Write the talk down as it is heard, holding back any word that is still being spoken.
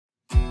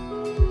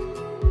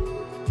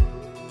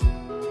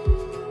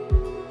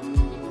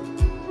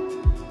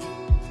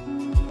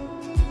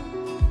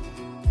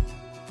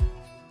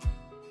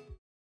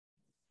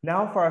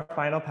Now for our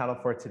final panel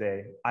for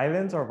today,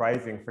 Islands Are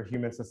Rising for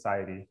Human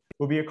Society,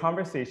 will be a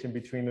conversation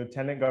between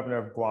Lieutenant Governor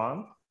of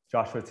Guam,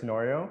 Joshua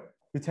Tenorio,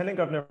 Lieutenant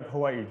Governor of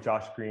Hawaii,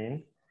 Josh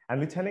Green, and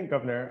Lieutenant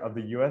Governor of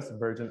the U.S.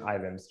 Virgin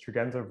Islands,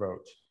 Tregenza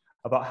Roach,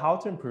 about how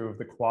to improve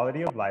the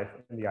quality of life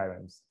in the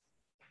islands.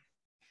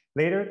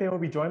 Later, they will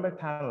be joined by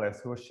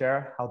panelists who will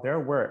share how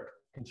their work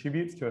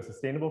contributes to a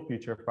sustainable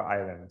future for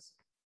islands.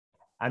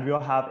 And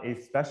we'll have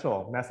a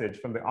special message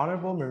from the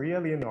Honorable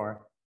Maria Leonor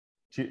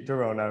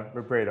Girona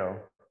Robredo,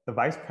 the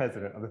Vice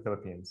President of the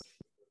Philippines.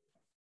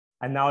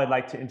 And now I'd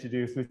like to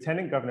introduce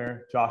Lieutenant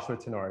Governor Joshua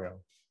Tenorio.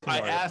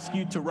 I ask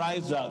you to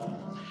rise up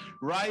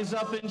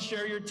and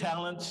share your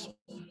talents,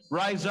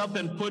 rise up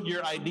and put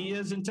your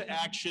ideas into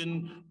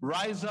action,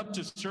 rise up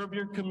to serve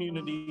your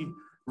community,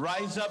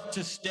 rise up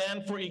to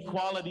stand for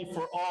equality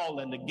for all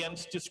and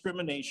against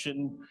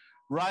discrimination,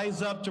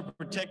 rise up to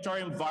protect our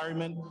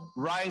environment,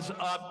 rise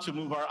up to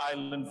move our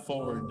island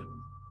forward.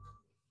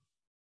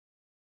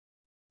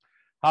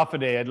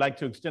 Hafa, I'd like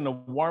to extend a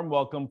warm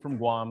welcome from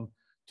Guam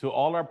to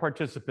all our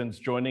participants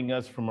joining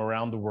us from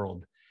around the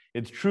world.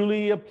 It's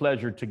truly a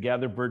pleasure to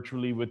gather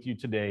virtually with you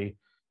today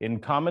in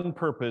common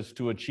purpose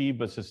to achieve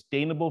a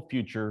sustainable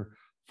future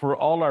for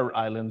all our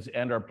islands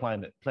and our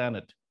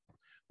planet.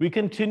 We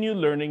continue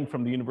learning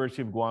from the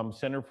University of Guam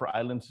Center for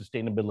Island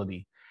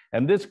Sustainability,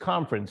 and this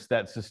conference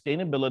that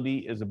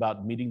sustainability is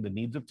about meeting the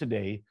needs of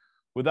today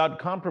without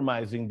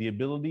compromising the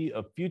ability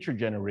of future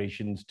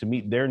generations to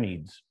meet their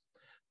needs.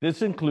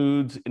 This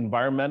includes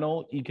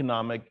environmental,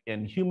 economic,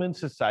 and human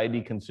society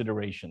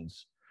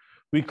considerations.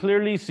 We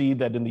clearly see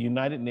that in the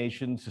United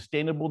Nations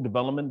Sustainable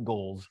Development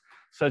Goals,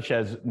 such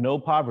as no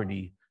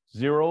poverty,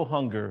 zero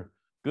hunger,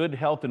 good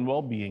health and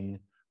well-being,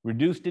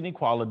 reduced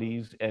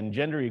inequalities, and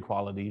gender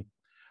equality,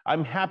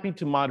 I'm happy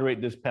to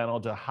moderate this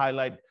panel to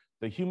highlight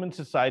the human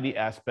society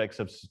aspects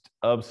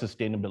of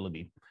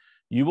sustainability.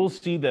 You will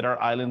see that our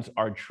islands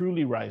are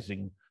truly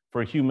rising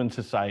for human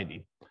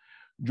society.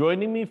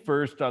 Joining me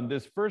first on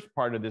this first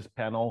part of this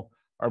panel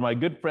are my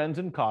good friends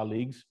and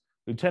colleagues,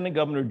 Lieutenant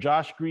Governor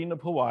Josh Green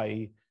of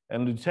Hawaii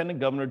and Lieutenant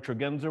Governor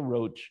Tregenza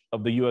Roach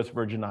of the U.S.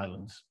 Virgin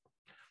Islands.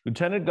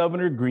 Lieutenant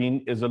Governor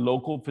Green is a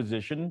local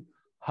physician,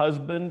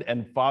 husband,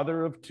 and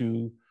father of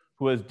two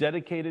who has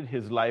dedicated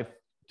his life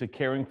to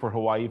caring for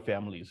Hawaii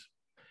families.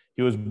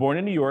 He was born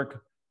in New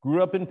York,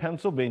 grew up in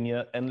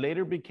Pennsylvania, and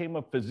later became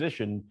a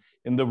physician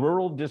in the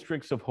rural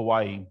districts of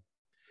Hawaii.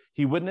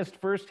 He witnessed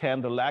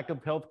firsthand the lack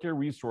of healthcare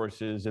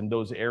resources in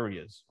those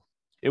areas.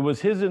 It was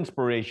his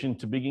inspiration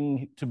to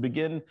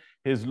begin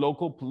his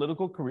local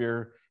political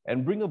career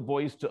and bring a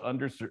voice to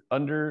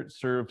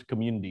underserved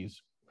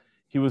communities.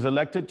 He was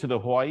elected to the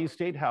Hawaii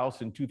State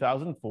House in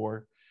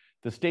 2004,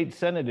 the State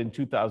Senate in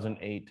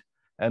 2008,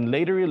 and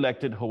later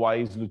elected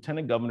Hawaii's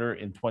Lieutenant Governor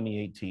in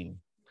 2018.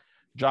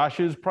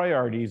 Josh's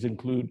priorities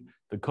include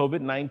the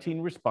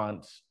COVID-19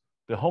 response,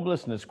 the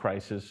homelessness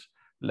crisis,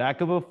 lack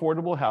of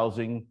affordable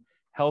housing,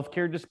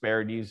 healthcare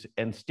disparities,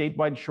 and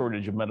statewide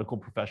shortage of medical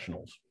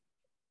professionals.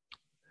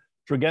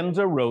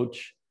 Tregenza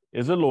Roach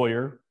is a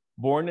lawyer,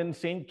 born in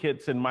St.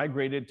 Kitts and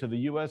migrated to the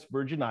U.S.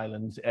 Virgin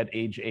Islands at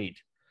age 8.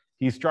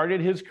 He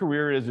started his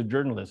career as a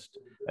journalist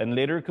and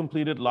later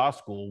completed law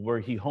school,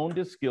 where he honed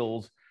his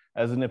skills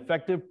as an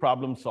effective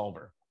problem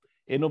solver,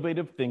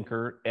 innovative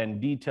thinker, and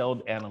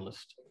detailed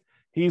analyst.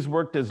 He's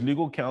worked as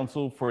legal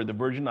counsel for the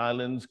Virgin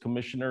Islands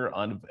Commissioner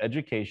of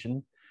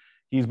Education.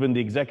 He's been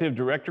the executive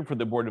director for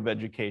the Board of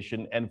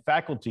Education and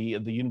faculty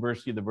at the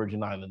University of the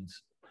Virgin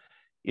Islands.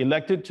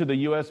 Elected to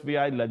the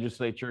USVI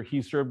legislature,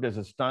 he served as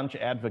a staunch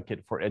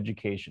advocate for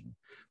education,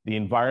 the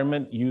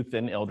environment, youth,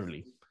 and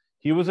elderly.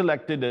 He was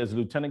elected as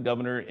lieutenant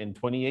governor in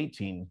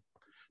 2018.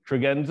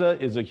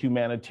 Tregenza is a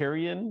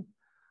humanitarian,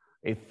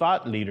 a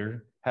thought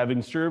leader,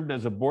 having served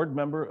as a board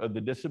member of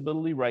the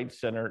Disability Rights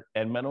Center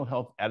and mental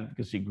health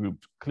advocacy group,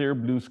 Clear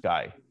Blue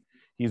Sky.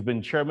 He's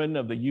been chairman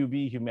of the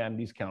UV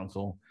Humanities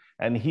Council,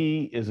 and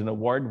he is an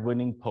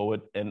award-winning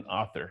poet and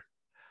author.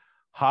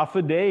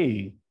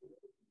 Hafa.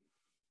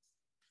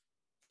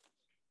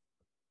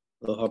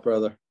 Aloha,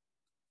 brother.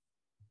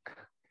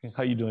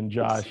 How you doing,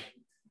 Josh?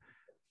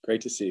 Great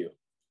to see you.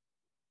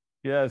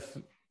 Yes,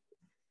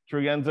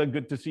 Tregenza,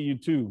 good to see you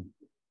too.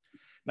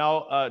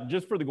 Now,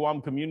 just for the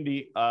Guam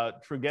community,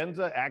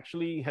 Tregenza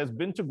actually has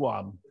been to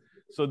Guam.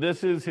 So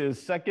this is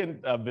his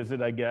second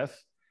visit, I guess.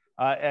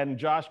 And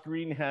Josh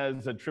Green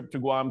has a trip to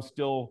Guam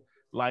still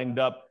lined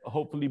up,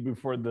 hopefully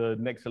before the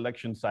next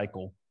election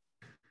cycle.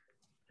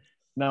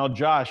 Now,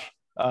 Josh,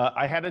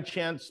 I had a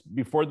chance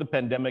before the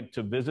pandemic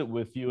to visit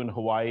with you in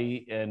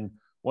Hawaii. And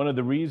one of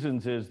the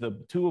reasons is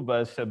the two of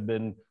us have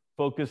been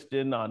focused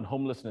in on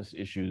homelessness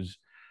issues.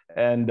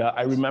 And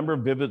I remember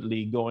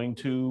vividly going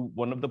to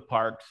one of the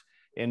parks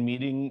and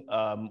meeting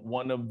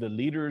one of the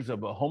leaders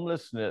of a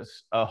homeless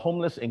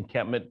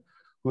encampment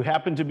who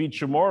happened to be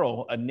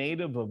Chamorro, a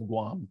native of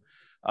Guam.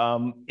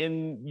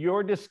 In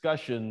your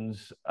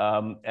discussions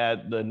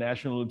at the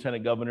National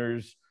Lieutenant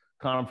Governors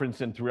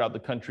Conference and throughout the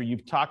country,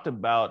 you've talked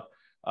about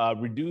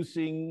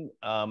reducing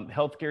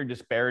healthcare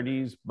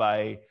disparities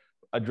by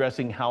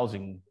addressing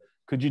housing.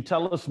 Could you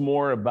tell us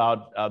more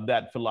about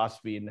that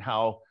philosophy and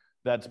how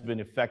that's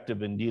been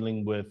effective in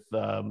dealing with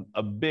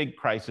a big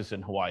crisis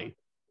in Hawaii?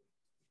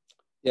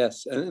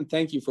 Yes, and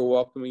thank you for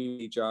welcoming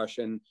me, Josh,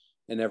 and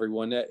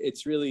everyone.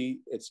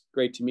 It's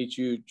great to meet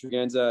you,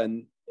 Tregenza,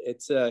 and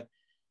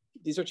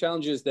these are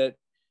challenges that,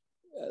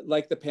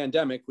 like the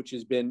pandemic, which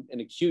has been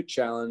an acute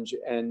challenge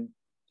and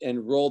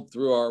rolled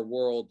through our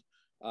world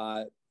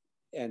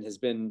and has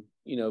been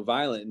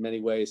violent in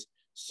many ways.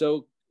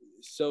 So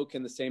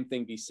can the same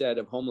thing be said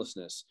of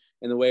homelessness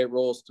and the way it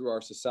rolls through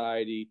our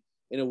society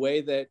in a way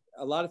that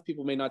a lot of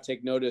people may not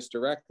take notice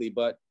directly,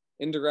 but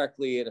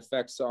indirectly it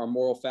affects our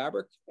moral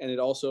fabric, and it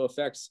also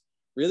affects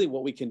really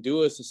what we can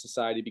do as a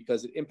society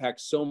because it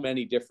impacts so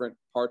many different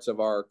parts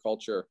of our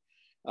culture.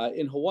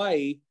 In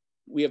Hawaii,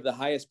 we have the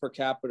highest per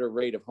capita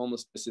rate of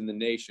homelessness in the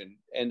nation.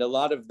 And a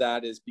lot of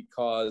that is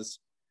because,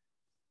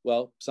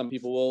 well, some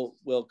people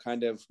will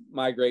kind of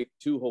migrate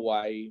to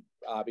Hawaii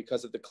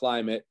because of the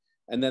climate.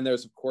 And then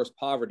there's, of course,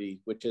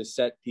 poverty, which has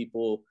set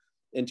people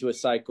into a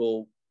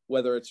cycle,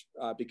 whether it's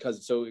because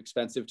it's so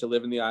expensive to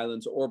live in the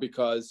islands or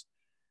because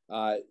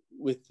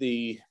with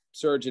the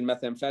surge in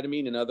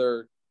methamphetamine and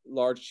other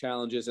large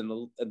challenges and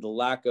the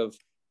lack of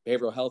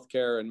behavioral health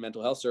care and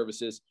mental health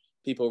services,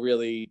 people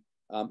really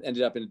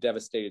ended up in a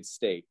devastated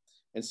state.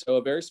 And so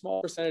a very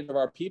small percentage of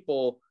our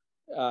people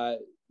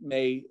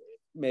may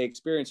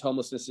experience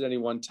homelessness at any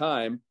one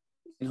time.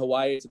 In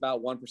Hawaii, it's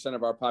about 1%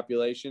 of our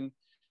population.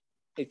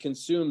 It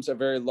consumes a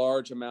very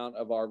large amount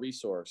of our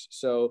resource.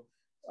 So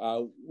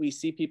we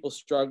see people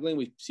struggling,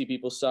 we see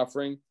people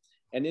suffering,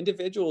 and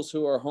individuals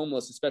who are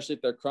homeless, especially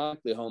if they're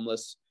chronically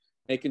homeless,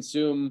 may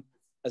consume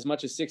as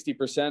much as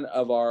 60%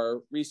 of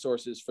our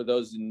resources for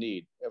those in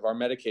need, of our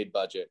Medicaid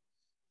budget.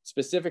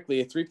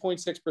 Specifically,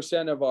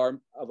 3.6%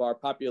 of our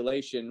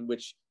population,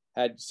 which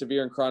had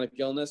severe and chronic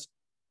illness,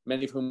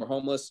 many of whom are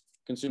homeless,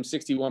 consume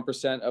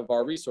 61% of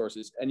our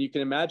resources. And you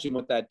can imagine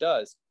what that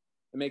does.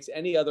 It makes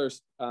any other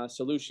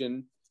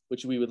solution,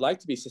 which we would like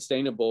to be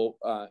sustainable,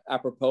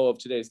 apropos of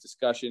today's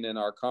discussion and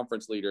our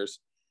conference leaders,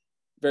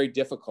 very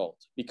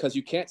difficult, because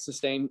you can't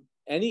sustain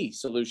any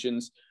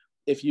solutions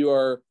if you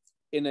are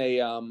in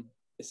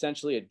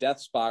essentially a death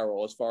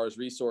spiral as far as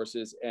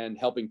resources and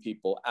helping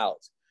people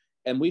out.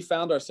 And we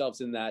found ourselves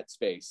in that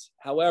space.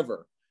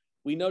 However,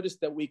 we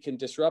noticed that we can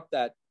disrupt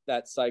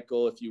that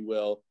cycle, if you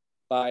will,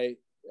 by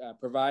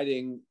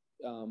providing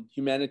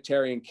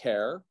humanitarian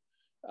care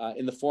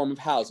in the form of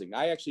housing.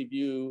 I actually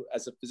view,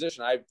 as a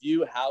physician, I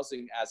view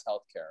housing as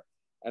healthcare.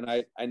 And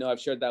I know I've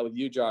shared that with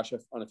you, Josh,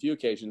 on a few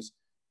occasions.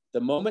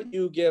 The moment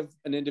you give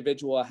an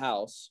individual a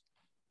house,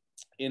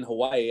 in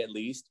Hawaii at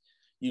least,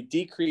 you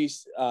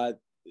decrease,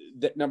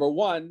 number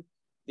one,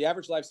 the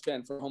average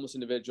lifespan for a homeless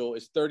individual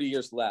is 30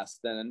 years less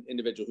than an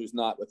individual who's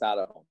not without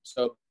a home.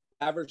 So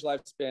average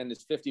lifespan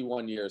is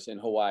 51 years in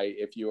Hawaii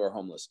if you are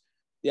homeless.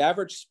 The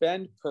average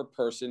spend per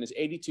person is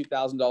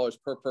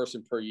 $82,000 per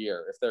person per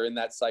year if they're in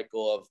that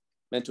cycle of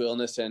mental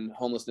illness and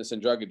homelessness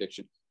and drug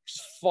addiction, which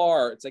is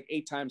it's like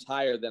 8 times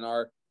higher than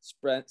our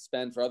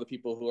spend for other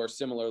people who are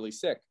similarly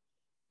sick.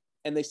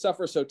 And they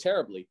suffer so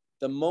terribly.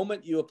 The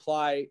moment you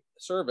apply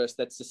service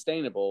that's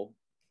sustainable,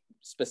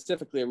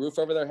 specifically a roof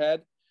over their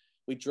head,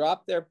 we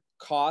drop their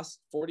costs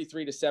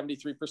 43 to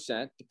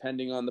 73%,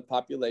 depending on the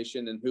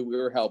population and who we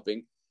were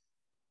helping.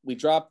 We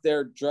dropped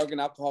their drug and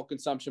alcohol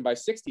consumption by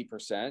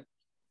 60%,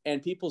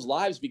 and people's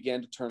lives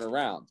began to turn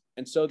around.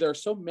 And so there are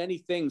so many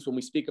things when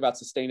we speak about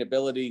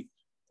sustainability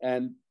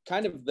and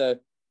kind of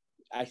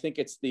I think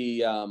it's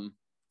the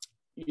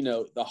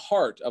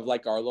heart of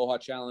like our Aloha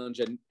Challenge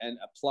and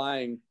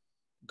applying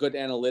good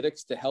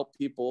analytics to help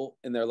people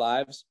in their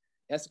lives.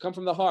 It has to come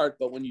from the heart,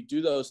 but when you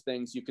do those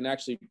things, you can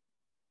actually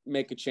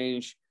make a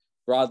change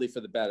broadly for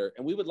the better.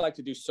 And we would like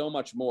to do so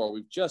much more.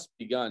 We've just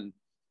begun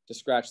to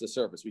scratch the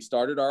surface. We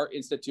started our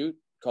institute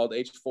called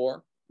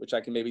H4, which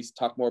I can maybe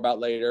talk more about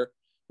later.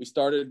 We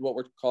started what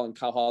we're calling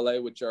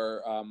kauhale, which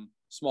are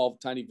small,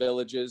 tiny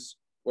villages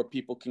where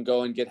people can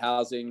go and get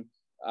housing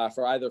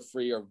for either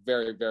free or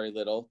very, very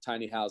little,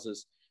 tiny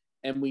houses.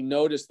 And we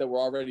noticed that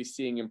we're already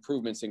seeing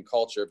improvements in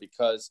culture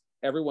because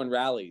everyone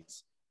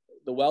rallies.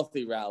 The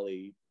wealthy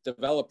rally,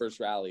 developers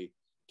rally,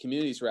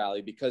 communities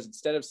rally, because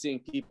instead of seeing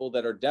people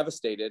that are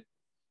devastated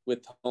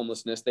with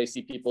homelessness, they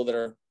see people that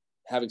are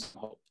having some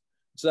hope.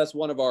 So that's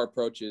one of our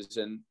approaches.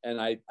 And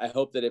I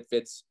hope that it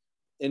fits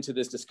into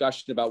this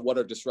discussion about what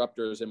are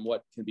disruptors and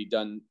what can be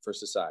done for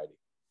society.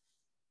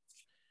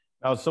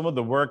 Now, some of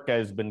the work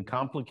has been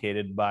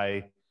complicated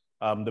by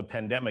the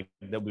pandemic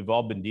that we've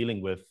all been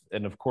dealing with.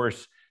 And of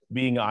course,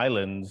 being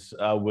islands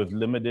with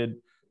limited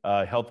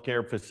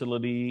healthcare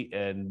facility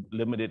and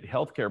limited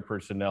healthcare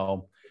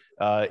personnel,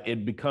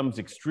 it becomes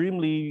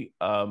extremely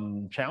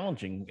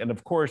challenging. And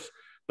of course,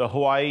 the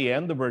Hawaii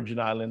and the Virgin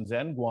Islands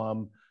and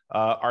Guam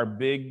are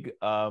big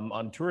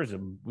on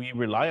tourism. We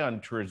rely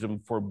on tourism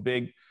for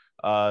big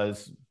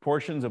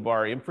portions of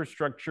our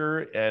infrastructure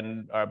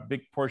and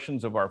big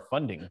portions of our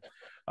funding.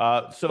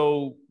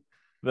 So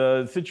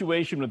the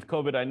situation with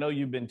COVID, I know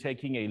you've been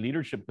taking a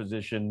leadership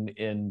position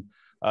in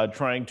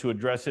trying to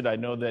address it. I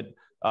know that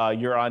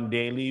You're on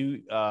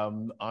daily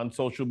on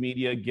social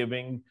media,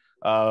 giving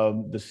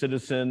the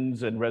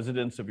citizens and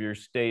residents of your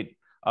state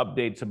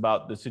updates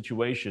about the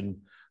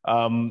situation.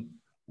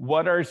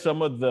 What are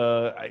some of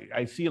the,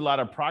 I see a lot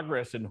of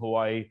progress in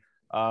Hawaii.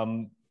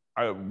 How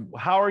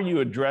are you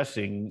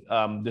addressing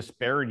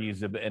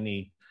disparities, if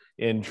any,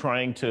 in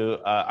trying to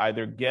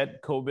either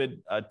get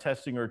COVID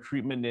testing or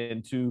treatment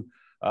into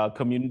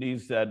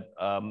communities that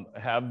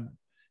have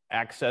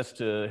access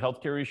to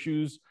healthcare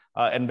issues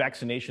and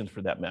vaccinations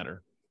for that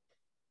matter?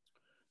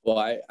 Well,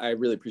 I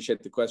really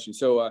appreciate the question.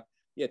 So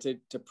yeah,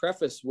 to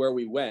preface where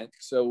we went.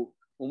 So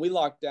when we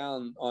locked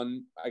down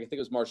on, I think it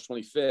was March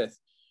 25th,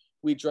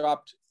 we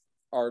dropped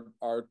our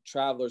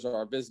travelers or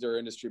our visitor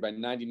industry by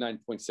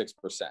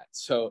 99.6%.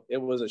 So it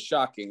was a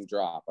shocking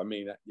drop. I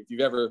mean, if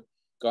you've ever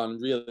gone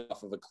really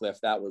off of a cliff,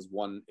 that was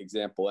one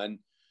example. And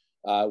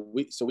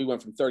we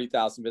went from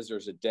 30,000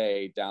 visitors a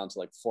day down to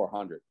like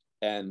 400.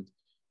 And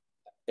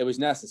it was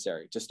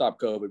necessary to stop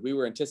COVID. We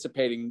were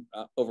anticipating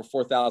over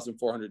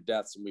 4,400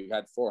 deaths, and we've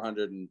had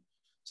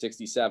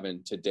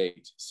 467 to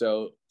date.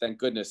 So thank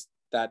goodness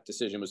that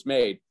decision was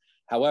made.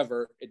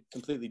 However, it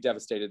completely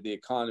devastated the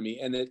economy,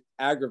 and it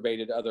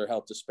aggravated other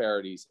health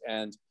disparities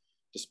and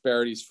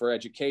disparities for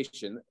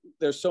education.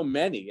 There's so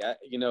many,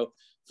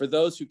 for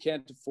those who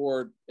can't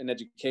afford an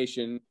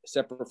education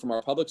separate from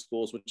our public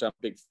schools, which I'm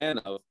a big fan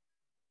of,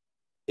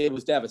 it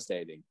was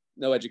devastating.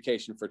 No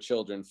education for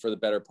children for the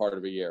better part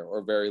of a year,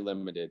 or very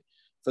limited.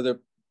 For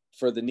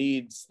the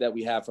needs that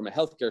we have from a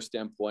healthcare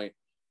standpoint,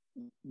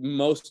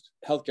 most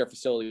healthcare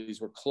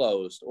facilities were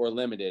closed or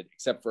limited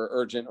except for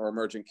urgent or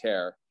emergent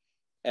care.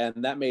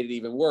 And that made it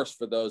even worse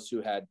for those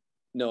who had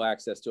no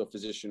access to a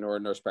physician or a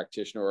nurse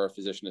practitioner or a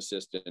physician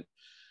assistant.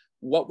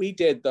 What we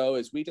did, though,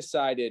 is we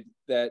decided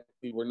that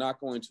we were not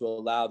going to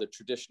allow the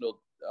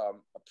traditional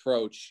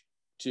approach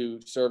to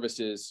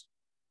services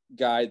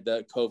guide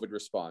the COVID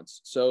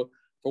response. So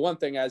for one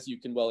thing, as you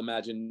can well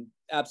imagine,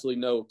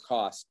 absolutely no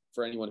cost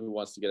for anyone who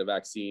wants to get a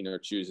vaccine or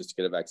chooses to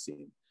get a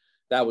vaccine.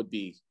 That would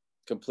be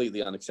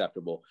completely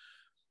unacceptable.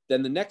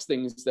 Then the next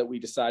things that we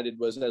decided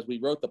was, as we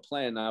wrote the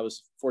plan, I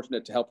was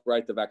fortunate to help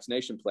write the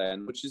vaccination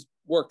plan, which has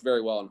worked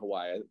very well in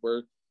Hawaii.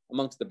 We're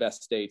amongst the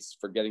best states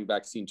for getting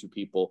vaccine to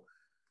people.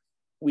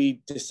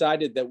 We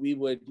decided that we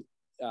would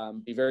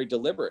be very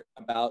deliberate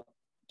about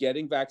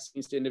getting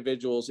vaccines to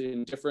individuals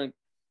in different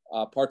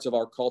parts of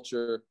our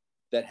culture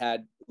that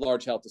had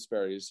large health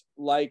disparities.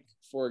 Like,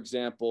 for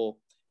example,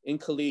 in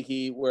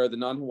Kalihi, where the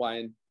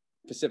non-Hawaiian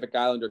Pacific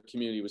Islander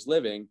community was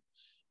living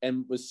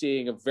and was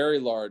seeing a very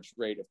large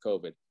rate of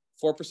COVID.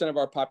 4% of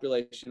our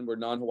population were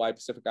non-Hawaii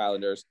Pacific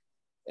Islanders,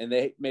 and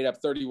they made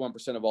up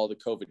 31% of all the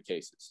COVID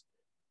cases,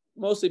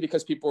 mostly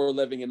because people were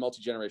living in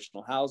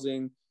multi-generational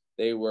housing.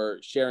 They were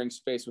sharing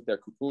space with their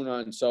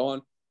kupuna and so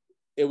on.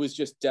 It was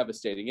just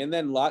devastating. And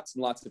then lots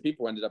and lots of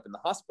people ended up in the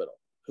hospital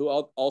who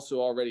also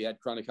already had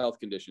chronic health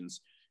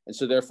conditions. And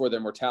so therefore their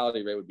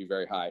mortality rate would be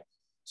very high.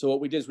 So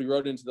what we did is we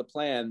wrote into the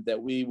plan that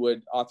we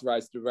would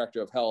authorize the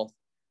Director of Health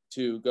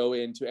to go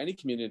into any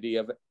community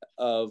of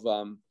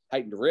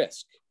heightened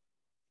risk.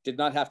 Did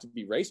not have to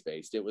be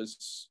race-based. It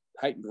was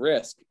heightened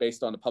risk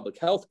based on the public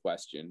health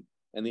question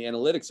and the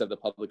analytics of the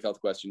public health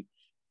question,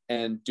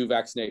 and do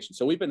vaccination.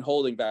 So we've been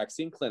holding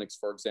vaccine clinics,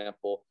 for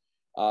example,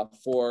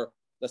 for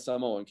the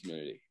Samoan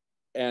community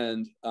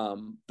and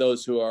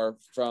those who are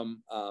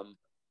from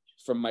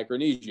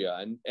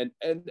Micronesia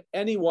and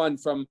anyone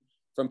from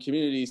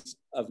communities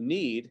of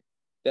need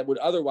that would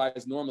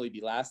otherwise normally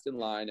be last in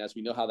line, as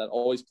we know how that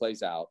always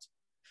plays out.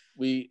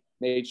 We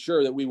made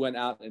sure that we went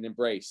out and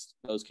embraced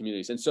those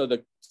communities. And so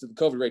the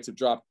COVID rates have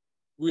dropped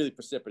really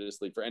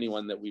precipitously for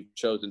anyone that we've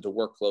chosen to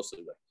work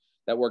closely with.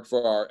 That worked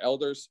for our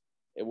elders.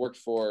 It worked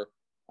for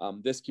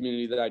this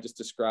community that I just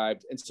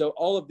described. And so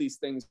all of these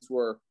things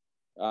were,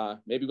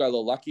 maybe we got a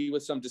little lucky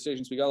with some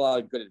decisions. We got a lot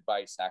of good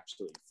advice,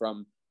 actually,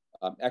 from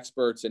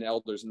experts and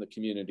elders in the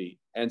community.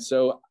 And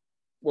so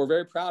we're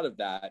very proud of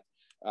that.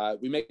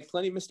 We make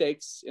plenty of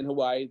mistakes in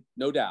Hawaii,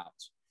 no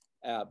doubt.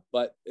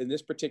 But in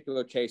this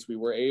particular case, we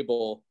were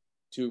able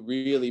to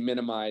really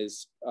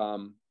minimize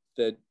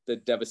the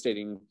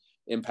devastating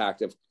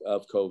impact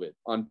of COVID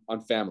on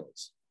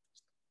families.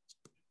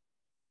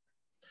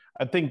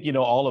 I think,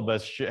 all of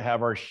us should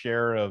have our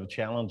share of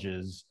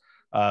challenges.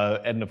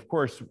 And of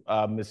course,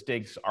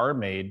 mistakes are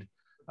made.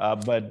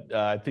 But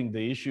I think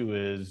the issue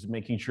is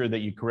making sure that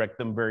you correct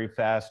them very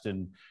fast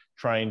and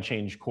try and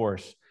change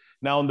course.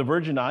 Now, in the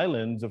Virgin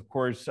Islands, of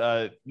course,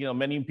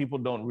 many people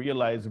don't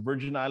realize the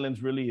Virgin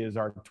Islands really is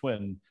our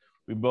twin.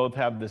 We both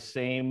have the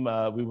same,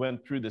 we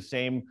went through the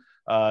same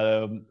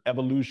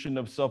evolution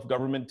of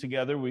self-government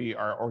together.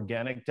 Our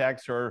organic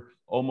tax are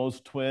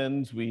almost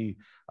twins. We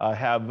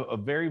have a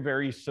very,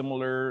 very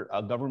similar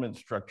government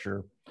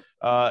structure.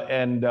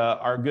 And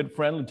our good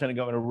friend, Lieutenant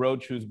Governor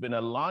Roach, who's been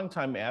a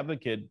longtime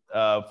advocate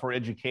for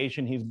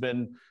education, he's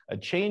been a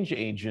change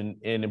agent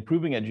in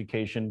improving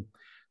education.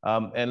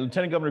 And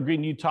Lieutenant Governor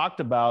Green, you talked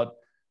about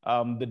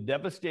the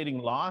devastating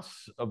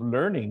loss of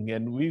learning,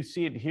 and we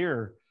see it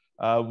here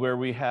where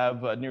we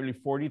have nearly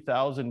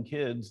 40,000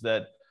 kids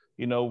that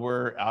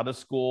were out of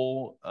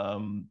school,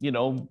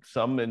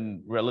 some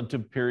in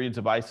relative periods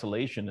of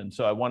isolation. And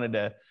so I wanted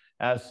to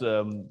ask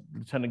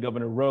Lieutenant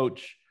Governor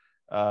Roach,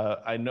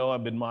 I know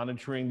I've been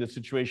monitoring the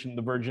situation in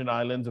the Virgin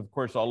Islands. Of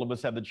course, all of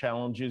us have the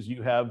challenges.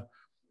 You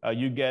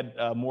get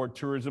more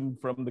tourism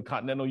from the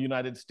continental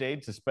United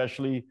States,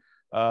 especially,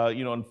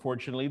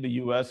 unfortunately, the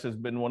US has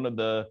been one of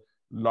the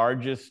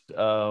largest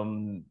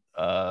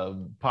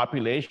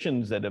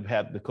populations that have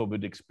had the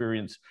COVID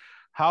experience.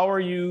 How are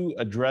you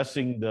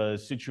addressing the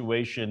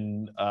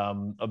situation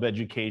of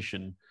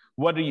education?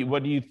 What do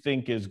you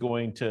think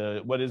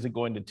what is it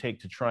going to take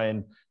to try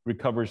and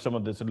recover some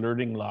of this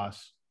learning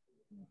loss?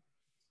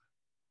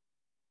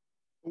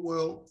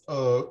 Well,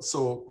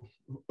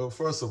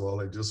 first of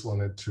all, I just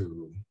wanted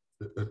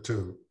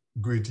to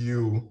greet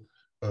you,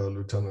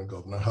 Lieutenant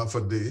Governor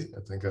Hattori.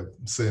 I think I'm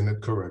saying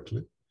it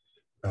correctly.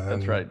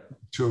 And that's right.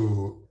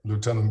 To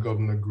Lieutenant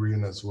Governor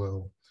Green as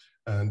well.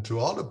 And to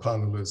all the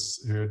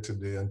panelists here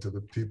today and to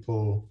the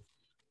people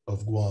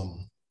of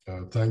Guam,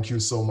 thank you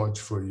so much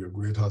for your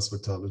great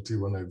hospitality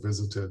when I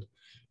visited.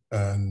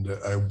 And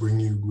I bring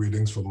you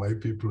greetings from my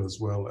people as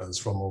well as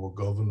from our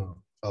governor,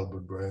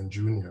 Albert Bryan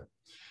Jr.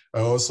 I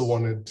also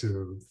wanted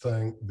to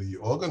thank the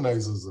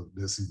organizers of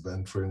this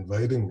event for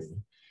inviting me.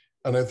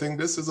 And I think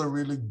this is a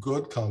really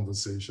good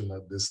conversation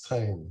at this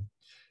time.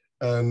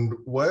 And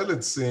while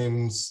it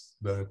seems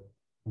that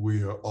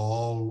we are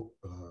all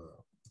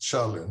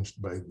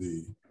challenged by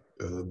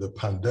the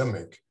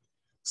pandemic,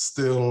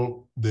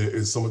 still there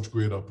is so much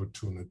great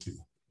opportunity.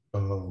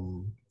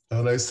 And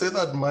I say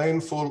that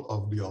mindful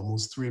of the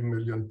almost 3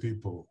 million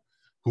people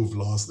who've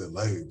lost their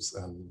lives,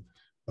 and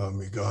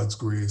may God's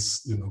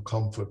grace,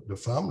 comfort the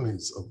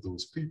families of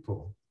those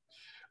people.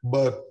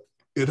 But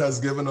it has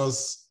given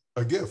us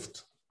a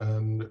gift,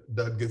 and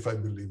that gift, I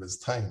believe, is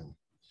time.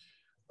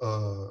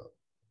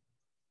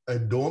 I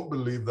don't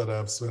believe that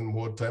I've spent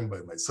more time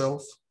by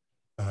myself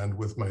and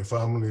with my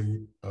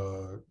family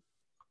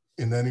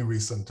in any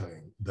recent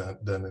time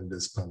than in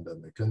this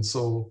pandemic. And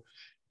so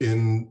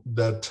in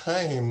that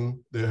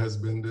time, there has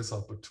been this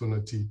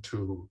opportunity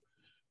to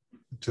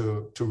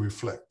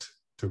reflect,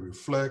 to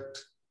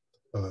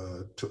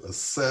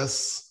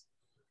assess,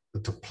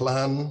 to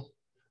plan,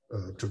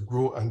 to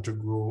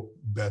grow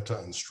better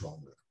and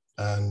stronger.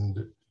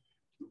 And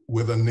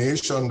with a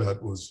nation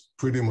that was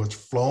pretty much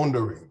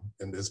floundering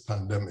in this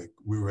pandemic,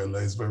 we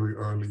realized very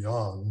early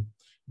on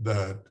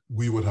that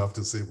we would have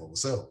to save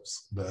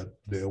ourselves, that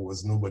there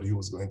was nobody who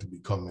was going to be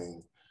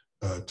coming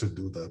to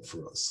do that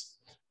for us.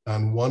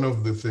 And one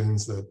of the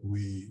things that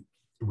we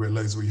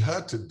realized we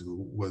had to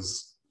do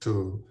was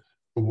to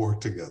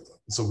work together.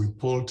 So we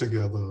pulled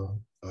together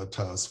a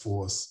task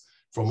force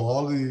from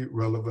all the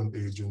relevant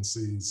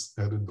agencies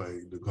headed by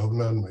the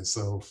governor and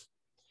myself,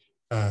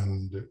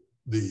 and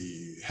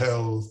the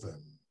health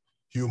and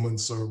human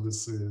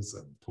services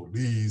and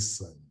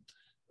police and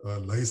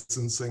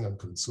licensing and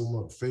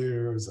consumer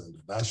affairs and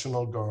the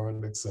National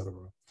Guard, et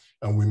cetera.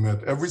 And we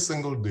met every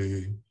single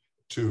day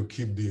to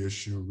keep the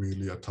issue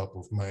really at top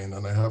of mind.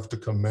 And I have to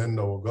commend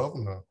our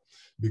governor,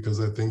 because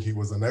I think he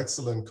was an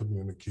excellent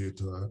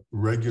communicator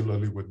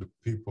regularly with the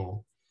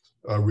people,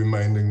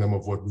 reminding them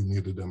of what we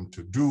needed them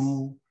to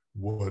do,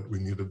 what we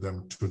needed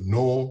them to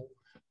know,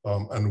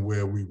 and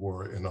where we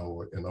were in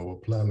our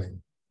planning.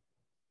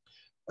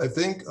 I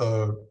think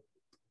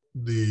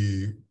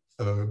the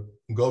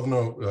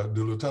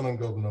Lieutenant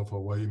Governor of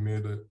Hawaii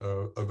made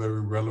a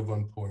very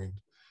relevant point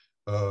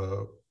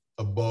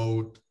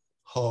about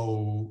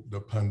how the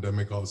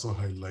pandemic also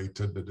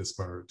highlighted the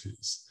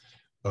disparities.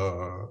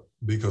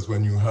 Because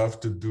when you have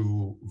to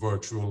do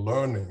virtual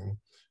learning,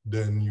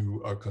 then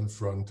you are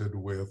confronted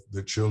with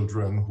the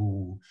children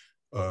who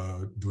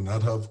do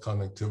not have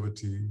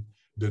connectivity,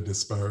 the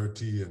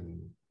disparity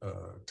in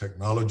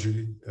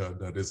technology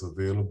that is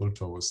available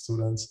to our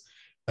students.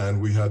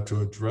 And we had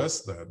to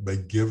address that by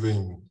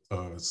giving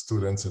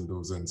students in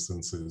those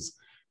instances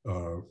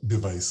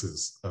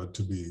devices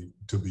to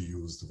be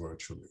used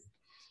virtually.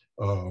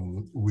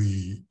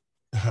 We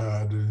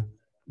had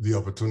the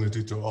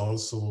opportunity to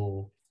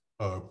also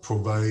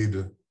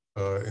provide,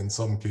 in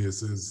some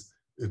cases,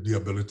 the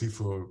ability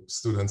for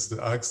students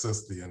to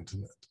access the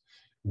internet.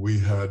 We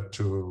had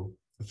to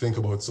think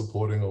about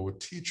supporting our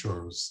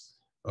teachers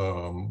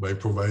by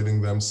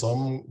providing them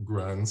some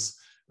grants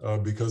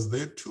because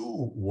they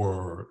too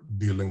were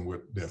dealing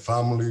with their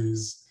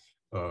families,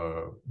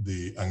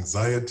 the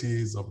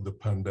anxieties of the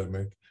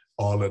pandemic,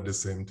 all at the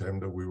same time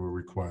that we were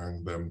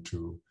requiring them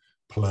to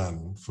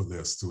plan for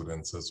their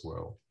students as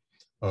well.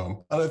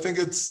 And I think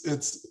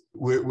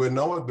we're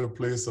now at the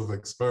place of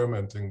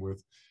experimenting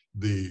with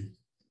the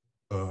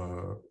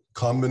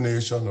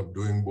combination of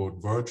doing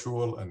both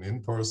virtual and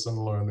in-person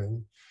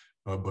learning.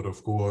 But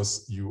of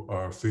course, you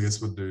are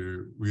faced with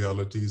the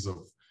realities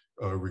of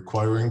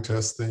requiring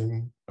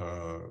testing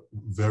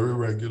very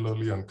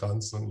regularly and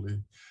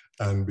constantly,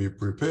 and be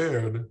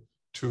prepared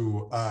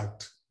to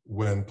act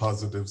when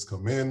positives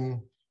come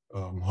in.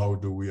 How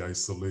do we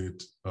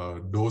isolate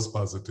those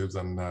positives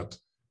and not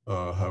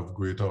have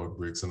great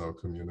outbreaks in our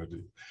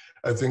community.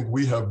 I think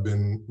we have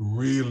been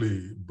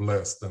really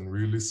blessed and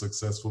really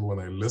successful. When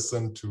I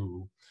listen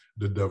to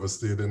the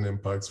devastating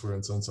impacts, for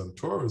instance, on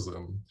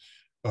tourism,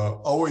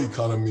 our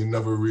economy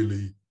never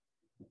really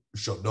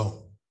shut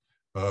down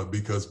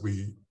because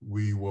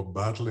we were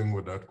battling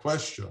with that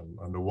question.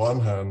 On the one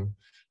hand,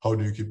 how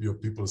do you keep your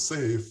people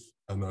safe?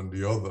 And on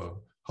the other,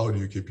 how do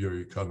you keep your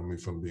economy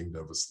from being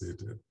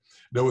devastated?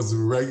 There was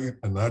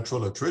a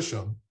natural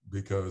attrition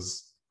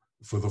because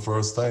for the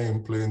first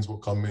time, planes were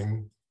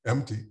coming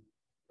empty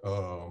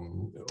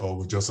or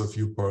with just a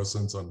few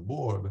persons on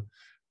board.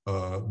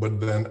 But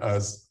then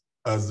as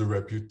the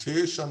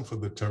reputation for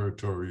the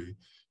territory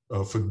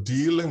for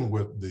dealing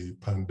with the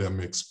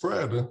pandemic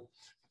spread,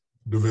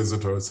 the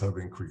visitors have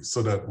increased.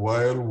 So that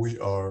while we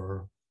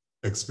are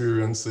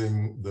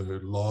experiencing the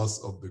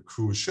loss of the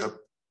cruise ship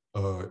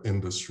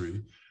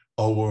industry,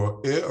 our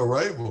air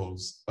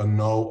arrivals are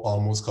now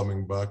almost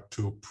coming back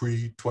to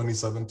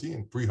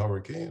pre-2017,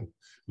 pre-hurricane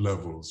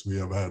levels. We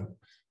have had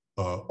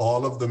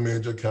all of the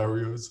major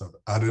carriers have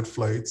added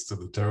flights to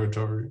the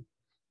territory.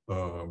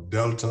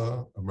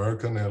 Delta,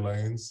 American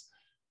Airlines.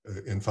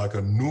 In fact,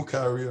 a new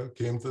carrier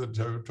came to the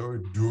territory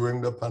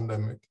during the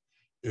pandemic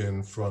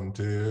in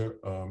Frontier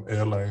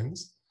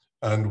Airlines.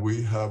 And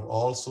we have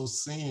also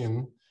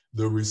seen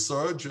the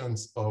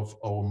resurgence of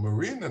our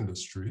marine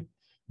industry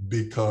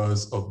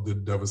because of the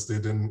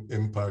devastating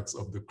impacts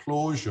of the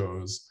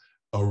closures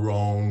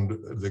around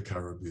the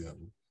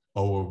Caribbean.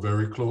 Our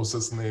very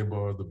closest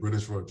neighbor, the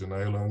British Virgin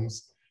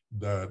Islands,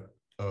 that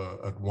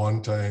at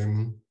one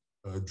time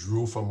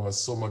drew from us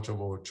so much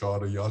of our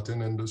charter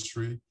yachting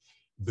industry,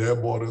 their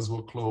borders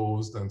were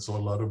closed, and so a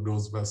lot of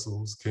those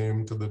vessels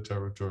came to the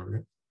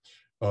territory.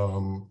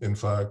 In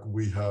fact,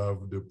 we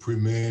have the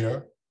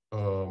premier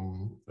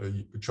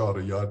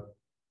charter yacht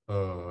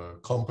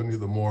company,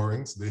 the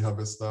Moorings. They have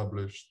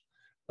established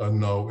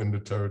now in the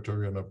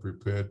territory and are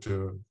prepared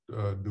to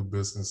do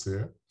business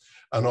here.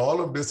 And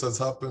all of this has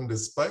happened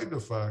despite the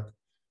fact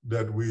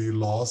that we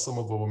lost some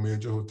of our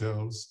major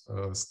hotels,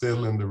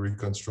 still in the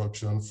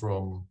reconstruction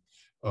from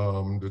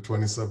the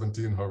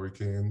 2017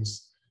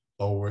 hurricanes.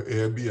 Our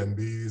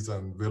Airbnbs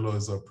and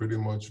villas are pretty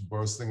much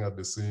bursting at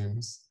the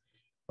seams,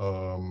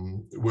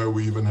 where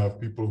we even have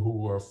people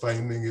who are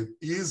finding it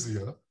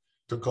easier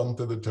to come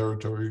to the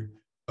territory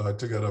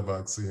to get a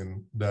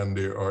vaccine than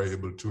they are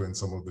able to in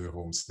some of their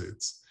home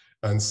states.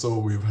 And so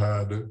we've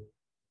had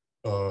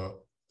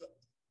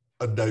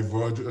a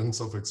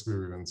divergence of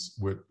experience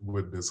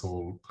with this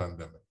whole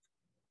pandemic.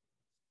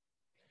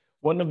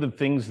 One of the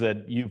things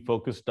that you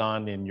focused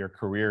on in your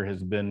career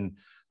has been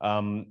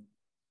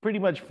pretty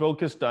much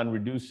focused on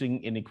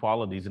reducing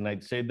inequalities. And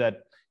I'd say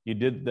that you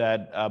did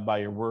that by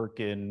your work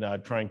in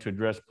trying to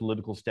address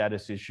political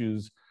status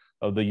issues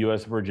of the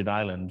US Virgin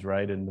Islands,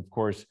 right? And of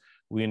course,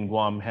 we in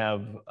Guam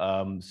have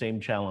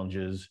same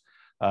challenges.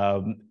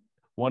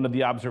 One of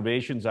the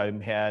observations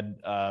I've had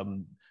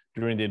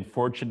during the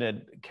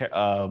unfortunate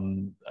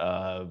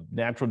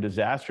natural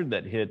disaster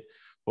that hit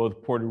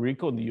both Puerto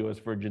Rico and the US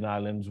Virgin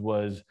Islands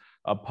was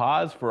a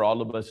pause for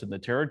all of us in the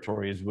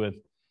territories with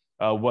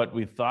what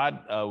we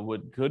thought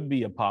could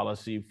be a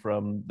policy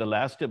from the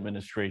last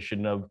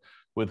administration of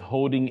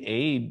withholding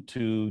aid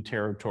to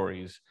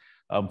territories.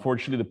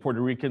 Unfortunately, the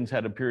Puerto Ricans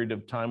had a period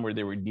of time where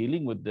they were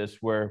dealing with this,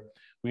 where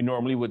we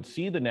normally would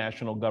see the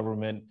national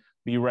government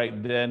be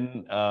right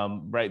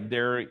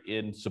there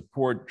in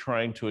support,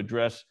 trying to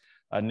address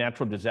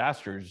natural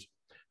disasters.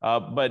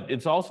 But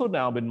it's also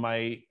now been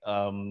my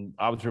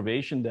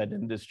observation that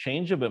in this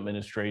change of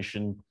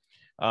administration,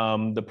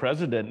 the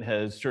president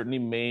has certainly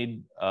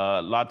made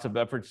lots of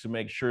efforts to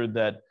make sure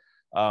that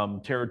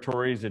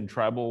territories and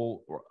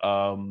tribal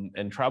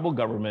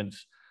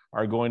governments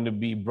are going to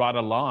be brought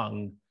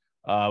along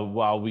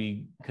while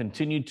we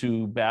continue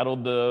to battle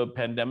the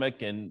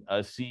pandemic and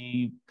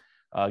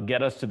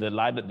get us to the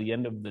light at the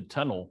end of the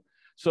tunnel.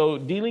 So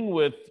dealing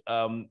with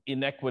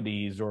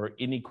inequities or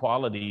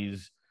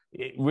inequalities,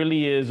 it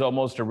really is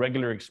almost a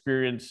regular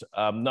experience,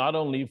 not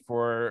only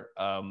for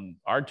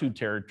our two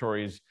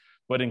territories,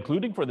 but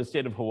including for the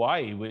state of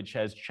Hawaii, which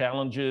has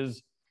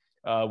challenges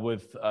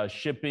with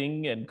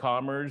shipping and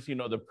commerce. You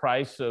know, the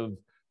price of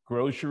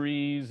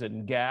groceries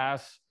and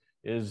gas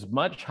is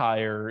much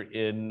higher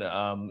in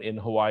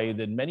Hawaii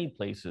than many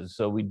places.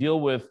 So we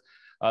deal with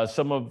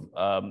some of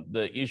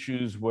the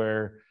issues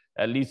where,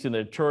 at least in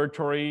the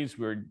territories,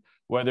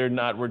 whether or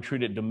not we're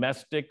treated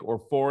domestic or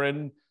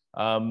foreign,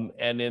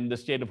 and in the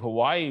state of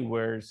Hawaii,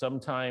 where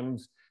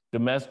sometimes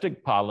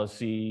domestic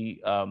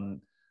policy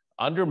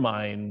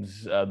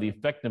undermines the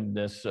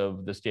effectiveness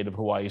of the state of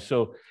Hawaii.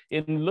 So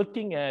in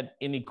looking at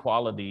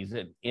inequalities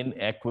and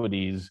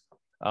inequities,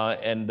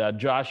 and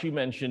Josh, you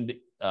mentioned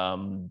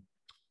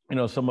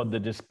some of the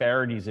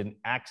disparities in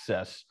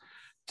access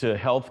to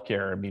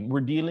healthcare. I mean,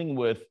 we're dealing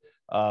with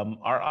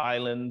our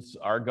islands,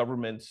 our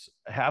governments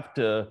have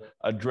to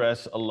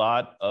address a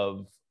lot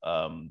of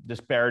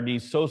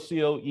disparities,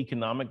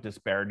 socioeconomic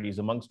disparities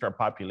amongst our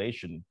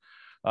population,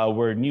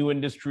 where new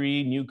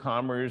industry, new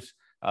commerce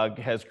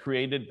has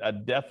created a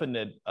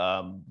definite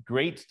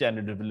great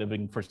standard of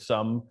living for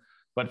some,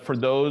 but for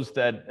those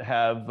that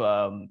have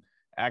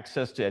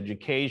access to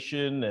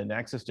education and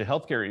access to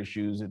healthcare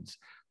issues, it's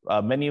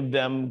many of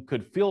them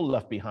could feel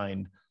left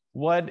behind.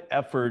 What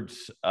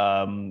efforts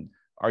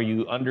are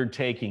you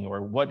undertaking,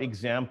 or what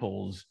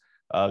examples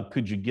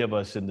could you give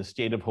us in the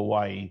state of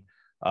Hawaii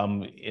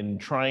in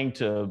trying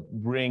to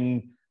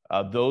bring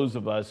those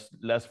of us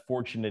less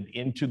fortunate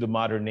into the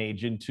modern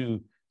age,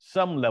 into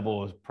some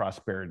level of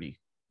prosperity?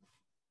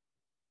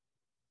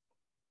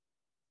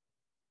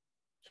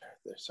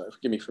 Sorry,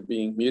 forgive me for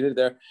being muted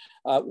there.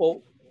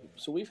 Well,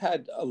 so we've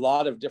had a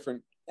lot of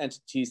different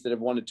entities that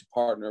have wanted to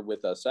partner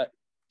with us.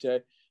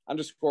 To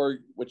underscore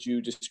what you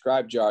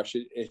described, Josh,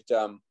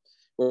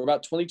 we're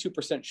about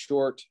 22%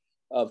 short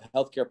of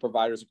healthcare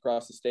providers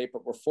across the state,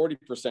 but we're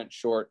 40%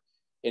 short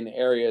in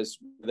areas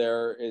where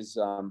there is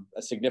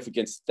a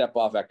significant step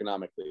off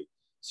economically.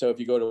 So if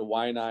you go to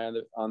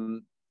Waianae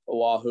on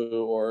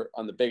Oahu or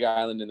on the Big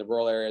Island in the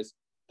rural areas,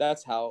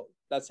 that's how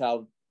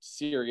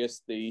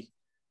serious the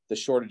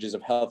shortages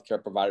of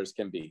healthcare providers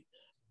can be.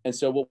 And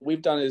so what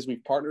we've done is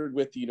we've partnered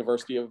with the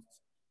University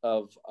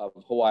of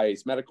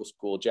Hawaii's medical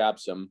school,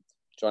 JABSOM,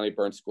 Johnny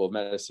Burns School of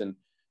Medicine,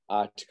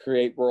 to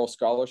create rural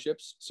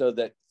scholarships so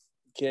that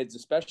kids,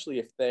 especially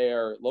if they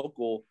are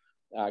local,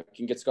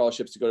 can get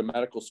scholarships to go to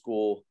medical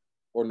school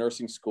or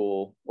nursing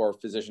school or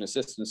physician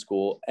assistant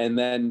school, and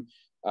then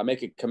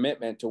make a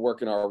commitment to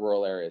work in our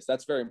rural areas.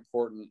 That's very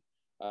important.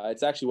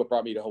 It's actually what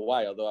brought me to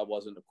Hawaii, although I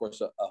wasn't, of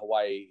course, a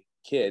Hawaii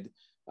kid,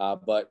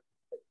 but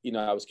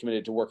I was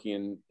committed to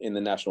working in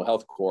the National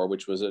Health Corps,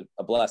 which was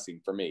a blessing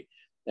for me.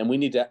 And we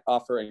need to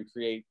offer and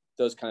create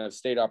those kind of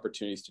state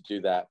opportunities to do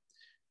that.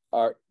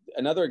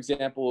 Another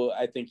example,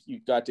 I think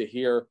you got to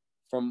hear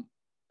from,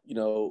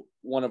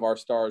 one of our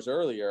stars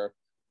earlier,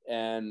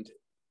 and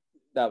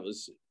that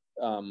was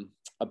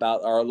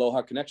about our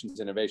Aloha Connections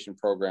Innovation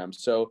Program.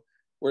 So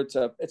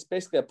it's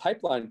basically a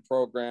pipeline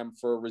program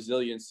for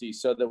resiliency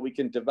so that we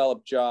can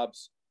develop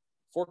jobs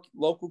for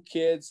local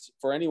kids,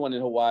 for anyone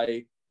in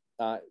Hawaii,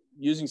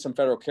 using some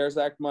federal CARES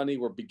Act money.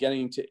 We're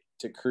beginning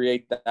to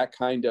create that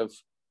kind of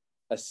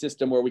a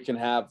system where we can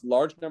have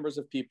large numbers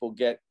of people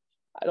get,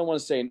 I don't want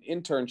to say an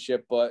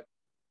internship, but,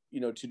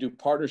 to do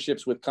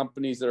partnerships with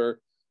companies that are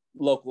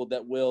local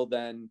that will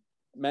then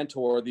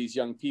mentor these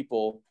young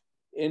people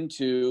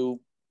into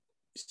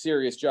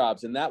serious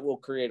jobs. And that will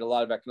create a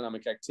lot of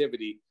economic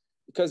activity,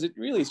 because it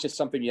really is just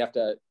something you have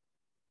to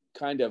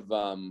kind of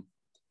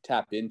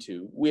tap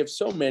into. We have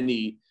so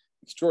many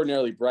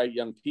extraordinarily bright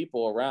young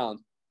people around,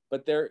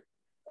 but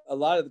a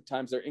lot of the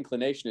times their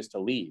inclination is to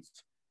leave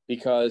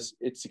because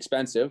it's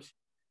expensive,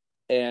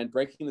 and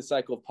breaking the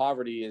cycle of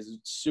poverty is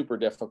super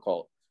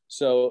difficult.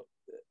 So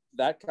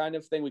that kind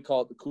of thing, we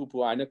call it the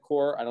Kupuaina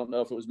Core. I don't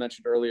know if it was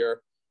mentioned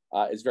earlier,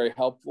 is very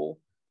helpful.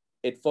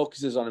 It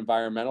focuses on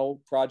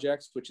environmental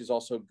projects, which is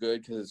also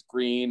good because it's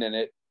green, and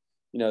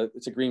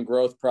it's a green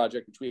growth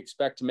project, which we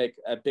expect to make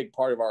a big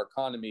part of our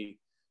economy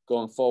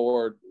going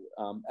forward.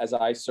 As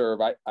I serve,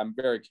 I'm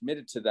very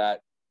committed to that.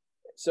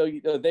 So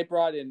they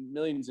brought in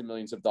millions and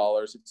millions of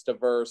dollars. It's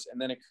diverse, and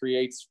then it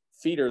creates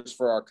feeders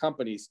for our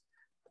companies.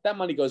 That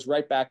money goes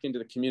right back into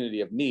the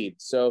community of need.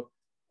 So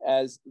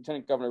as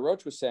Lieutenant Governor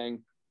Roach was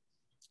saying,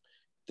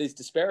 these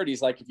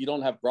disparities, like if you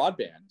don't have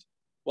broadband,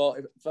 well,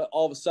 if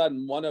all of a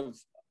sudden one of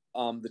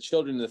the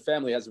children in the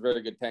family has a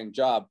very good paying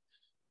job,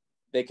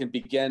 they can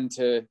begin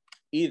to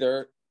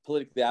either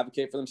politically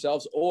advocate for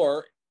themselves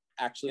or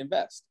actually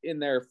invest in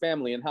their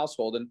family and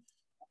household. And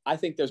I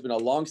think there's been a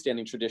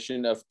longstanding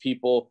tradition of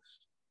people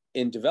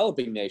in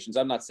developing nations.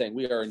 I'm not saying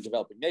we are in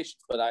developing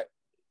nations, but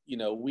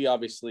we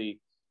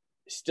obviously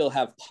still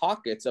have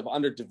pockets of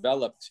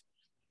underdeveloped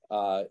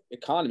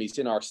economies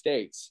in our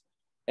states.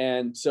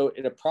 And so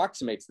it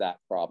approximates that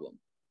problem.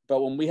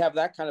 But when we have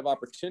that kind of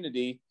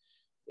opportunity,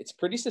 it's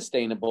pretty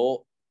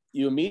sustainable.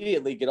 You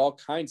immediately get all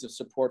kinds of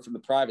support from the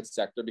private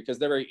sector because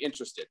they're very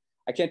interested.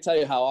 I can't tell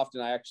you how often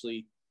I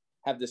actually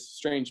have this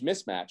strange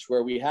mismatch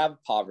where we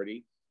have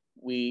poverty,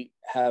 we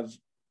have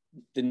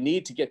the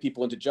need to get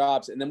people into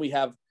jobs, and then we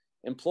have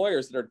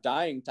employers that are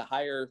dying to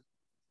hire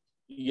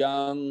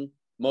young,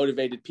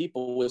 motivated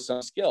people with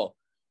some skill.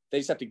 They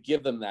just have to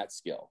give them that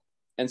skill.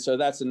 And so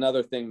that's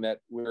another thing that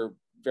we're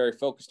very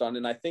focused on.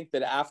 And I think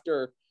that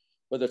after,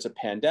 whether it's a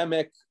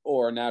pandemic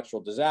or a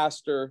natural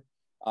disaster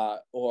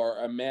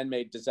or a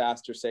man-made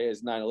disaster, say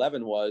as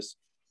 9/11 was,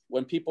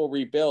 when people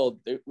rebuild,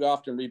 we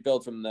often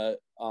rebuild from the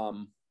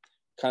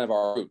kind of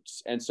our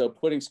roots. And so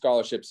putting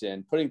scholarships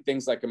in, putting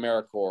things like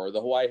AmeriCorps,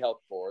 the Hawaii Health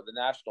Corps, the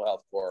National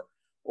Health Corps,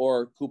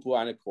 or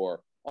Kupuaina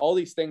Corps, all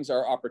these things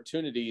are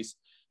opportunities.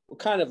 We're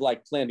kind of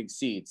like planting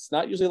seeds,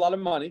 not usually a lot of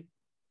money,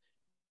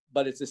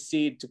 but it's a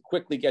seed to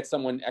quickly get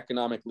someone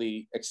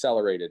economically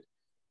accelerated.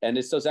 And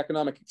it's those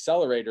economic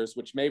accelerators,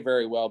 which may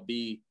very well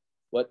be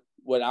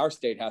what our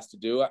state has to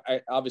do.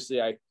 I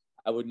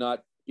would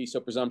not be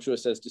so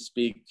presumptuous as to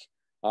speak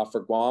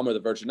for Guam or the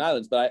Virgin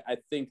Islands, but I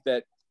think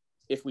that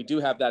if we do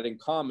have that in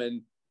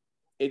common,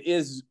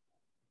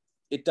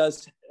 it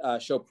does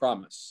show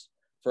promise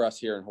for us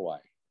here in Hawaii.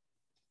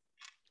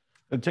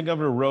 Lieutenant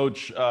Governor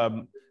Roach,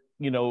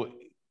 you know,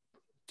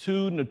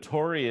 two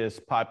notorious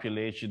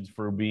populations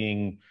for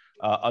being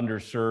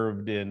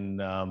underserved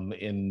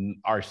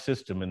in our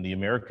system, in the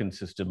American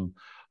system,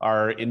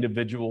 are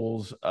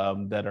individuals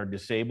that are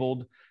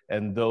disabled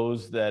and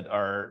those that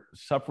are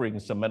suffering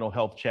some mental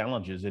health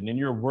challenges. And in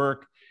your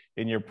work,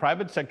 in your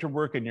private sector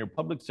work and your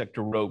public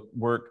sector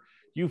work,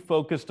 you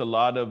focused a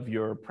lot of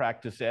your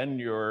practice and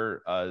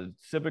your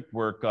civic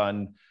work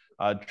on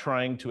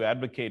trying to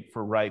advocate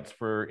for rights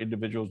for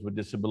individuals with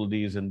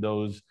disabilities and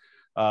those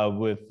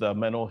with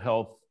mental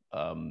health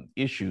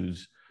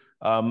issues.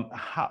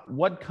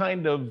 What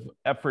kind of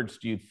efforts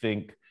do you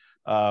think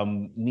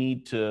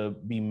need to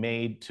be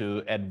made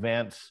to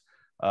advance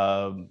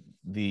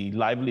the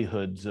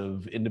livelihoods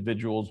of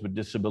individuals with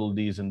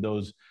disabilities and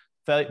those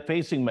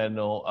facing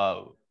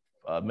mental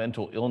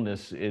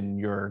illness in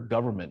your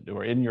government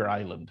or in your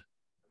island?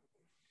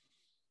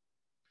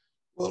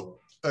 Well,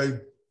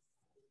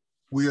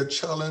 we are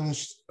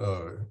challenged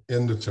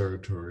in the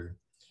territory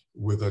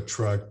with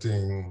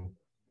attracting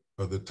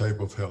the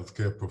type of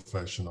healthcare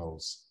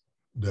professionals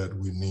that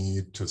we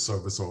need to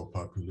service our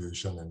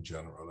population in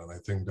general. And I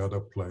think that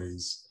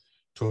applies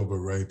to a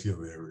variety of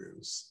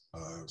areas,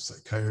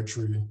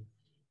 psychiatry,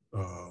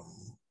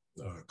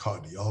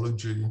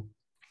 cardiology,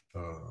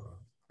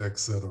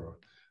 etc.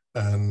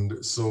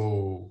 And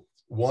so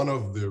one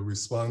of the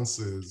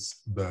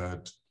responses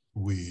that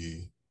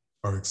we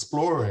are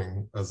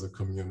exploring as a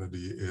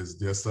community is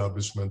the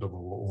establishment of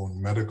our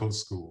own medical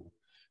school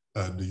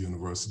at the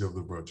University of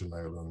the Virgin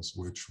Islands,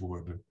 which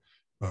would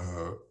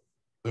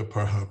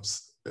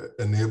perhaps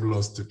enable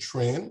us to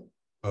train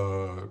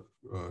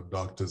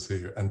doctors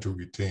here and to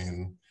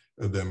retain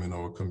them in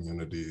our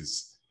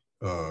communities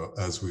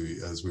as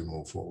we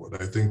move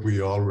forward. I think we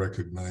all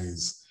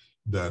recognize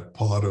that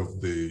part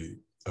of the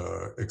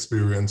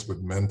experience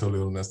with mental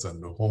illness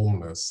and the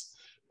homeless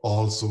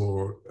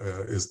also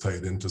is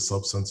tied into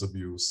substance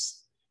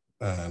abuse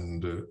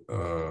and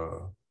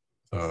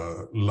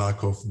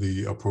lack of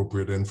the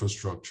appropriate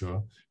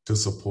infrastructure to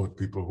support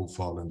people who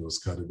fall in those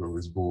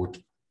categories, both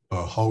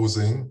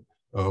housing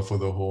for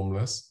the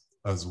homeless,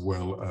 as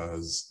well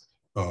as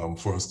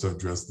for us to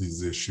address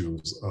these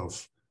issues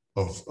of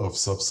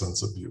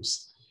substance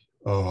abuse.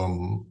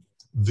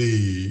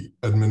 The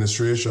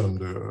administration,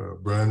 the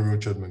Brian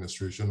Roach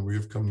administration,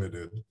 we've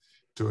committed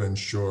to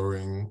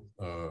ensuring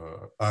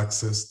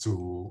access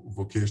to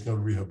vocational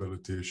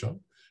rehabilitation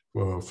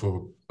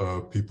for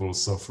people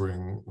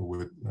suffering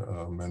with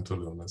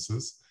mental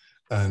illnesses,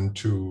 and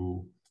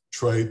to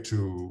try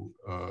to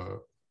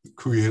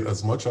create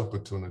as much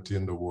opportunity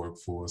in the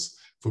workforce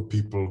for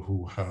people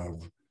who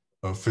have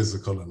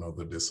physical and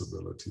other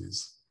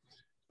disabilities.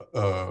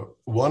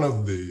 One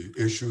of the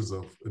issues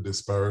of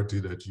disparity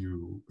that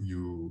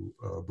you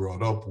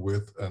brought up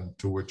with, and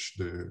to which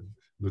the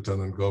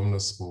Lieutenant Governor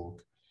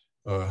spoke,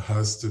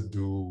 has to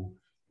do,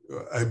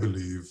 I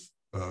believe,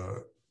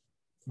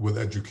 with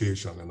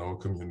education in our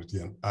community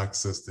and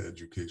access to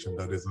education.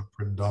 That is a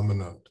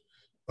predominant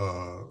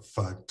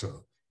factor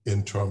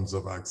in terms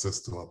of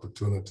access to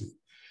opportunity.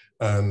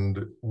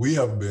 And we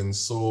have been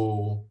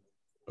so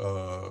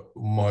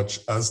much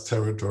as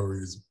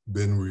territories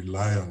been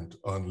reliant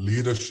on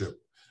leadership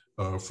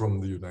from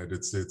the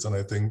United States. And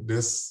I think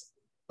this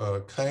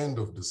kind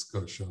of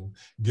discussion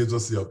gives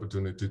us the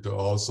opportunity to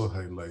also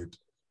highlight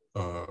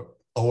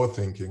our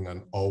thinking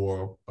and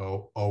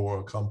our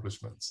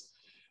accomplishments.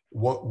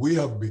 What we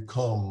have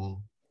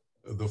become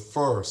the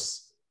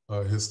first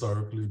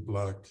historically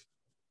Black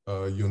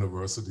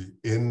university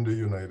in the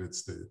United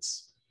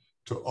States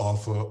to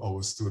offer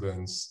our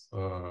students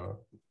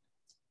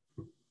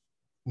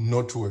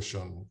no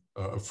tuition,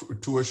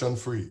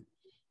 tuition-free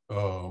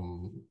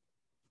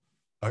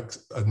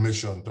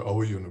admission to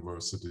our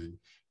university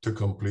to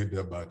complete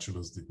their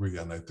bachelor's degree.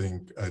 And I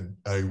think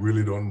I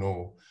really don't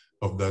know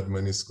of that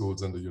many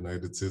schools in the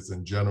United States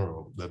in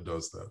general that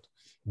does that.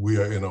 We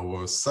are in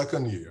our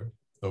second year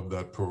of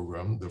that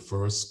program. The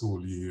first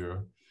school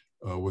year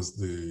was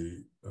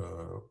the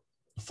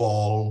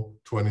fall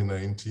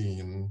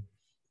 2019,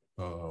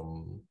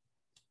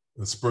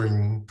 the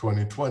spring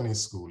 2020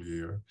 school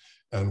year.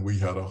 And we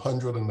had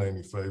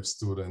 195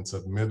 students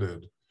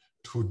admitted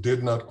who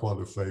did not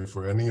qualify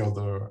for any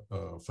other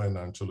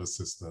financial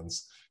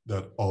assistance,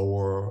 that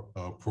our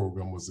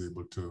program was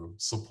able to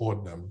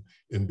support them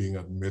in being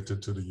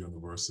admitted to the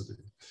university.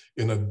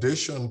 In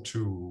addition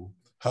to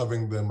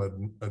having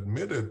them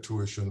admitted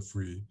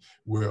tuition-free,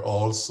 we're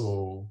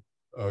also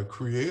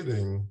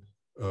creating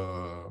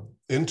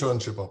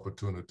internship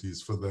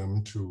opportunities for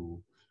them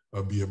to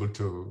be able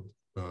to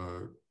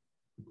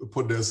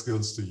put their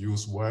skills to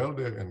use while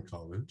they're in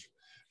college.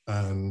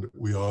 And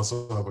we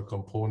also have a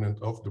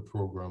component of the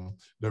program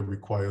that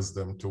requires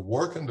them to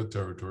work in the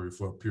territory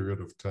for a period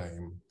of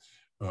time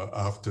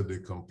after they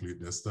complete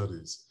their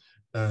studies.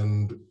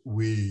 And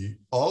we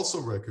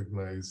also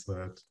recognize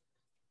that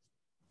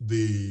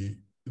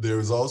there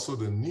is also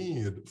the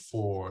need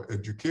for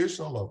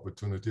educational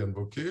opportunity and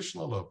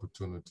vocational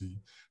opportunity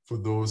for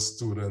those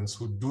students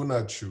who do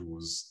not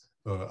choose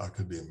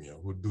academia,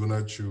 who do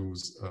not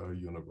choose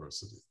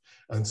university.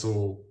 And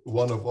so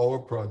one of our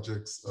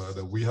projects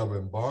that we have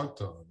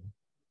embarked on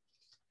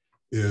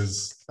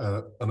is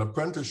an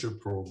apprenticeship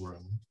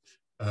program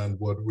and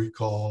what we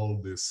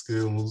call the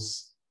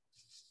skills,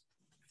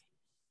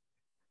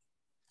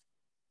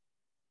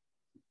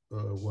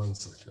 one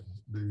second,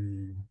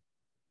 the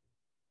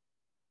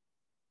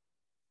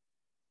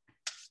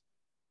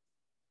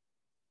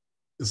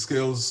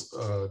skills,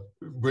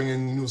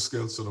 bringing new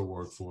skills to the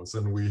workforce.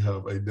 And we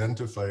have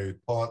identified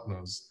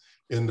partners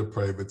in the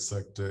private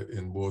sector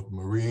in both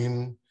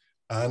marine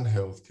and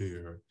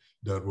healthcare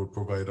that will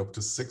provide up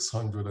to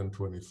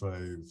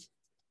 625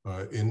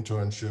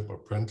 internship,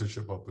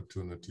 apprenticeship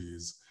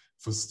opportunities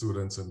for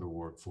students in the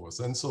workforce.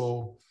 And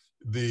so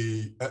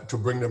to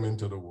bring them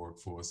into the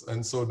workforce.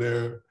 And so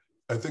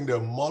I think there are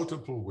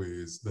multiple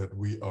ways that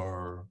we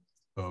are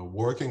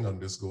working on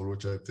this goal,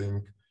 which I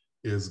think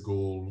is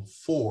goal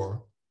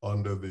 4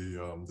 under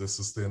the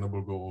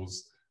sustainable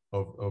goals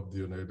of the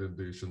United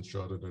Nations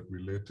Charter that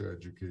relate to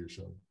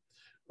education.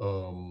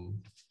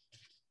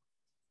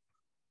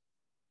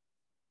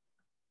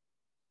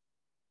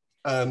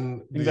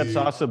 And I think that's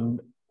awesome.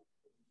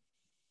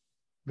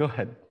 Go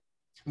ahead.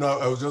 No,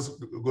 I was just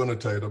going to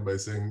tie it up by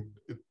saying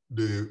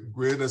the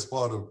greatest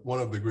part of one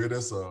of the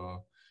greatest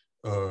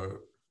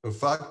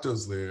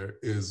factors there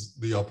is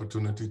the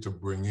opportunity to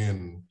bring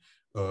in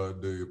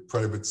the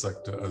private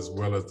sector as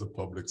well as the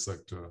public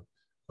sector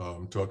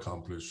to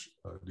accomplish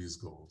these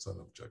goals and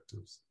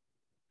objectives.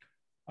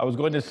 I was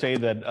going to say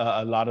that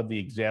a lot of the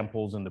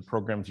examples and the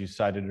programs you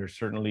cited are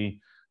certainly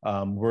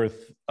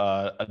worth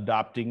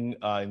adopting.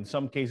 In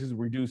some cases,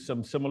 we do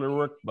some similar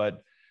work,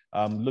 but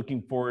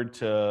looking forward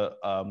to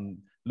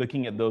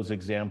looking at those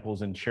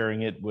examples and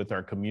sharing it with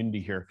our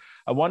community here.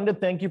 I wanted to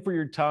thank you for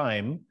your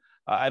time.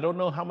 I don't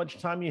know how much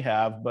time you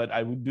have, but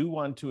I do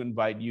want to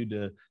invite you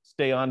to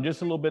stay on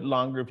just a little bit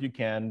longer if you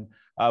can.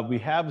 We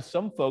have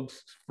some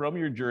folks from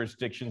your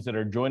jurisdictions that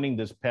are joining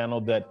this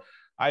panel that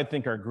I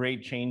think are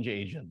great change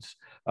agents.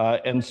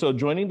 And so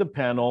joining the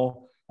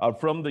panel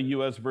from the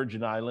US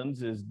Virgin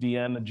Islands is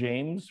Deanna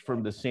James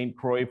from the St.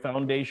 Croix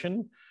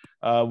Foundation,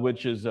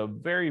 which is a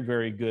very,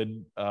 very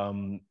good,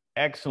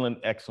 excellent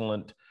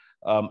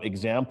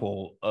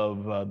example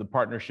of the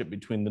partnership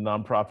between the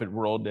nonprofit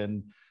world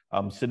and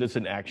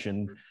citizen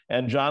action.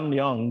 And John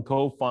Leong,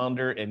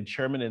 co-founder and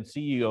chairman and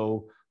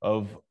CEO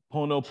of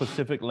Pono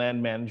Pacific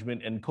Land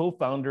Management and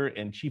co-founder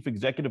and chief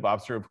executive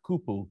officer of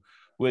Kupu,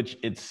 which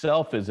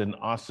itself is an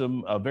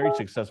awesome, very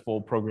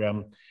successful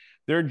program.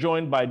 They're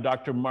joined by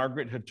Dr.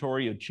 Margaret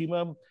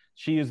Hattori-Uchima.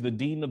 She is the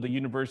dean of the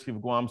University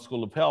of Guam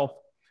School of Health.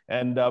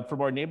 And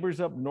from our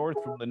neighbors up north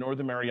from the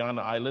Northern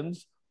Mariana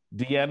Islands,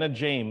 Deanna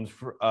James,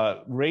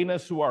 Reyna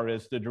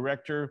Suarez, the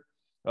director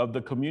of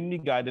the Community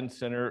Guidance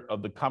Center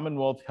of the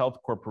Commonwealth Health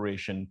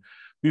Corporation.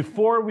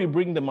 Before we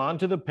bring them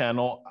onto the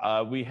panel,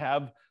 we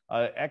have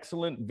an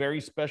excellent,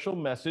 very special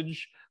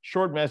message,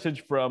 short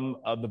message from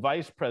the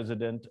Vice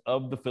President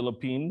of the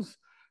Philippines.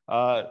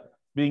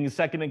 Being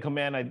second in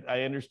command,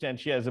 I understand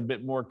she has a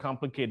bit more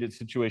complicated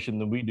situation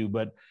than we do,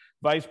 but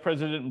Vice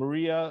President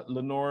Maria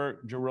Lenore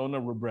Gerona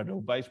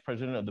Robredo, Vice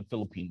President of the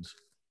Philippines.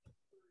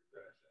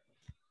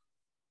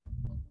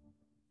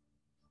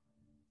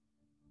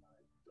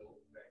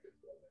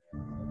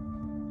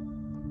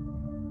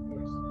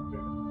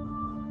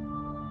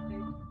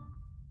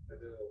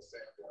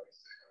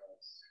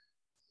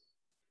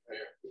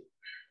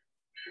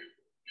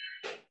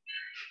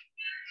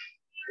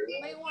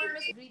 My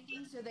warmest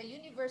greetings to the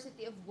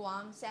University of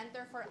Guam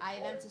Center for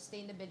Island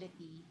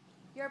Sustainability,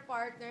 your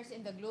partners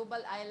in the Global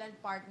Island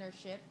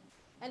Partnership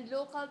and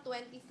Local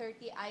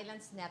 2030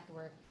 Islands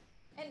Network,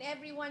 and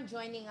everyone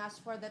joining us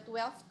for the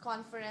 12th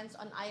Conference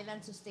on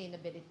Island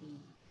Sustainability.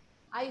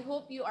 I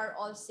hope you are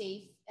all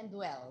safe and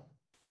well.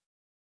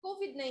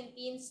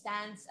 COVID-19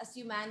 stands as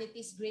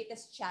humanity's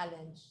greatest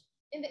challenge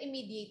in the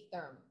immediate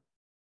term.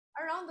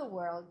 Around the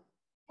world,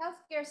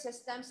 healthcare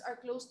systems are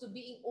close to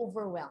being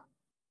overwhelmed.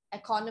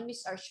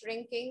 Economies are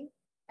shrinking,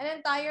 and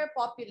entire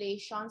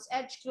populations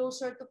edge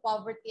closer to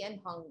poverty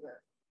and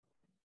hunger.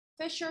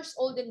 Fissures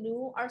old and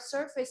new are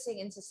surfacing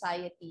in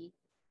society,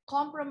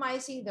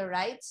 compromising the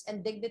rights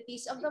and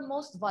dignities of the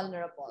most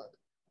vulnerable.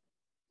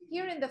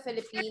 Here in the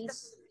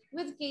Philippines,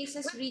 with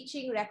cases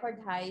reaching record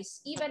highs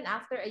even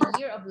after a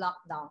year of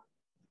lockdown,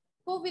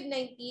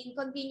 COVID-19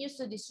 continues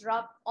to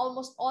disrupt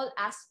almost all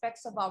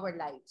aspects of our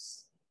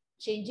lives,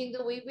 changing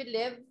the way we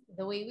live,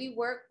 the way we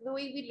work, the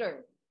way we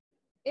learn.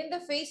 In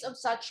the face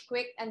of such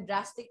quick and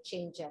drastic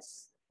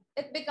changes,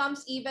 it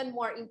becomes even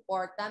more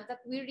important that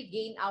we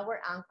regain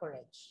our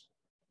anchorage.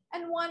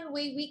 And one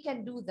way we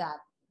can do that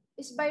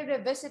is by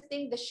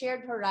revisiting the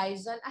shared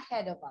horizon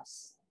ahead of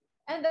us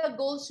and the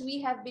goals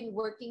we have been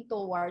working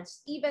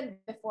towards even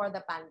before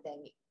the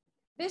pandemic.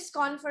 This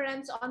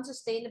conference on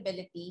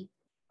sustainability,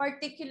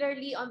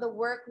 particularly on the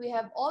work we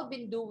have all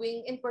been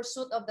doing in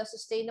pursuit of the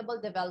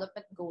Sustainable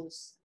Development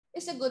Goals,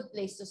 is a good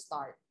place to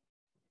start.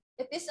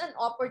 It is an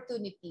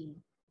opportunity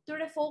to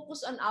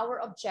refocus on our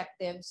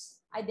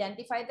objectives,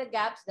 identify the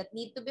gaps that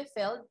need to be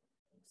filled,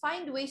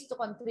 find ways to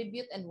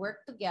contribute and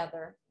work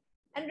together,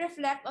 and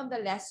reflect on the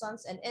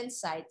lessons and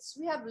insights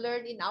we have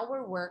learned in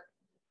our work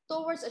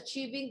towards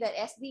achieving the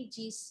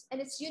SDGs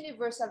and its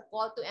universal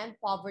call to end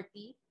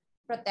poverty,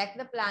 protect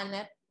the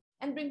planet,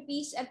 and bring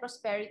peace and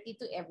prosperity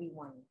to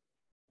everyone.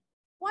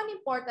 One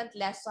important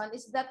lesson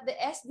is that the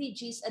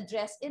SDGs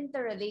address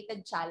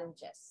interrelated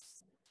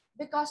challenges,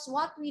 because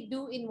what we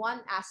do in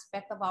one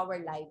aspect of our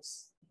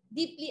lives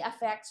deeply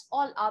affects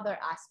all other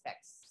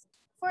aspects.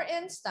 For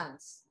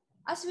instance,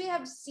 as we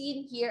have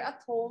seen here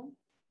at home,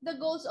 the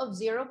goals of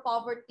zero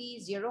poverty,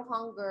 zero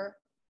hunger,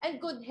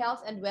 and good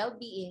health and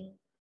well-being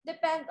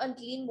depend on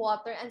clean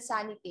water and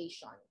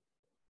sanitation.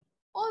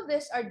 All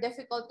these are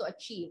difficult to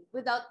achieve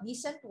without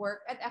decent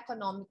work and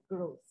economic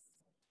growth.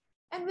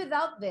 And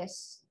without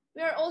this,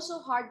 we are also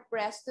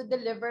hard-pressed to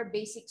deliver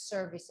basic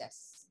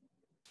services.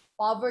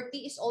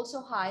 Poverty is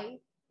also high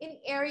in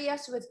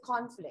areas with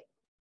conflict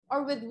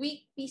or with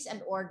weak peace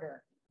and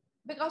order,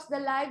 because the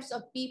lives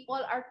of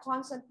people are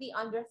constantly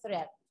under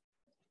threat,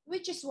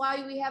 which is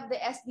why we have the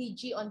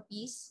SDG on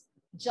peace,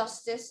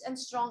 justice, and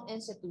strong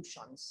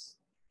institutions.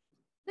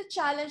 The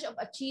challenge of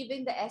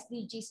achieving the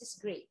SDGs is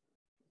great,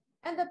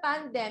 and the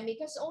pandemic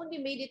has only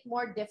made it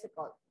more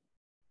difficult.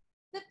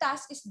 The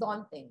task is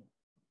daunting,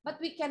 but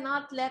we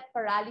cannot let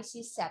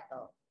paralysis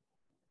settle.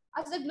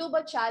 As the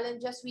global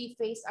challenges we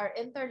face are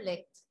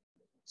interlinked,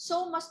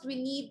 so must we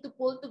need to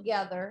pull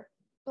together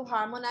to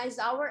harmonize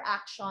our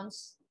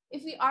actions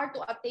if we are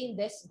to attain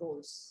these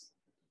goals.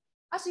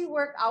 As we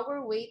work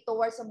our way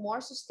towards a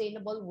more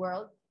sustainable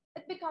world,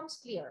 it becomes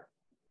clear.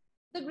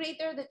 The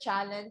greater the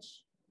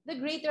challenge, the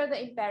greater the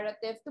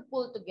imperative to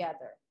pull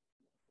together.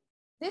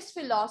 This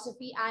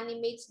philosophy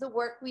animates the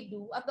work we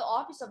do at the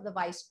Office of the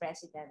Vice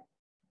President,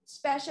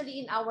 especially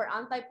in our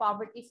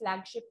anti-poverty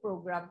flagship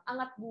program,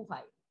 Angat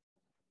Buhay,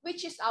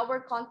 which is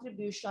our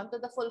contribution to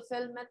the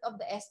fulfillment of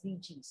the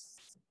SDGs.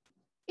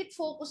 It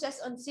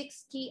focuses on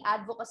 6 key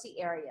advocacy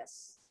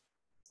areas: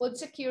 food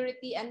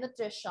security and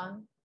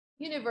nutrition,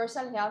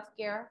 universal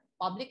healthcare,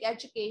 public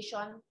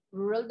education,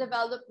 rural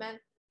development,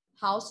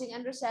 housing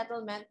and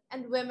resettlement,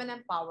 and women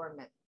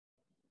empowerment.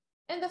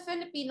 In the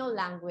Filipino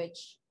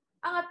language,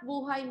 Angat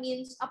Buhay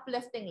means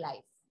uplifting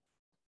life.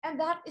 And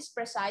that is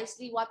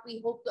precisely what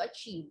we hope to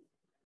achieve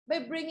by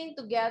bringing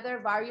together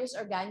various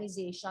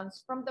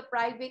organizations from the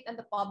private and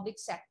the public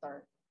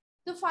sector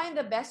to find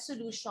the best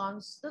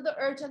solutions to the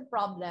urgent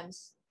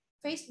problems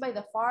faced by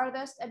the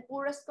farthest and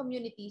poorest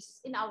communities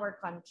in our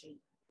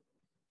country.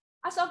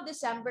 As of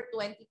December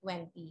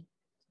 2020,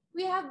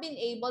 we have been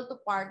able to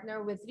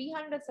partner with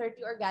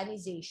 330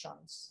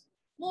 organizations,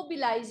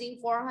 mobilizing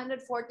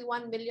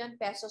 441 million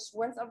pesos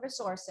worth of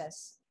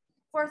resources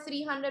for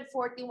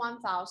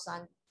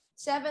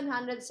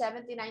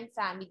 341,779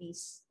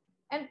 families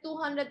and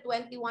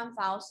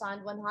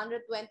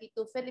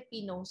 221,122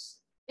 Filipinos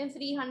in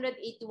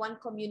 381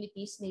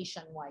 communities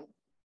nationwide.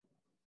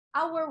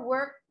 Our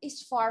work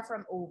is far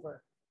from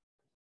over.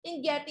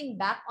 In getting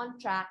back on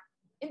track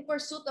in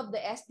pursuit of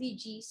the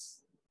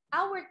SDGs,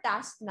 our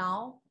task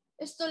now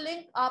is to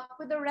link up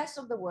with the rest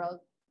of the world,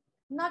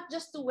 not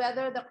just to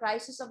weather the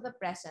crisis of the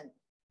present,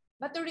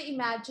 but to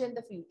reimagine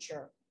the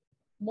future.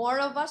 More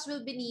of us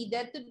will be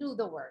needed to do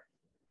the work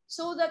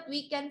so that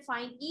we can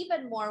find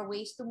even more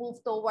ways to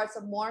move towards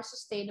a more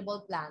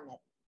sustainable planet.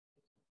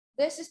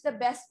 This is the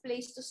best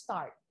place to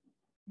start.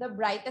 The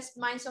brightest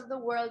minds of the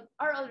world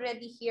are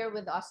already here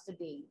with us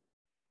today.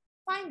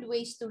 Find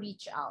ways to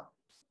reach out,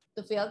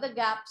 to fill the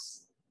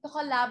gaps, to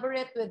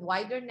collaborate with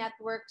wider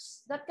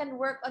networks that can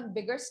work on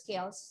bigger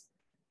scales,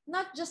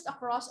 not just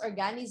across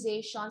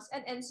organizations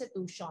and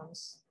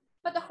institutions,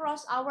 but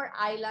across our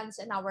islands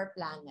and our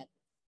planet.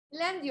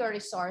 Lend your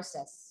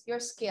resources, your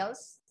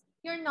skills,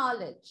 your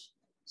knowledge,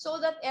 so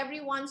that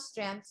everyone's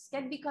strengths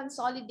can be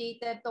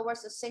consolidated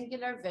towards a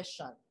singular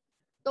vision,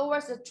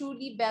 towards a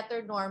truly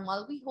better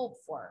normal we hope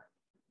for.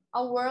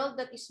 A world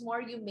that is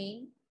more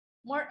humane,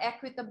 more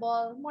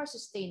equitable, more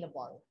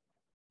sustainable.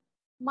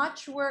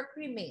 Much work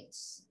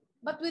remains,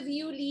 but with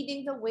you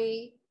leading the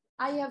way,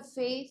 I have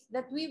faith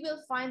that we will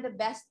find the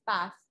best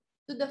path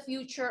to the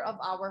future of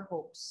our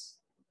hopes.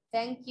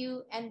 Thank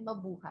you and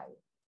mabuhay.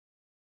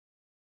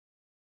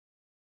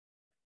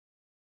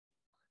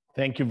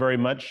 Thank you very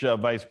much,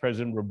 Vice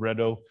President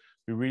Robredo.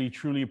 We really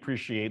truly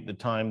appreciate the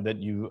time that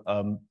you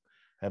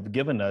have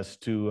given us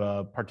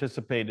to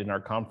participate in our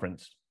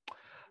conference.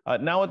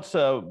 Now it's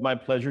my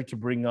pleasure to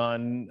bring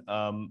on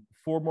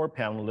 4 more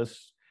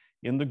panelists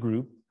in the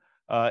group.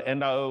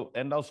 And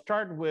I'll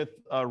start with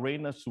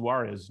Reyna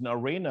Suarez. Now,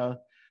 Reyna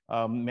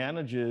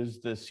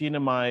manages the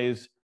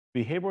CNMI's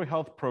behavioral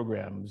health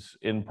programs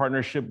in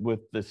partnership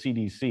with the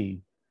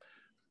CDC.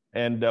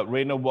 And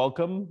Reyna,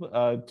 welcome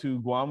to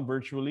Guam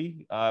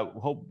virtually.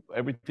 Hope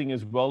everything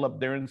is well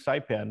up there in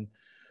Saipan.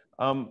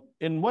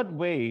 In what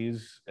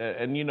ways,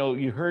 and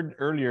you heard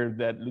earlier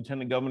that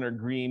Lieutenant Governor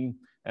Green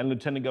and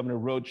Lieutenant Governor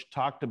Roach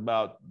talked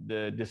about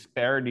the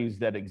disparities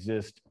that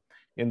exist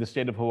in the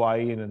state of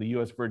Hawaii and in the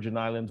U.S. Virgin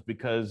Islands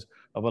because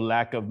of a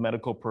lack of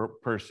medical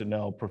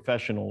personnel,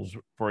 professionals,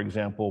 for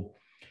example.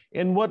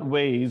 In what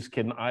ways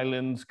can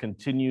islands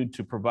continue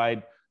to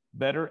provide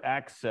better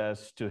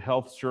access to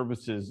health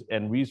services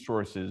and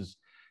resources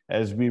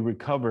as we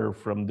recover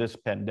from this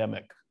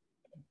pandemic?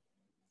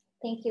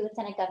 Thank you,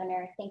 Lieutenant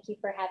Governor. Thank you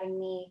for having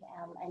me,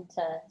 and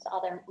to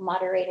other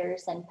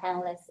moderators and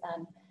panelists.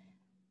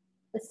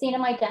 The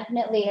CNMI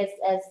definitely,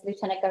 as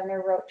Lieutenant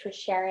Governor Roach was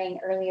sharing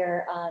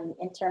earlier,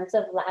 in terms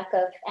of lack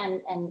of,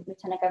 and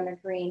Lieutenant Governor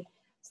Green,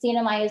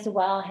 CNMI as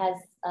well has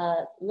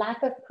a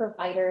lack of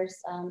providers,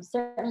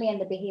 certainly in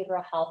the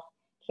behavioral health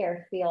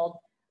care field.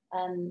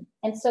 And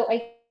so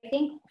I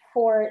think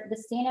for the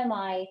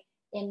CNMI,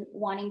 in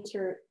wanting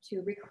to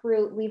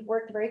recruit, we've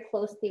worked very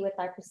closely with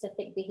our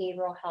Pacific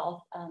Behavioral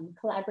Health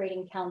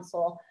Collaborating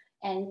Council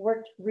and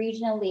worked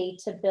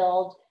regionally to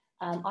build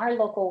our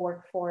local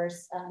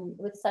workforce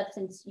with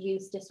substance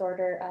use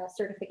disorder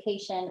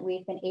certification.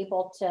 We've been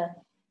able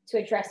to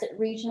address it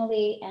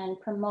regionally and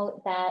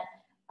promote that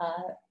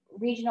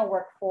regional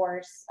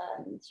workforce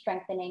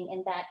strengthening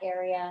in that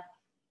area.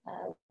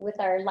 With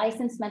our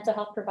licensed mental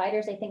health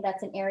providers, I think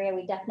that's an area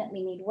we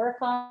definitely need work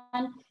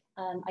on.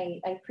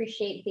 I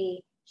appreciate the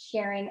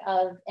sharing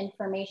of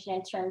information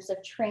in terms of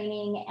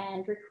training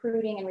and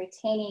recruiting and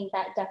retaining.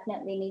 That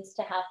definitely needs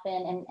to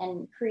happen,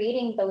 and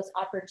creating those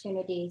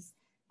opportunities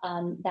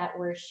that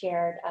were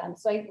shared.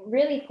 So I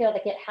really feel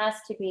like it has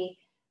to be,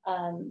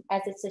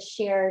 as it's a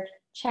shared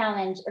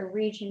challenge, a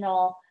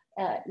regional,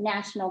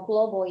 national,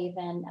 global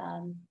even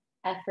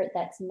effort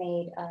that's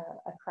made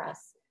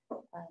across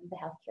the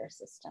healthcare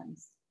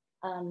systems.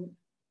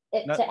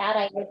 To add,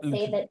 I would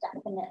say that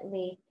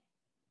definitely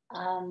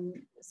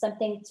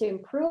something to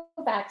improve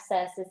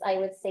access is, I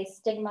would say,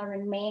 stigma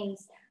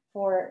remains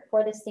for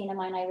the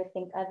CNMI, and I would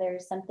think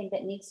others, something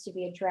that needs to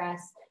be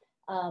addressed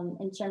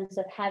in terms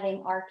of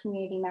having our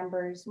community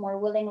members more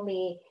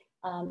willingly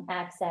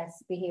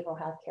access behavioral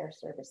health care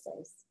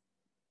services.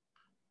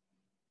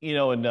 You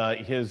know, in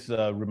his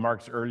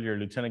remarks earlier,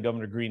 Lieutenant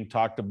Governor Green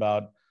talked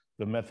about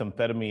the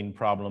methamphetamine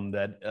problem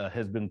that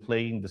has been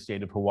plaguing the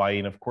state of Hawaii.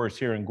 And of course,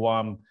 here in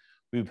Guam,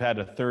 we've had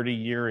a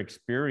 30-year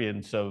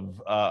experience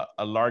of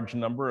a large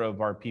number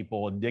of our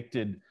people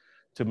addicted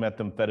to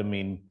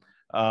methamphetamine.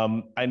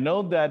 I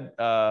know that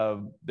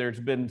there's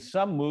been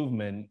some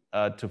movement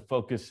to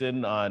focus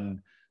in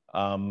on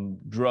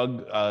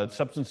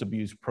substance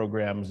abuse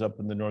programs up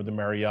in the Northern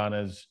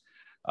Marianas.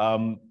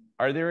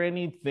 Are there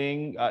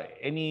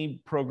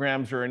any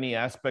programs or any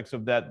aspects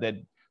of that that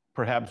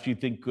perhaps you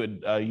think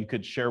you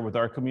could share with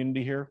our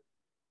community here?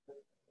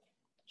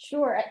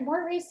 Sure.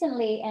 More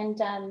recently,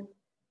 and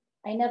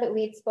I know that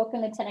we had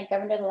spoken, Lieutenant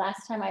Governor, the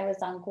last time I was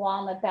on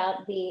Guam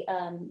about the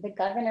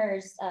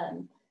governor's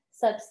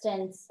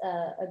substance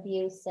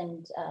abuse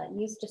and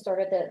use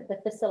disorder, the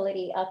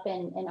facility up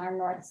in our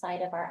north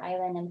side of our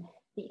island, and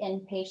the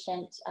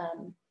inpatient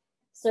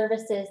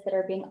services that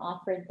are being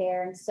offered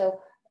there. And so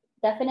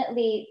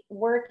definitely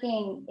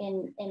working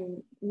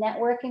in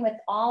networking with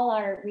all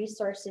our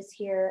resources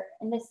here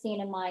in the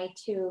CNMI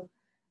to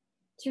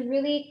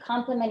really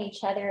complement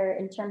each other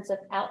in terms of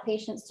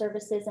outpatient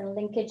services and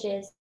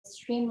linkages,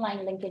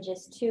 streamline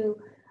linkages to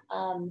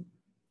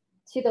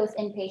those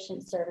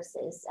inpatient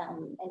services.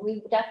 And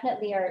we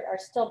definitely are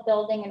still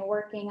building and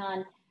working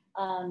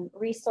on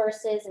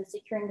resources and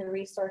securing the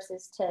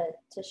resources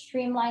to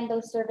streamline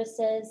those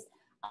services.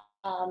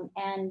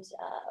 And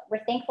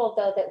we're thankful,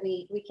 though, that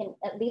we can,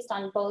 at least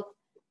on both,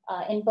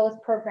 in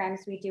both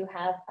programs, we do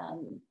have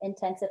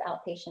intensive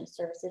outpatient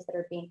services that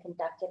are being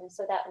conducted. And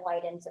so that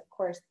widens, of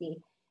course,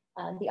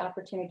 the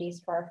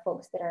opportunities for our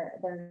folks that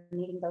are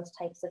needing those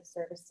types of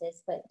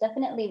services, but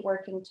definitely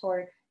working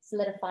toward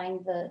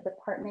solidifying the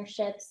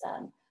partnerships.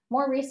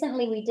 More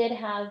recently, we did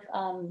have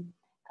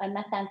a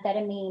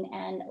methamphetamine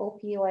and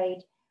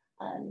opioid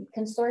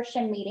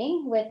consortium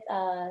meeting with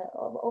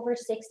over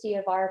 60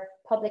 of our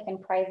public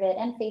and private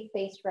and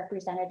faith-based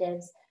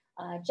representatives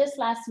just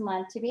last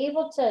month to be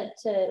able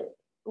to,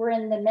 we're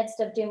in the midst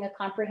of doing a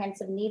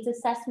comprehensive needs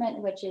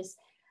assessment, which is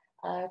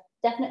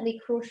definitely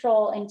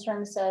crucial in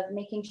terms of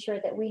making sure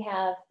that we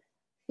have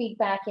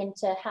feedback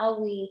into how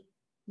we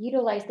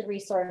utilize the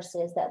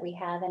resources that we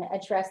have and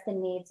address the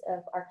needs of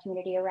our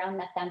community around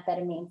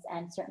methamphetamines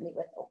and certainly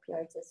with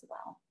opioids as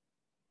well.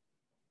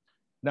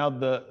 Now,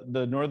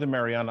 the Northern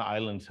Mariana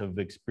Islands have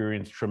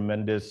experienced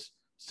tremendous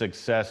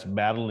success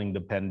battling the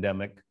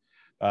pandemic,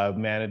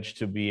 managed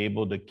to be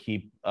able to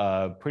keep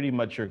pretty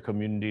much your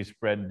community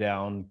spread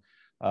down.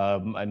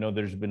 I know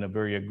there's been a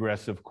very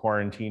aggressive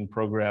quarantine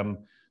program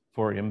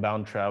for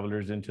inbound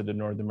travelers into the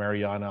Northern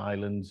Mariana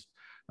Islands.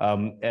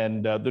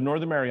 And the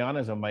Northern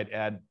Marianas, I might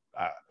add,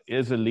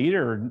 is a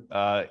leader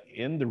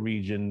in the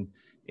region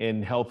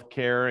in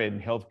healthcare and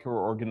healthcare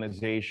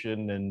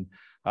organization and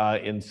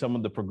in some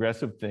of the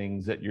progressive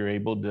things that you're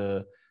able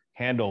to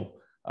handle.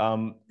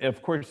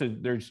 Of course,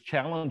 there's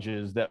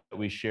challenges that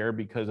we share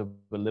because of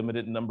the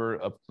limited number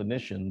of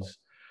clinicians.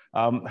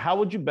 How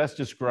would you best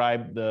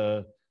describe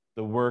the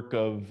work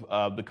of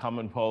the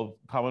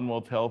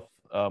Commonwealth Health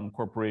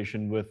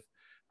Corporation with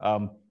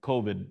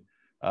COVID?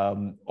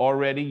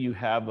 Already you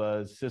have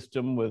a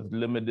system with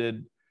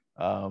limited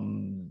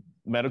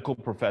medical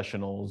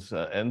professionals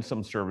and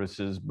some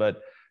services,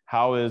 but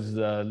how is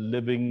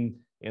living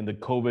in the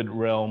COVID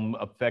realm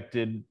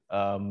affected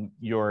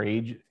your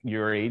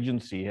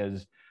agency?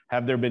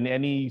 Have there been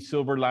any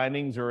silver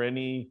linings or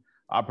any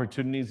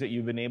opportunities that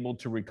you've been able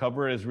to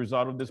recover as a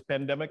result of this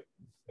pandemic?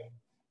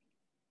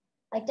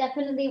 I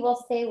definitely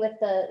will say with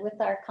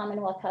our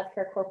Commonwealth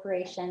Healthcare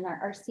Corporation,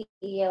 our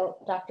CEO,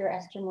 Dr.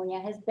 Esther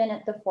Muña, has been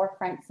at the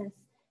forefront since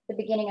the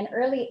beginning and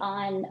early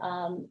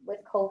on with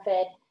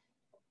COVID,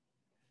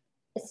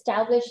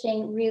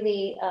 establishing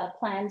really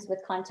plans with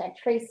contact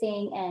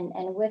tracing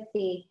and with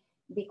the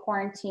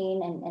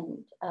quarantine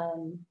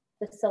and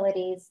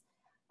facilities,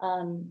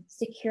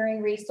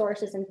 securing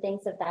resources and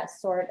things of that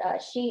sort.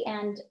 She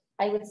and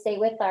I would say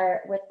with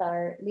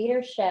our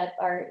leadership,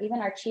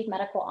 even our chief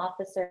medical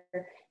officer,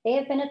 they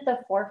have been at the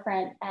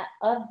forefront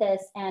of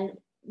this and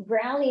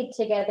rallied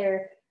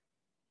together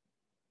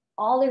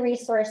all the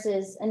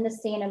resources in the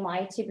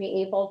CNMI to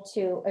be able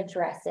to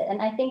address it.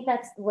 And I think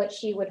that's what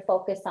she would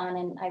focus on,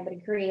 and I would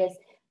agree, is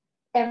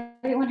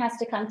everyone has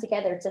to come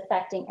together. It's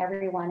affecting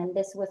everyone. And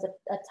this was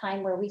a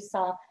time where we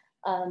saw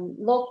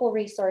local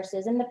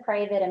resources in the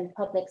private and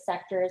public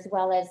sector, as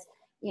well as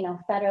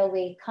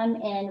federally, come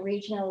in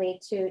regionally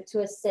to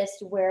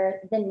assist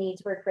where the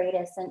needs were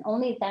greatest. And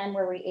only then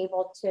were we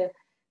able to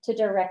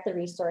direct the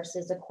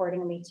resources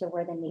accordingly to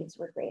where the needs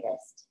were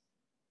greatest.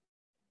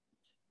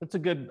 It's a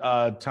good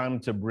time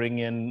to bring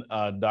in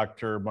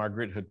Dr.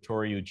 Margaret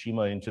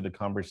Hattori-Uchima into the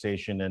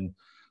conversation. And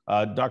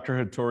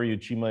Dr.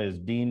 Hattori-Uchima is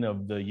Dean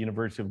of the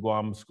University of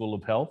Guam School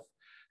of Health.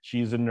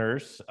 She's a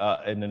nurse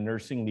and a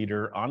nursing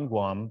leader on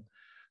Guam.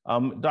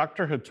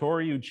 Dr.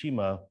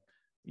 Hattori-Uchima,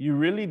 you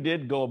really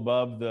did go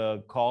above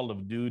the call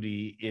of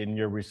duty in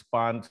your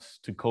response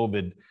to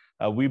COVID.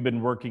 We've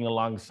been working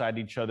alongside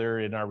each other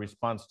in our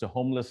response to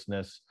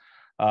homelessness,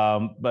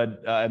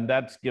 and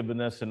that's given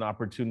us an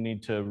opportunity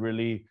to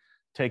really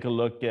take a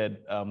look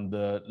at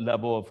the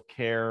level of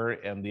care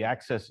and the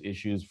access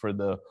issues for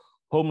the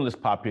homeless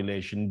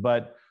population.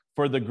 But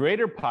for the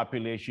greater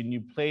population,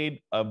 you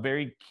played a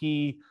very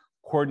key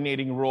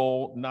coordinating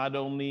role, not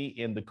only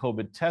in the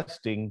COVID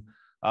testing,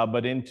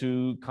 but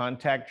into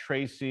contact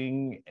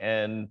tracing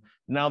and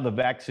now the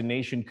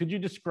vaccination. Could you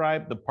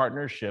describe the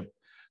partnership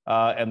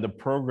and the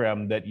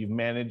program that you've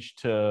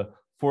managed to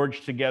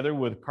forge together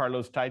with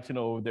Carlos Taitano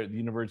over there at the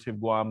University of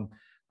Guam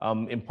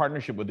in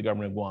partnership with the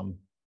government of Guam?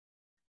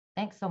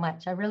 Thanks so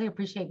much. I really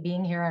appreciate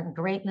being here and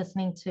great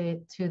listening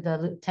to the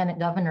lieutenant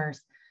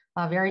governors.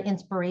 Very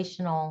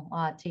inspirational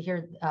to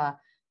hear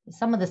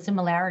some of the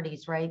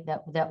similarities, right,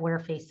 that we're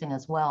facing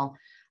as well.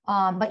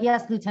 But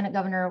yes, Lieutenant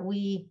Governor,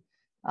 we,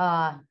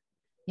 when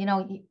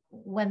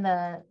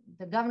the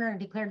governor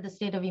declared the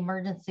state of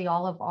emergency,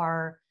 all of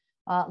our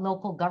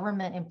local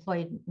government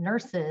employed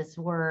nurses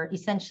were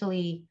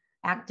essentially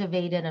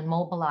activated and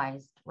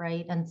mobilized,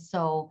 right? And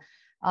so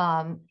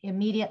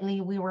immediately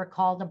we were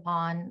called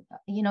upon,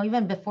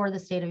 even before the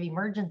state of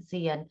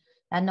emergency and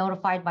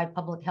notified by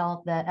public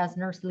health that as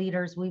nurse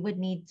leaders, we would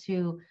need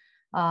to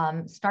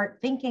start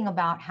thinking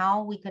about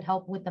how we could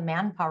help with the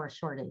manpower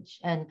shortage.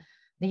 And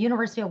the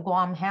University of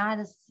Guam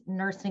has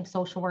nursing,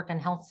 social work,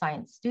 and health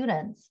science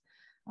students,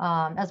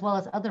 as well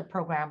as other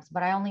programs,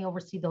 but I only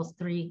oversee those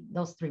three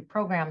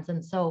programs.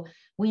 And so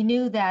we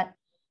knew that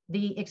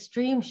the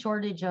extreme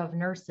shortage of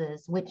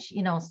nurses, which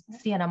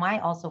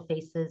CNMI also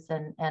faces,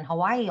 and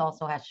Hawaii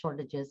also has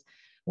shortages,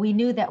 we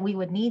knew that we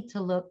would need to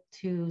look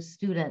to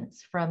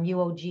students from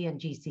UOG and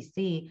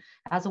GCC,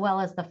 as well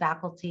as the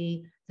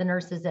faculty, the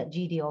nurses at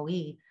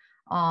GDOE.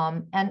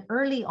 And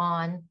early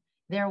on,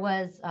 there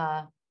was,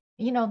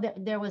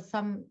 there was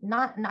some,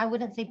 I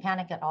wouldn't say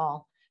panic at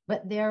all,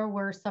 but there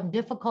were some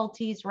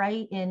difficulties,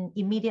 right, in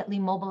immediately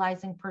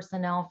mobilizing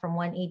personnel from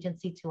one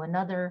agency to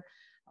another,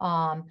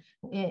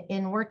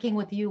 in working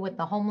with you with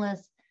the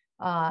homeless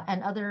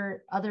and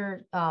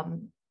other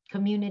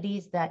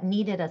communities that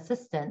needed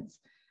assistance.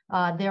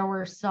 There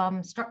were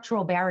some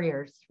structural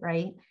barriers,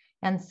 right?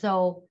 And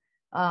so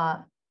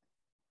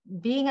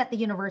being at the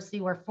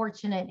university, we're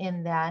fortunate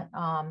in that,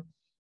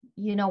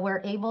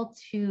 we're able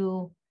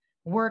to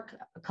work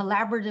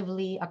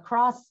collaboratively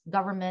across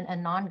government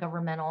and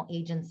non-governmental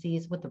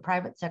agencies with the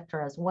private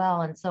sector as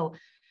well. And so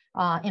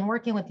in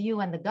working with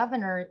you and the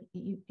governor,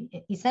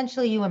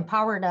 essentially you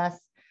empowered us,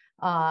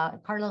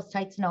 Carlos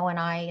Taitano and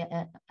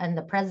I, and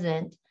the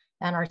president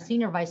and our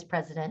senior vice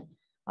president,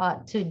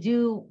 to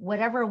do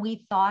whatever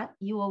we thought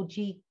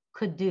UOG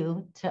could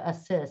do to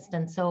assist.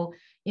 And so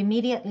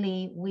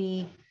immediately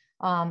we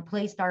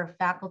placed our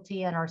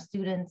faculty and our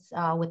students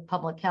with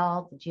public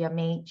health,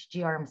 GMH,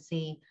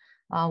 GRMC,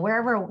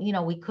 wherever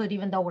we could,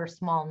 even though we're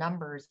small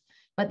numbers.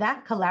 But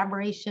that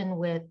collaboration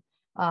with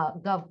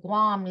Gov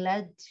Guam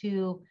led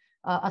to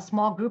a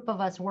small group of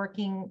us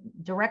working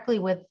directly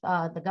with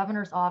the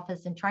governor's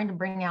office and trying to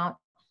bring out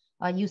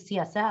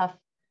UCSF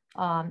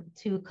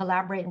to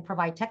collaborate and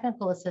provide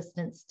technical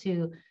assistance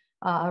to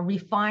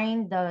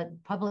refine the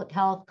public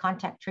health,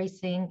 contact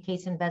tracing,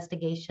 case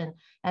investigation,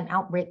 and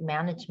outbreak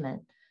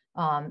management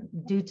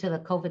due to the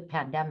COVID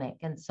pandemic.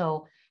 And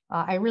so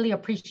I really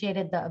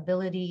appreciated the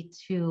ability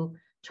to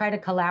try to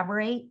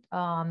collaborate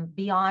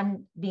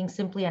beyond being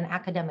simply an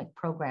academic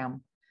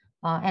program.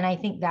 And I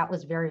think that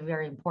was very,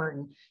 very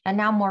important. And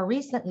now more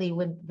recently,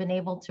 we've been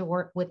able to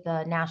work with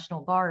the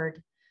National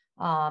Guard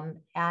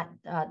at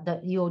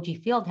the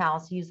UOG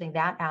Fieldhouse using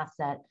that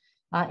asset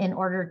in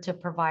order to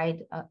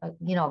provide a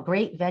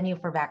great venue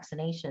for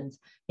vaccinations.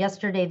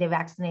 Yesterday, they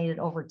vaccinated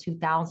over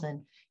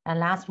 2,000. And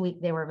last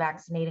week, they were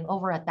vaccinating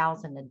over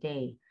 1,000 a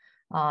day.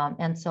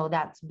 And so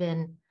that's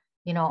been,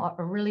 a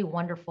really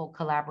wonderful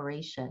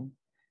collaboration.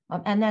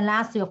 And then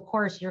lastly, of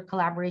course, your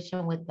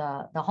collaboration with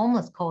the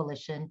Homeless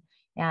Coalition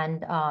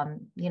and,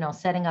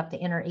 setting up the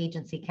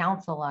Interagency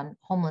Council on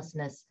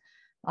Homelessness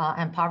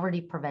and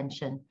Poverty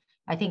Prevention.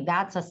 I think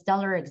that's a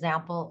stellar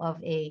example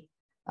of a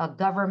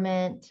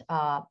government,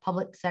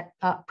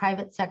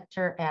 private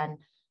sector, and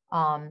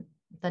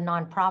the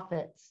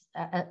nonprofits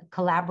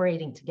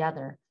collaborating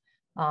together.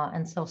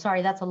 And so,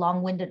 sorry, that's a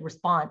long-winded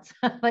response,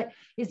 but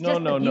it's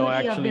just the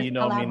beauty of this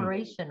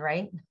collaboration,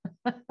 right?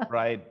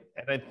 Right.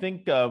 And I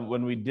think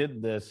when we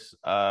did this,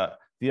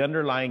 the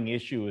underlying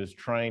issue is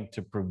trying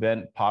to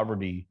prevent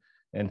poverty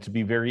and to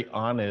be very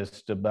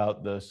honest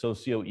about the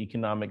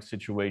socioeconomic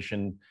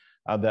situation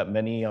that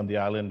many on the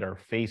island are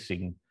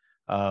facing,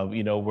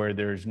 where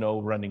there's no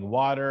running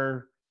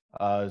water,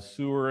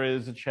 sewer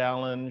is a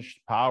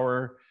challenge,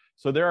 power.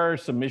 So there are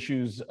some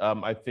issues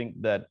I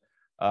think that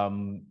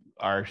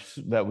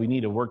that we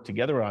need to work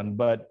together on.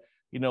 But,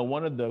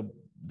 one of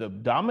the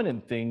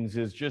dominant things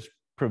is just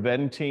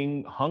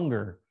preventing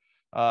hunger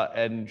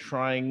and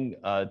trying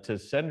to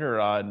center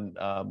on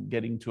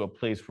getting to a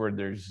place where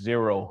there's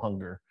zero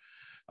hunger.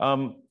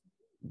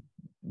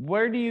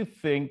 Where do you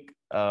think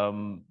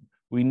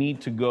we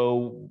need to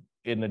go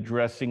in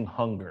addressing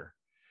hunger?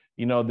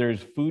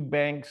 There's food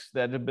banks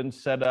that have been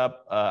set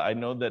up. I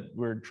know that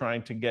we're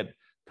trying to get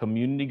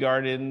community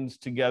gardens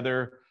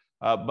together,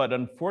 but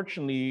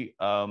unfortunately,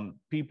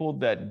 people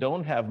that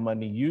don't have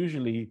money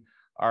usually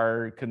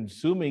are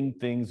consuming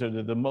things that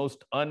are the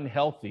most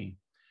unhealthy.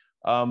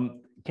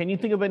 Can you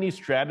think of any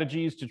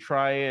strategies to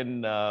try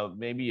and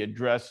maybe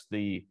address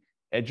the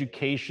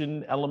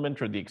education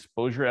element or the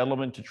exposure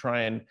element to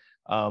try and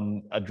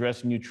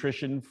address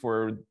nutrition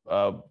for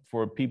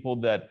people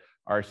that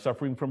are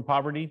suffering from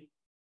poverty?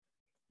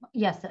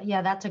 Yes,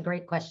 yeah, that's a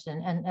great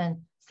question, and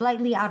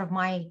slightly out of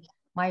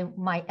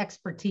my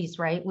expertise,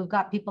 right? We've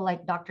got people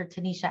like Dr.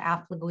 Tanisha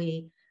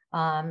Afligui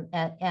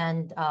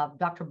and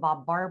Dr.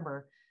 Bob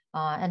Barber.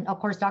 And of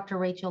course, Dr.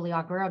 Rachel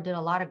Leong did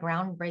a lot of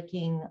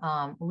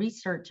groundbreaking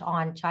research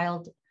on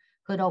childhood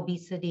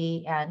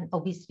obesity and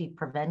obesity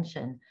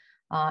prevention.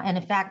 And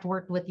in fact,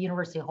 worked with the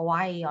University of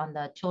Hawaii on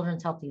the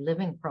Children's Healthy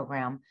Living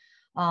Program.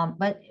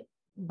 But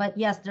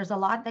yes, there's a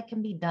lot that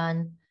can be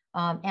done.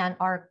 And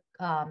our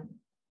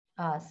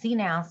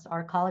CNAS,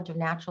 our College of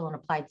Natural and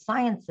Applied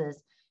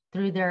Sciences,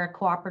 through their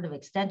cooperative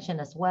extension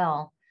as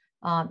well,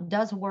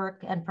 does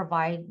work and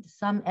provide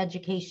some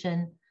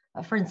education,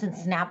 for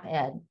instance, SNAP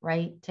Ed,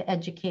 right, to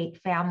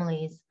educate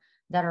families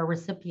that are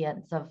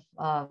recipients of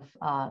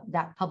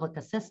that public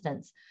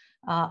assistance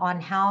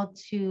on how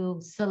to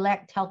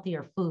select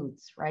healthier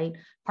foods, right?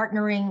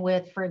 Partnering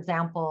with, for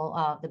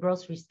example, the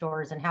grocery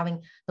stores and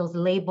having those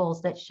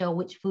labels that show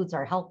which foods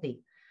are healthy.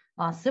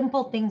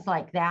 Simple things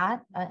like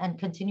that, and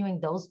continuing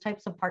those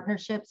types of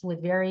partnerships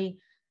with very,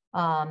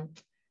 I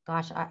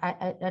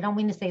don't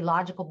mean to say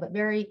logical, but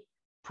very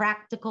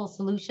practical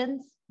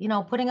solutions.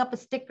 Putting up a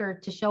sticker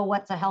to show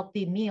what's a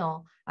healthy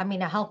meal,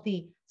 a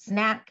healthy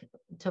snack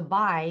to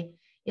buy,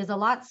 is a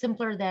lot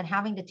simpler than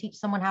having to teach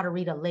someone how to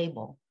read a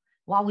label.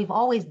 While we've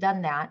always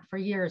done that for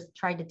years,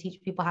 tried to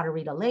teach people how to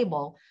read a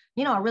label,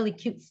 a really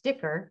cute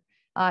sticker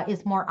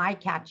is more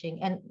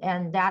eye-catching,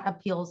 and that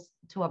appeals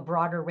to a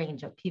broader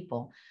range of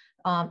people.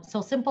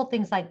 So simple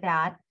things like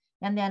that.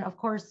 And then, of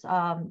course,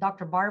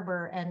 Dr.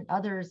 Barber and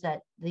others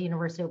at the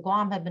University of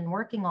Guam have been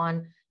working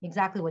on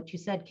exactly what you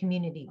said,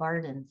 community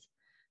gardens.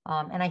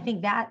 And I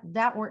think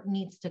that work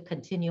needs to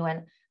continue.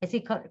 And I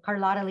see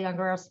Carlotta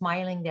Leong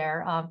smiling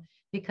there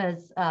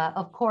because,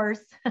 of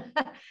course,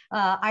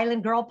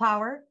 Island Girl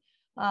Power,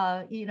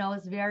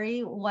 is a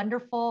very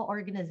wonderful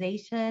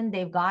organization.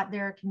 They've got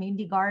their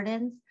community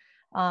gardens,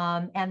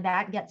 and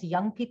that gets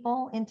young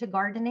people into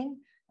gardening.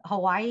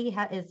 Hawaii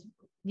is,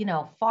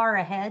 far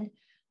ahead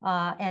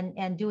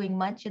and doing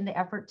much in the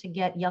effort to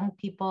get young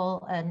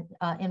people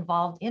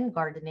involved in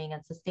gardening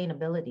and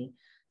sustainability.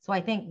 So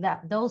I think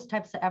that those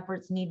types of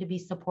efforts need to be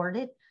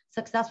supported.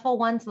 Successful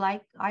ones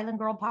like Island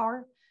Girl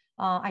Power,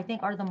 I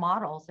think, are the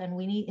models. And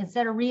we need,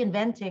 instead of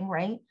reinventing,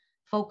 right,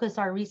 focus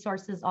our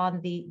resources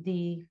on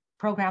the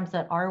programs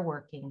that are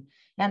working.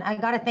 And I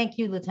got to thank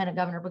you, Lieutenant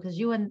Governor, because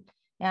you and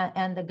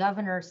the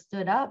governor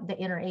stood up the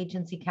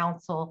Interagency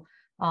Council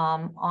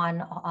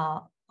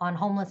on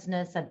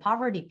homelessness and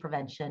poverty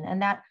prevention.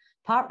 And that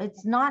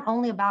it's not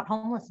only about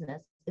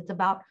homelessness, it's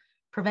about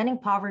preventing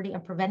poverty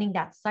and preventing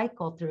that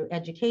cycle through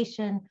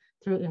education,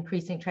 through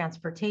increasing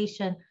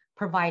transportation,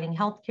 providing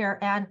healthcare.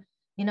 And,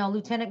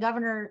 Lieutenant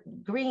Governor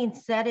Green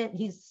said it,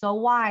 he's so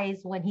wise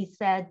when he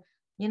said,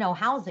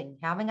 housing,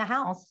 having a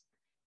house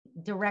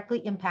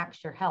directly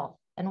impacts your health.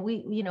 And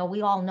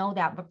we all know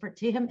that, but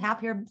have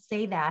him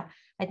say that,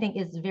 I think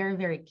is very,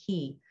 very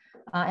key.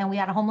 And we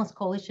had a homeless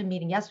coalition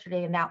meeting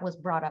yesterday, and that was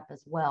brought up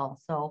as well.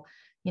 So,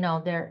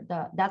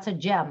 that's a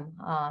gem.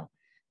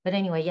 But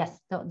anyway, yes,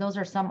 those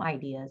are some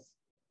ideas.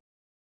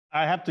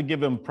 I have to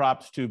give him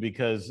props too,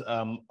 because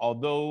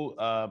although,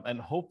 and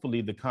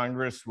hopefully the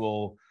Congress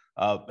will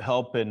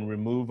help and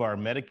remove our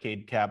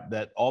Medicaid cap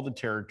that all the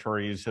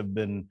territories have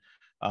been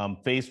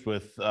faced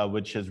with,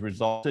 which has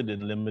resulted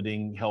in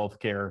limiting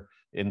healthcare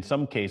in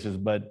some cases.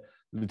 But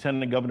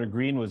Lieutenant Governor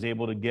Green was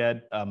able to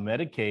get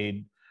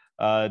Medicaid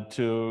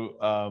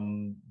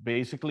to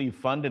basically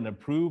fund and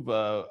approve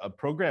a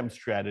program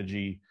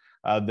strategy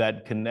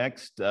that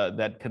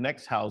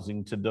connects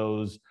housing to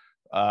those.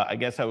 I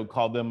guess I would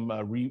call them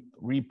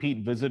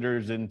repeat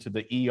visitors into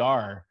the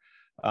ER.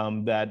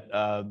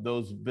 That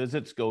those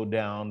visits go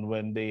down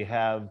when they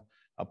have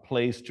a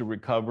place to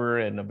recover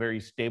and a very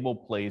stable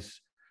place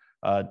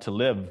to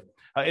live.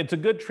 It's a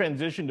good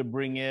transition to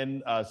bring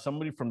in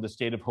somebody from the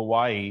state of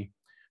Hawaii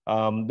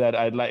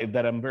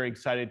that I'm very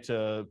excited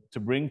to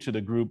bring to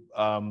the group,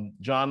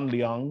 John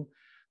Leong.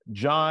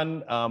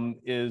 John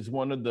is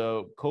one of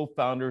the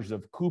co-founders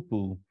of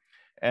Kupu.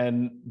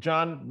 And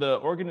John, the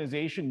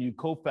organization you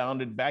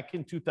co-founded back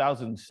in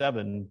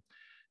 2007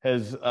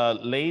 has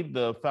laid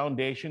the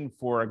foundation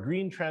for a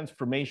green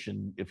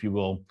transformation, if you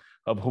will,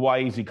 of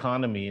Hawaii's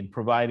economy and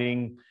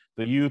providing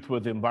the youth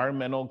with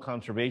environmental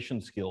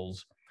conservation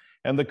skills.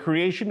 And the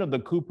creation of the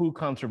Kupu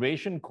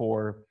Conservation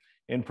Corps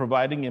in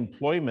providing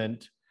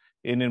employment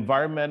in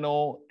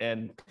environmental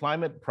and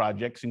climate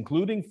projects,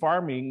 including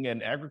farming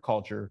and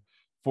agriculture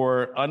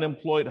for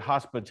unemployed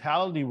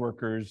hospitality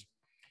workers,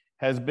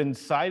 has been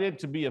cited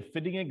to be a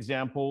fitting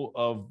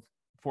example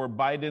for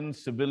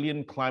Biden's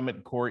Civilian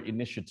Climate Corps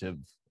initiative.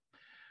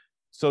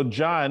 So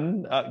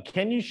John,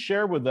 can you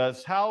share with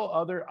us how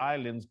other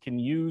islands can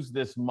use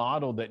this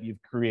model that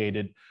you've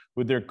created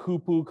with their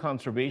Kupu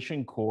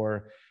Conservation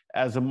Corps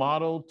as a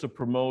model to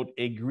promote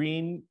a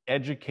green,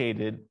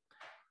 educated,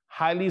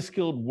 highly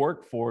skilled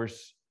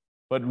workforce,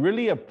 but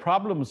really a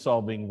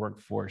problem-solving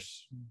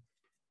workforce?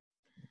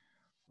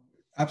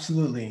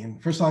 Absolutely.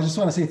 And first of all, I just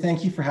want to say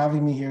thank you for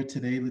having me here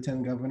today,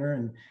 Lieutenant Governor,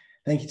 and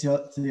thank you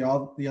to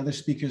all the other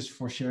speakers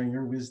for sharing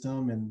your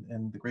wisdom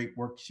and the great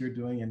work you're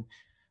doing, and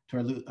to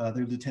our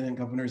other Lieutenant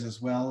Governors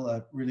as well.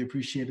 I really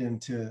appreciate it.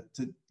 And to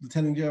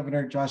Lieutenant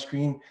Governor Josh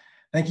Green,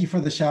 thank you for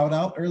the shout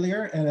out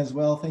earlier, and as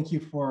well, thank you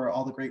for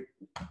all the great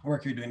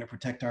work you're doing to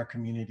protect our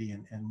community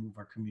and move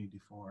our community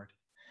forward.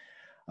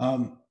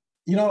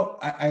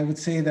 I would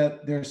say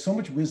that there's so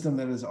much wisdom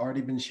that has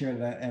already been shared,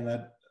 and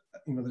that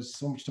there's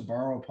so much to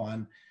borrow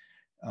upon.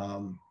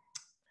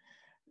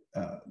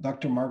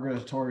 Dr.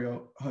 Margaret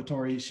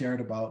Hattori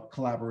shared about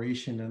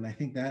collaboration, and I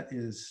think that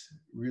is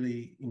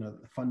really,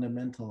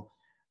 fundamental,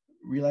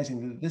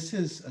 realizing that this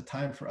is a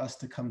time for us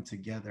to come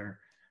together.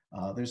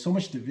 There's so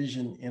much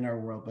division in our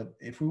world, but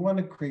if we want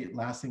to create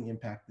lasting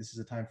impact, this is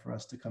a time for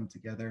us to come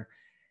together.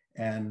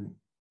 And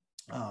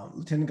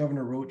Lieutenant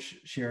Governor Roach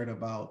shared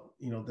about,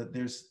 that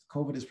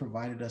COVID has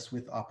provided us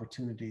with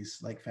opportunities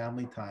like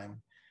family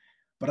time.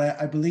 But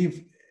I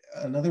believe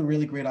another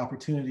really great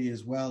opportunity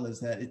as well is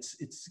that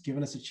it's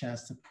given us a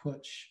chance to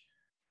push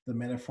the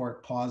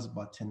metaphoric pause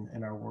button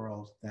in our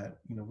world, that,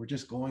 we're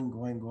just going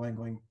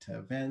to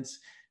events,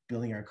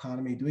 building our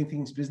economy, doing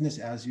things business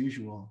as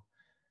usual.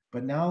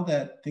 But now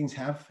that things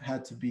have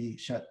had to be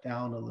shut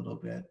down a little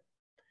bit,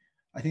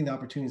 I think the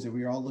opportunities that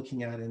we're all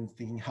looking at and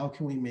thinking, how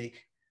can we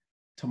make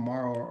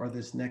tomorrow or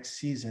this next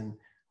season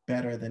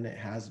better than it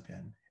has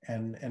been?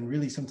 And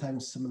really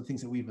sometimes some of the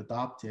things that we've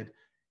adopted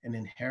and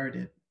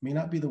inherited may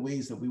not be the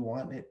ways that we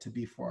want it to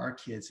be for our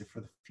kids and for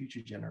the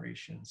future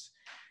generations.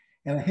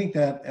 And I think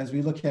that as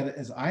we look at it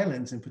as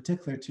islands, in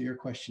particular to your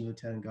question,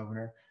 Lieutenant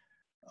Governor,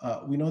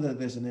 we know that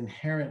there's an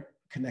inherent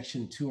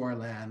connection to our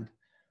land,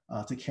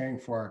 to caring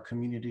for our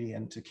community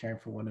and to caring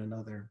for one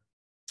another.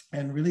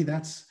 And really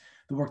that's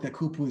the work that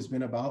Kupu has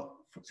been about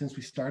since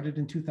we started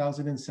in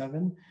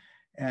 2007.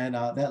 And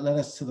that led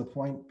us to the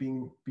point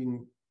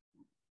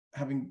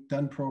having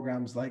done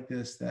programs like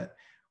this, that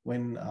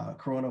when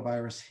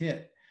coronavirus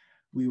hit,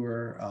 we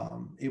were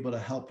able to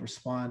help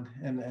respond.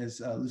 And as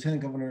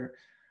Lieutenant Governor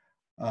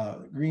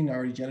Green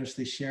already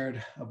generously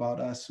shared about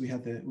us,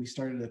 we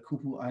started a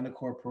Kupu Aina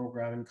Corps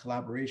program in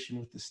collaboration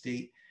with the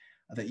state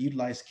that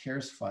utilized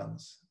CARES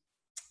funds.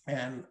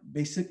 And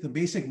the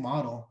basic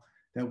model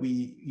that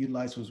we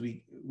utilized was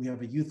we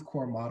have a youth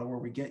corps model where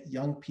we get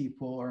young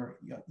people or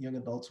young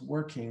adults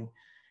working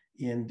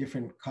in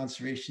different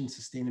conservation,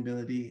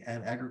 sustainability,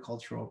 and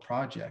agricultural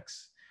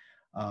projects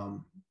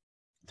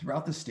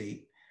throughout the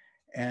state.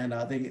 And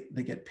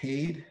they get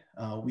paid.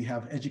 We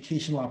have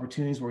educational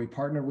opportunities where we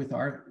partner with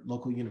our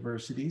local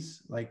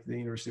universities, like the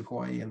University of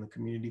Hawaii and the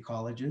community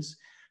colleges,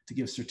 to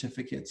give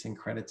certificates and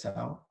credits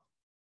out.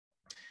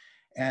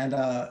 And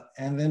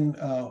then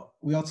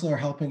we also are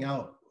helping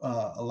out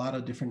a lot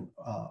of different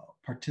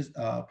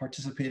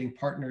participating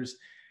partners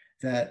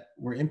that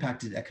were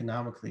impacted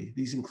economically.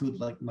 These include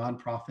like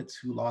nonprofits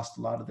who lost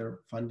a lot of their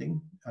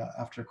funding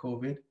after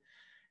COVID,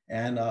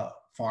 and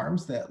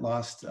farms that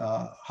lost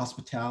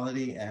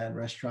hospitality and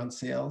restaurant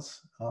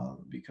sales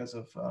because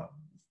of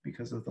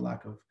the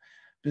lack of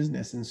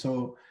business. And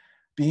so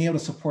being able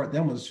to support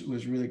them was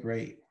really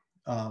great.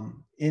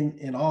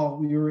 In all,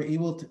 we were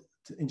able to,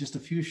 in just a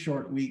few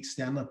short weeks,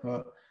 stand up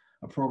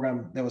a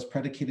program that was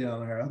predicated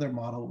on our other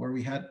model, where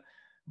we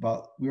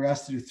were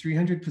asked to do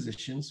 300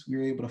 positions. We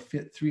were able to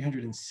fit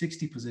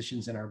 360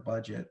 positions in our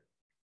budget.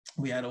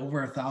 We had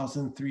over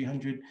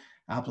 1,300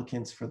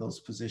 applicants for those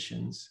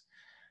positions.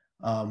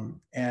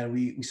 And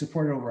we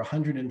supported over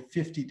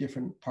 150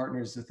 different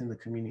partners within the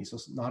community. So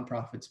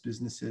nonprofits,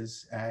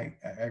 businesses,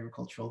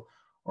 agricultural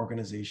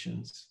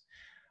organizations.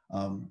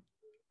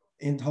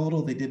 In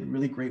total, they did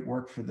really great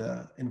work for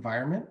the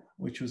environment,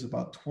 which was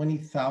about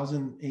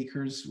 20,000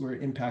 acres were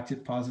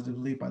impacted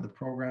positively by the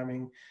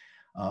programming.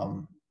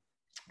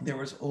 There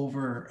was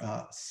over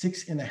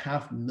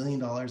 $6.5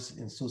 million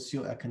in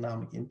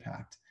socioeconomic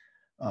impact.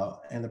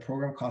 And the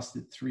program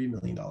costed $3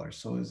 million.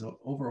 So it was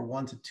over a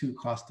 1-to-2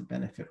 cost to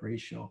benefit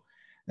ratio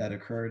that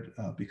occurred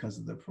because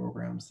of the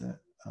programs that,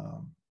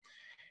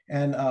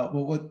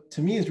 well, what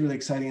to me is really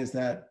exciting is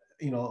that,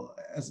 you know,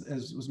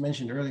 as was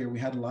mentioned earlier, we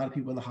had a lot of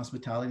people in the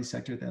hospitality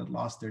sector that had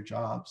lost their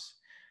jobs.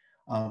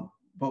 But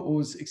what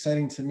was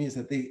exciting to me is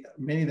that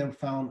many of them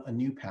found a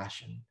new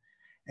passion.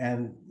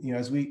 And, you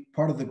know,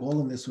 part of the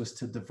goal in this was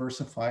to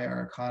diversify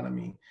our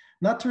economy,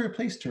 not to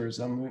replace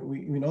tourism.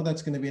 We know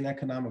that's going to be an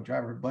economic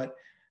driver, but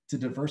to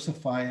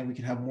diversify, and we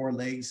can have more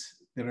legs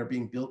that are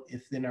being built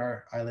within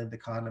our island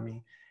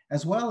economy,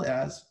 as well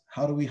as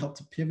how do we help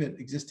to pivot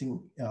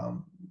existing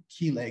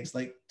key legs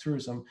like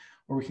tourism,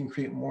 where we can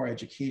create more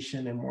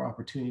education and more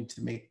opportunity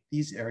to make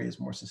these areas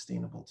more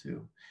sustainable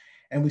too.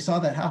 And we saw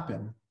that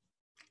happen.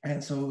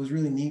 And so it was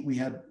really neat. We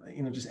had,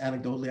 you know, just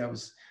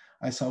anecdotally,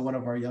 I saw one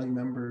of our young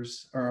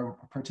members or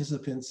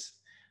participants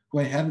who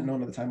I hadn't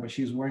known at the time, but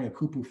she was wearing a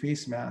kupu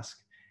face mask.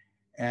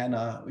 And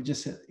we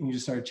just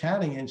started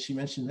chatting, and she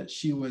mentioned that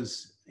she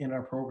was in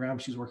our program.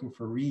 She's working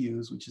for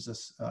Reuse, which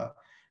is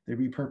they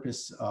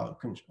repurpose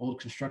old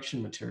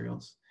construction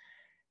materials.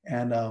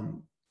 And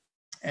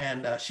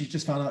she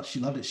just found out she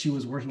loved it. She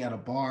was working at a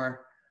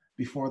bar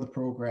before the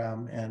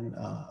program and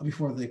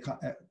before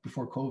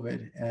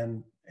COVID,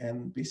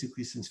 and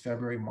basically since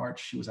February,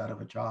 March, she was out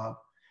of a job.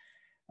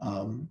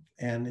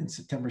 And in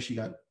September, she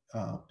got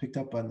picked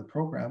up on the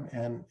program,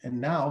 and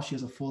now she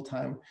has a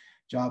full-time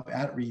job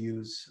at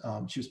Reuse.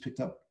 She was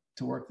picked up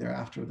to work there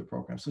after the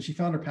program. So she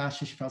found her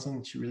passion. She found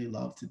something she really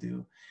loved to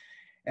do.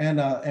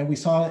 And we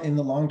saw in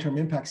the long-term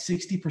impact,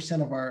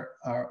 60% of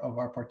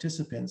our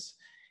participants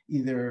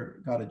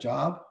either got a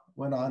job,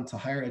 went on to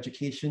higher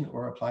education,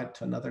 or applied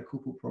to another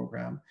kupu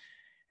program.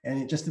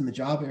 And just in the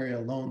job area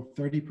alone,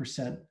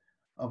 30%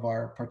 of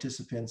our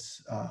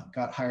participants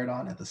got hired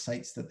on at the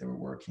sites that they were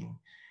working.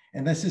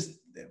 And this is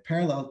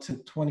parallel to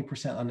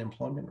 20%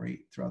 unemployment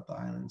rate throughout the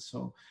island.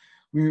 So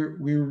we're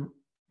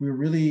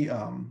really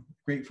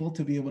grateful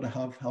to be able to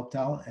have helped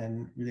out,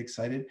 and really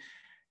excited.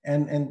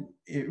 And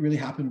it really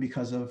happened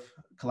because of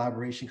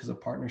collaboration, because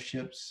of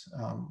partnerships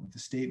with the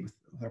state, with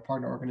our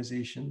partner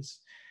organizations.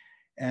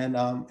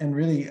 And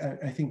really,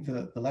 I think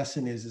the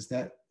lesson is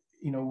that,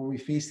 you know, when we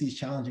face these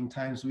challenging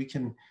times, we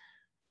can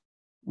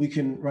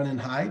run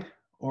and hide,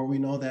 or we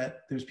know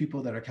that there's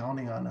people that are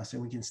counting on us,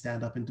 and we can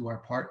stand up and do our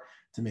part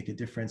to make a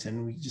difference.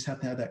 And we just have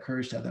to have that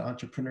courage, to have that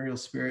entrepreneurial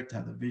spirit, to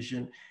have the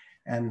vision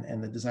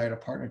and the desire to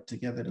partner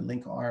together, to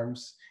link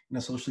arms in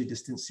a socially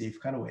distanced, safe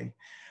kind of way,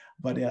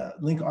 but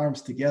link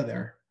arms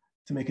together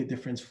to make a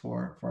difference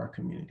for our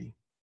community.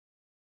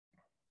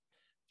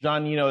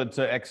 John, you know, it's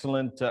an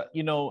excellent,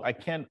 you know, I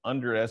can't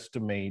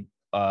underestimate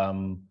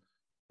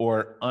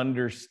or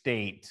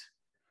understate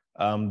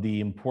the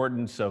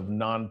importance of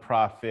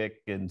nonprofit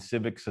and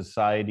civic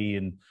society,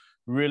 and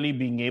really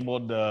being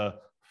able to,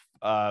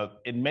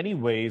 in many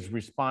ways,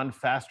 respond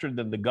faster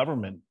than the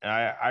government.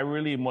 I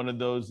really am one of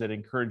those that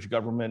encourage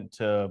government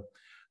to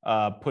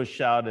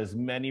push out as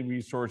many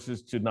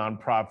resources to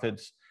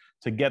nonprofits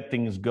to get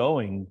things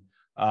going.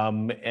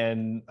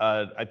 And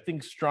I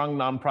think strong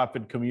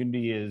nonprofit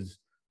community is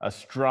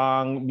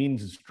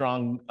means a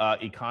strong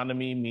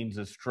economy, means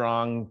a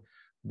strong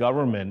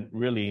government,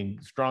 really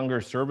stronger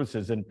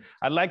services. And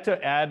I'd like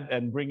to add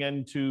and bring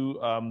into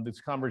this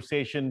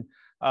conversation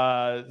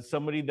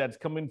somebody that's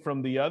coming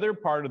from the other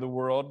part of the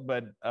world,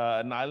 but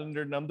an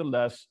islander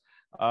nonetheless,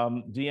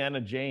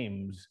 Deanna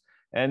James.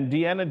 And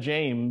Deanna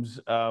James,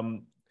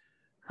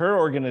 her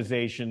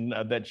organization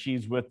that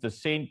she's with, the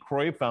St.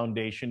 Croix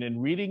Foundation,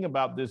 and reading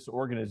about this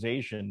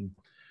organization,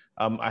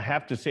 I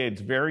have to say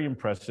it's very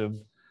impressive.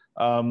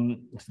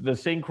 The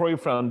St. Croix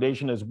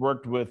Foundation has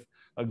worked with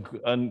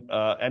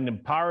and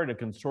empowered a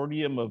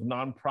consortium of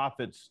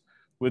nonprofits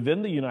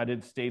within the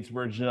United States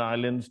Virgin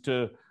Islands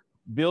to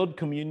build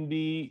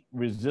community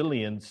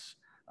resilience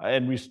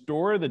and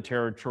restore the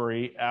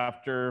territory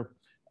after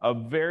a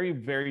very,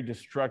 very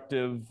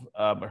destructive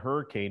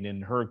hurricane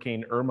in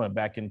Hurricane Irma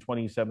back in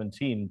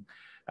 2017.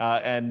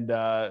 And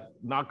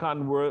knock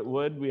on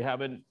wood, we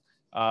haven't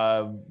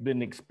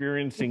been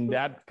experiencing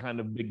that kind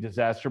of big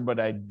disaster, but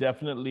I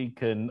definitely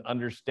can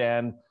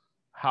understand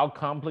how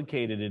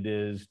complicated it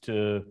is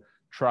to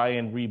try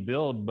and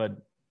rebuild. But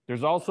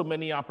there's also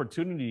many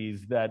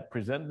opportunities that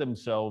present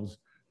themselves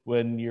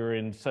when you're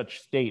in such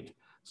state.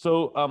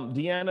 So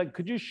Deanna,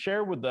 could you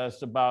share with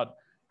us about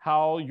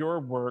how your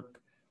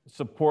work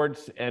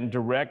supports and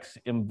directs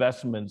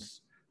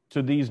investments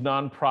to these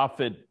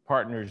nonprofit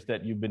partners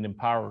that you've been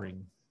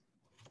empowering?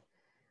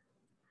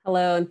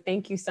 Hello, and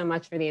thank you so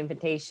much for the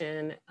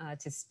invitation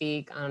to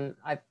speak on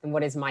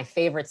what is my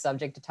favorite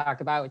subject to talk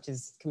about, which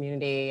is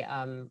community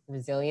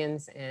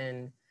resilience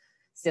and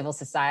civil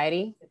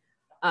society.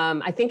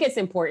 I think it's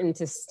important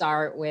to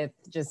start with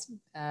just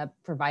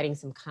providing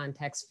some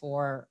context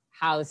for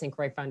how the St.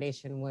 Croix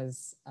Foundation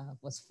was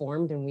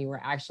formed, and we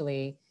were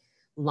actually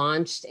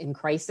launched in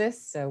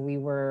crisis. So we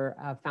were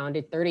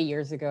founded 30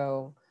 years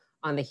ago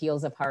on the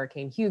heels of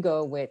Hurricane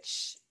Hugo,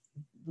 which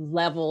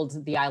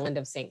leveled the island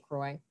of St.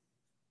 Croix.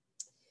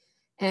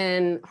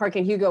 And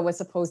Hurricane Hugo was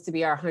supposed to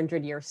be our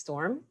 100-year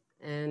storm.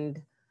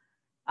 And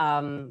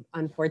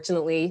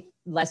unfortunately,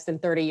 less than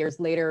 30 years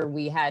later,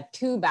 we had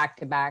two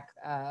back-to-back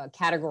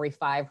Category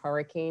 5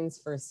 hurricanes.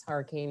 First,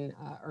 Hurricane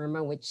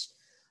Irma, which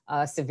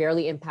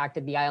severely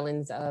impacted the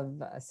islands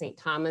of St.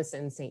 Thomas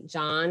and St.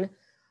 John.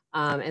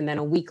 And then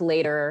a week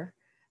later,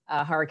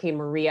 Hurricane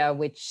Maria,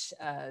 which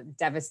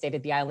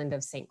devastated the island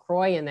of St.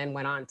 Croix and then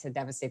went on to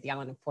devastate the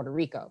island of Puerto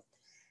Rico.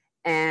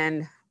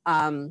 And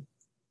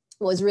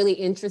what was really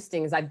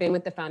interesting is I've been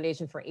with the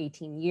foundation for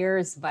 18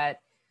 years, but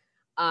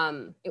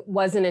it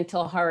wasn't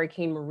until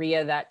Hurricane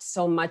Maria that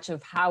so much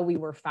of how we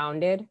were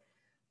founded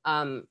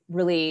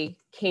really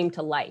came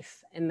to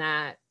life, and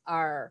that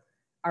our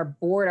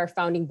board, our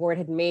founding board,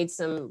 had made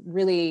some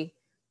really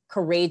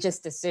courageous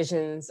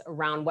decisions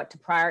around what to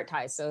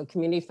prioritize. So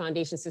community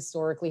foundations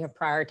historically have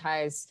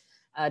prioritized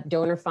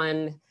donor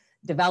fund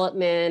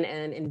development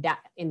and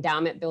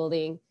endowment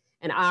building,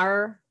 and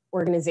our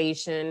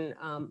organization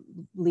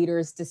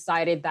leaders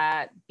decided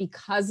that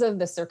because of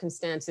the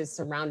circumstances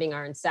surrounding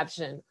our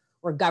inception,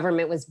 where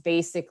government was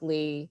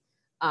basically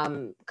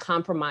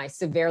compromised,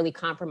 severely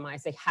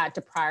compromised, they had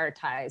to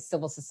prioritize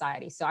civil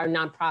society. So our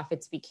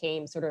nonprofits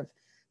became sort of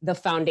the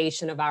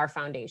foundation of our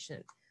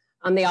foundation.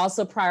 They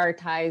also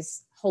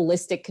prioritize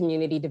holistic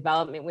community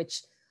development,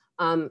 which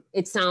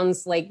it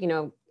sounds like, you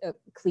know, a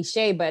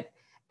cliche, but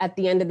at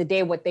the end of the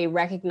day, what they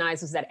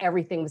recognized was that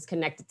everything was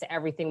connected to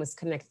everything was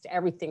connected to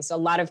everything. So a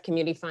lot of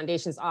community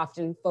foundations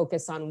often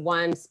focus on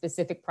one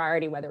specific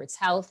priority, whether it's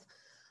health,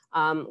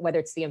 whether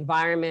it's the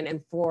environment.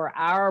 And for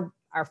our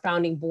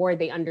founding board,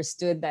 they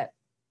understood that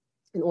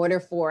in order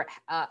for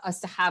us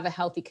to have a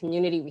healthy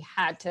community, we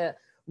had to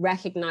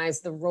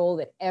recognize the role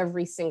that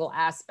every single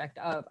aspect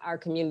of our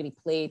community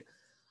played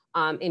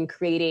in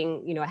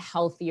creating, you know,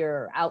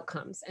 healthier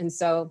outcomes. And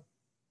so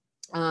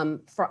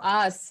for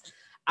us,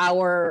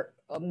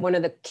 one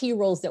of the key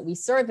roles that we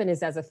serve in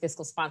is as a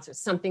fiscal sponsor,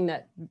 something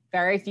that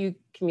very few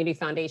community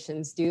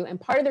foundations do.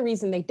 And part of the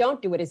reason they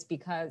don't do it is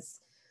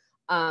because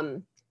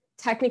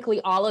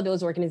technically all of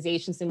those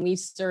organizations, and we've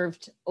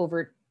served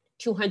over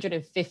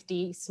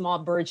 250 small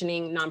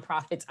burgeoning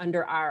nonprofits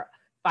under our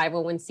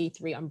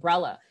 501c3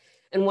 umbrella.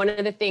 And one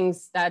of the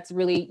things that's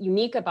really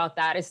unique about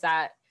that is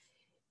that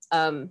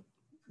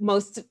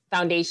most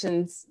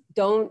foundations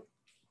don't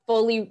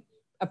fully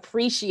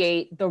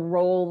appreciate the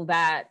role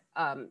that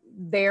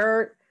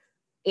their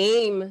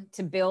aim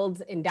to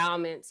build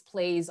endowments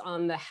plays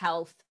on the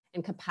health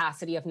and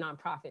capacity of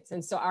nonprofits.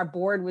 And so our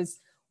board was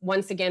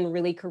once again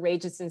really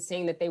courageous in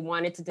saying that they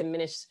wanted to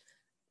diminish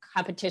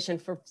competition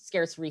for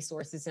scarce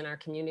resources in our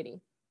community.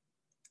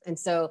 And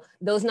so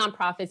those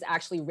nonprofits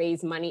actually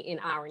raise money in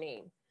our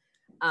name.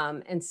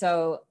 And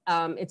so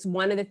it's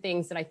one of the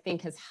things that I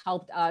think has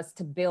helped us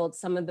to build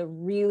some of the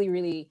really,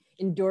 really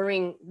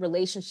enduring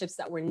relationships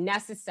that were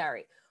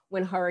necessary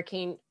when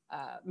Hurricane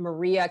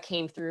Maria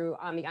came through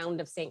on the island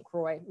of St.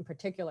 Croix in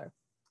particular.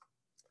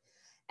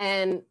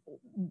 And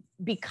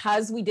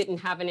because we didn't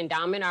have an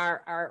endowment,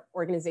 our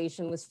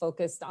organization was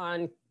focused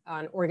on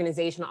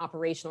organizational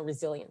operational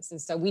resilience.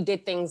 And so we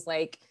did things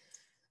like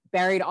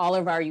buried all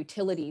of our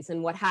utilities.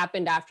 And what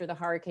happened after the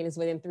hurricane is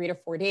within 3 to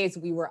 4 days,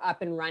 we were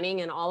up and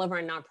running, and all of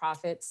our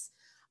nonprofits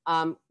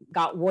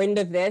got wind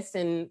of this,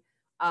 and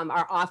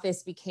our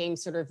office became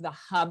sort of the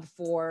hub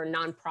for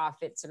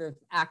nonprofit sort of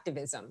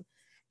activism.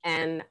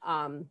 And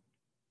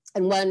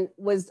one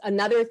was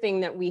another thing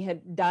that we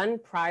had done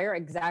prior,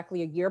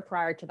 exactly a year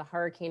prior to the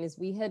hurricane, is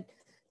we had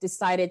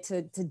decided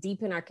to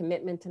deepen our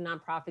commitment to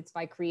nonprofits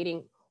by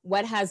creating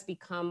what has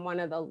become one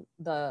of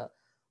the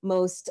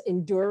most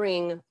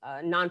enduring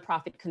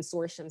nonprofit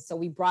consortiums. So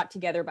we brought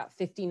together about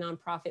 50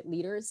 nonprofit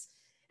leaders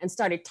and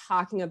started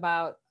talking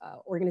about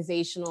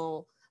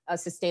organizational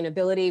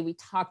sustainability. We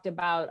talked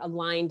about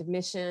aligned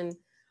mission,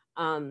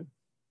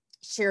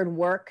 shared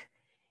work,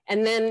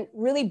 and then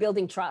really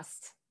building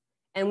trust.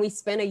 And we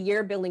spent a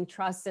year building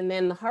trust, and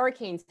then the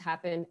hurricanes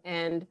happened,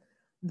 and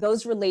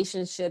those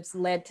relationships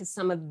led to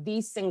some of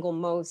the single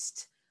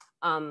most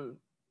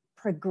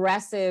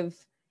progressive,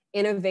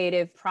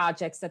 innovative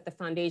projects that the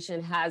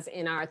foundation has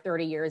in our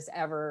 30 years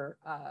ever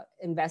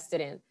invested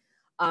in.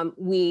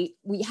 We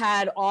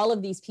had all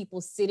of these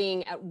people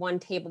sitting at one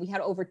table. We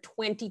had over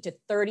 20 to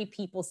 30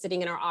 people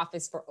sitting in our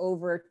office for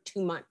over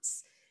 2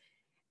 months.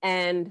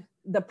 And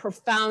the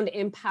profound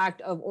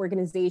impact of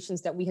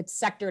organizations that we had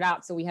sectored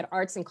out. So we had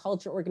arts and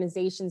culture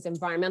organizations,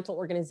 environmental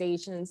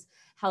organizations,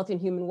 health and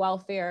human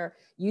welfare,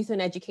 youth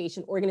and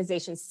education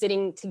organizations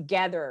sitting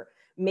together,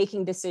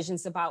 making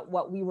decisions about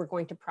what we were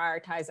going to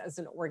prioritize as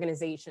an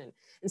organization.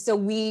 And so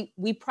we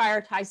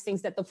prioritized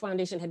things that the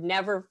foundation had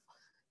never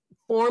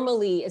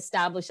formally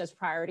established as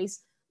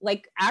priorities,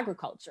 like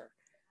agriculture.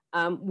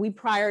 We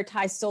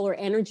prioritize solar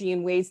energy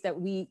in ways that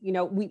we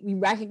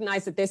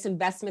recognize that this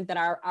investment that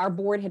our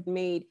board had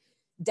made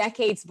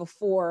decades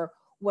before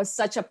was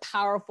such a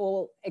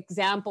powerful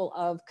example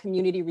of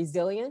community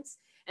resilience.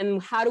 And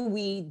how do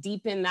we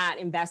deepen that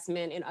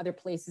investment in other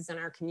places in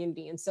our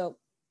community? And so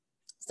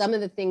some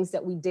of the things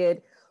that we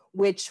did,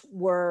 which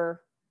were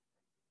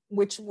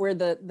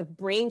the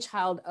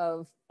brainchild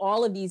of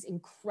all of these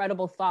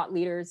incredible thought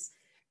leaders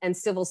and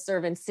civil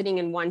servants sitting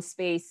in one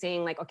space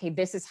saying like, okay,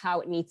 this is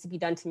how it needs to be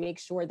done to make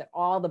sure that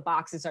all the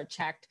boxes are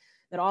checked,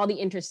 that all the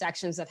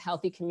intersections of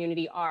healthy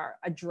community are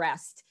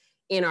addressed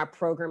in our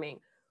programming.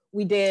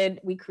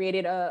 We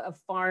created a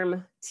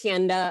farm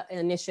tienda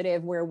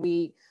initiative where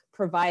we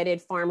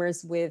provided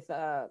farmers with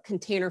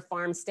container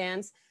farm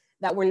stands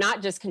that were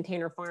not just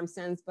container farm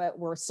stands, but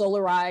were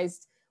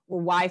solarized,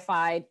 were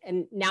Wi-Fi'd,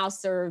 and now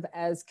serve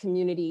as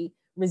community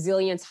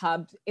resilience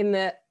hubs in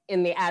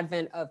the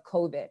advent of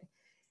COVID.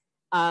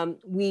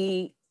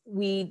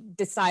 We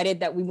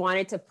decided that we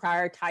wanted to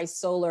prioritize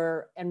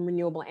solar and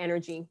renewable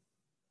energy.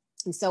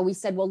 And so we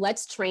said, well,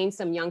 let's train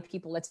some young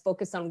people. Let's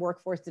focus on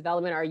workforce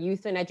development. Our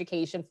youth and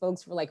education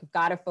folks were like, we've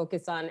got to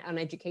focus on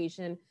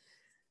education.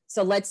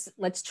 So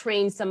let's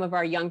train some of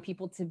our young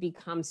people to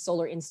become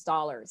solar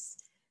installers.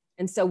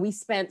 And so we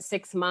spent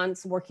 6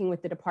 months working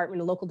with the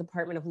local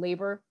Department of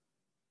Labor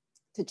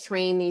to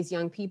train these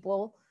young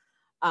people.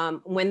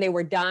 When they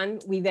were done,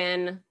 we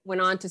then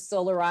went on to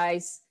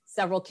solarize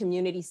several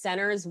community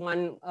centers,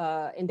 one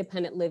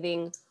independent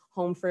living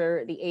home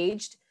for the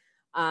aged,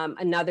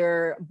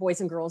 another Boys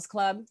and Girls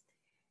Club.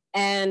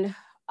 And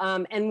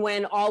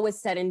when all was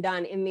said and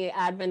done in the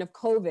advent of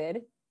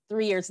COVID,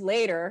 3 years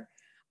later,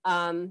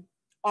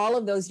 all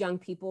of those young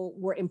people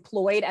were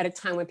employed at a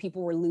time when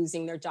people were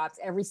losing their jobs.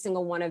 Every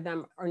single one of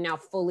them are now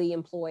fully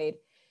employed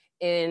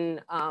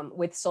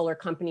with solar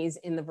companies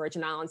in the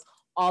Virgin Islands.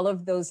 All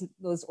of those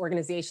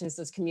organizations,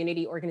 those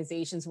community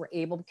organizations were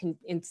able to,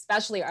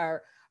 especially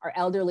our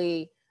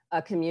elderly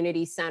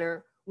community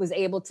center, was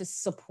able to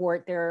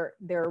support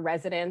their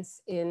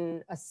residents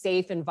in a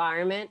safe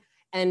environment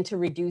and to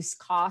reduce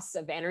costs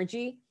of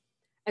energy.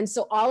 And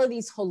so all of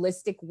these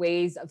holistic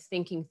ways of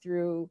thinking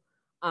through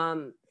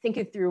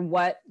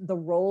what the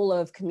role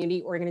of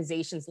community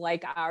organizations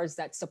like ours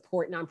that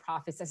support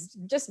nonprofits has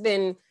just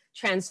been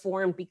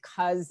transformed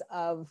because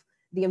of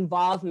the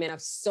involvement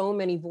of so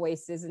many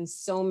voices and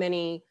so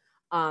many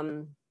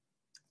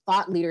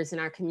thought leaders in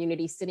our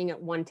community sitting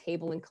at one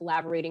table and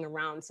collaborating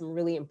around some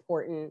really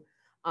important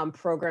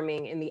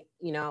programming in the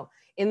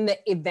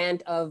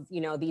event of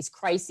these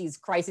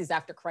crises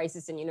after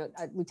crisis. And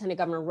Lieutenant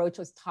Governor Roach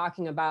was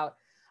talking about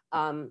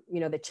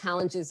the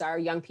challenges our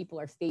young people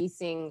are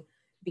facing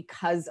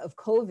because of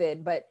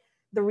COVID, but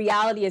the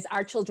reality is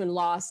our children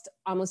lost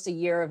almost a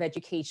year of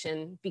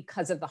education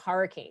because of the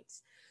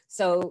hurricanes.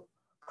 So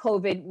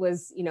COVID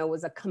was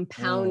a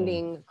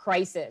compounding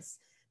crisis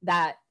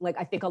that, like,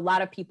 I think a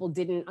lot of people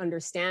didn't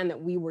understand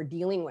that we were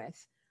dealing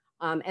with.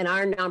 And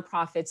our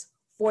nonprofits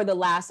for the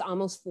last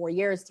almost 4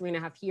 years,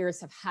 3.5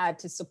 years, have had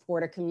to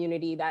support a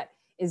community that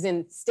is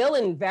still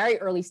in very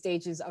early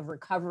stages of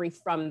recovery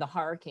from the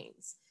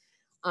hurricanes.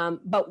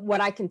 But what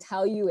I can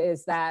tell you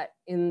is that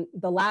in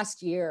the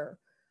last year,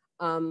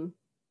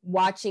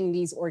 watching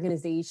these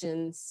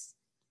organizations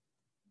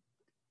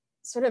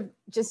sort of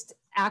just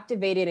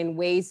activated in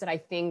ways that I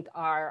think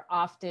are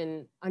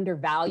often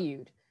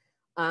undervalued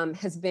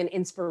has been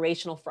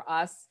inspirational for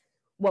us.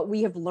 What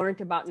we have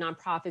learned about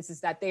nonprofits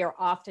is that they are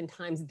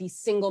oftentimes the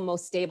single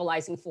most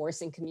stabilizing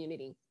force in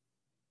community.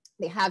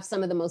 They have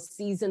some of the most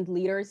seasoned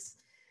leaders.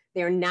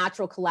 They are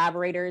natural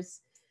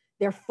collaborators.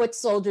 They're foot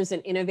soldiers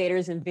and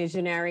innovators and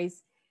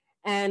visionaries.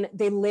 And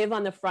they live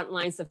on the front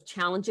lines of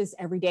challenges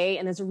every day.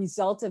 And as a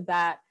result of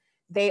that,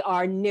 they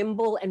are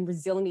nimble and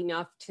resilient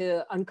enough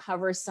to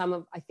uncover some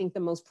of, I think,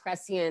 the most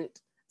prescient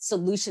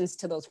solutions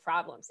to those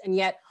problems. And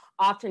yet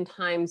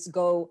oftentimes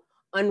go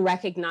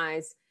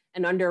unrecognized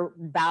and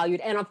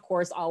undervalued, and of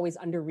course, always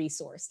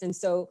under-resourced. And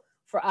so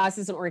for us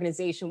as an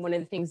organization, one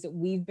of the things that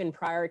we've been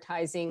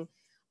prioritizing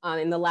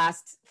in the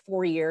last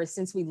 4 years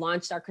since we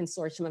launched our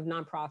consortium of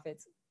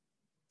nonprofits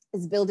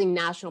is building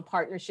national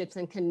partnerships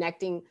and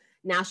connecting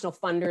national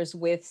funders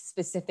with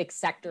specific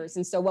sectors.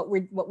 And so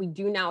what we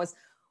do now is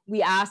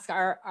we ask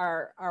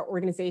our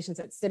organizations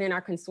that sit in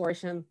our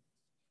consortium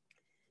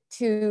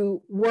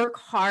to work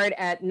hard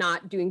at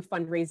not doing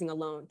fundraising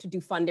alone, to do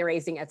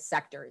fundraising at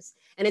sectors.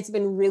 And it's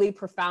been really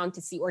profound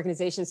to see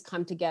organizations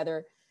come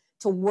together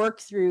to work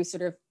through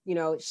sort of,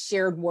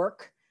 shared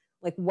work,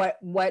 like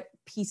what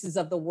pieces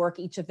of the work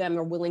each of them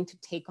are willing to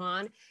take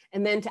on,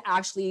 and then to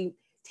actually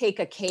take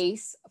a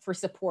case for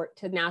support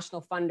to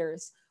national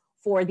funders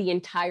for the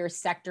entire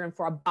sector and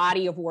for a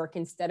body of work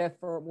instead of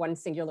for one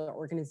singular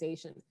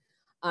organization.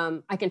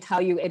 I can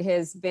tell you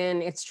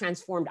it's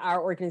transformed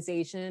our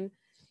organization.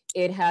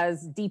 It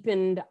has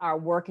deepened our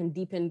work and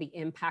deepened the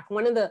impact.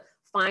 One of the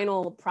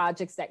final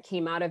projects that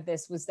came out of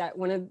this was that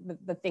one of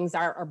the things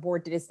our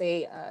board did is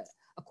they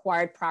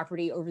acquired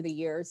property over the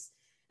years.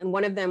 And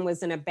one of them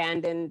was an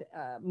abandoned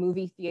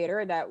movie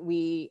theater that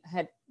we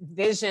had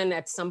visioned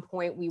at some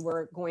point we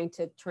were going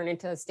to turn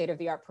into a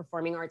state-of-the-art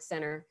performing arts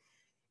center.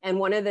 And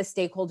one of the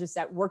stakeholders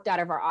that worked out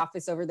of our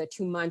office over the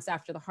 2 months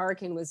after the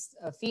hurricane was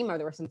FEMA.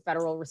 There were some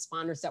federal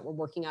responders that were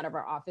working out of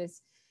our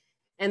office.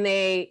 And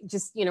they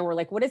just, were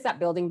like, what is that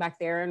building back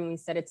there? And we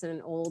said, it's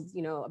an old,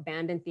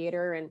 abandoned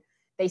theater. And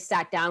they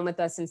sat down with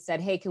us and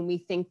said, hey, can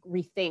we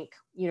rethink,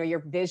 your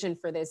vision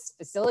for this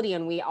facility?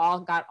 And we all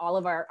got all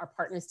of our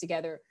partners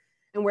together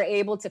and we're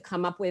able to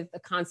come up with the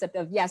concept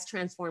of, yes,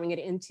 transforming it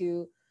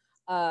into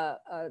a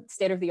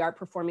state-of-the-art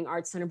performing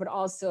arts center, but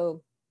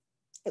also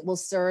it will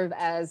serve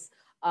as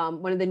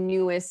one of the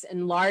newest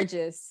and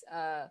largest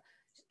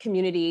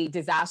community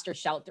disaster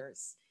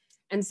shelters.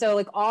 And so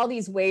like all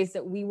these ways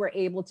that we were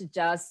able to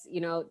just,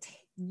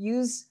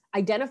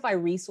 identify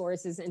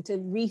resources and to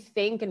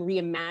rethink and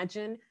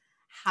reimagine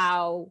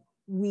how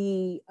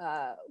we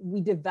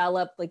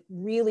develop like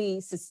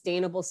really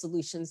sustainable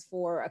solutions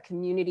for a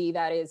community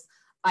that is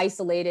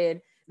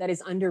isolated, that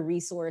is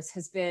under-resourced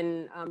has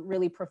been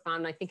really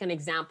profound. I think an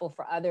example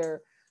for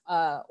other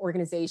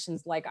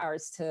organizations like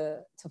ours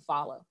to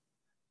follow.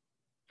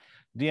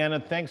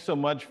 Deanna, thanks so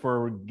much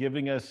for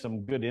giving us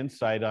some good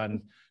insight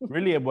on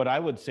really what I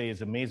would say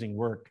is amazing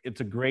work.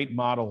 It's a great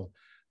model.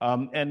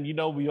 And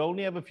we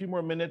only have a few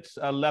more minutes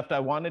left.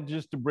 I wanted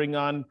just to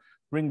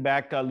bring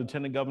back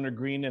Lieutenant Governor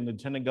Green and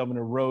Lieutenant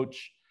Governor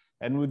Roach.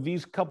 And with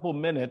these couple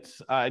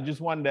minutes, I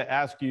just wanted to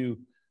ask you,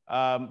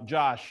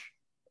 Josh,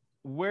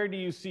 where do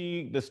you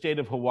see the state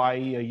of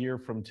Hawaii a year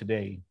from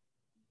today?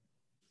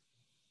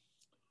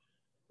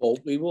 Well,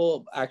 we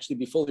will actually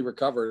be fully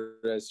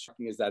recovered, as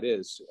shocking as that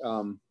is.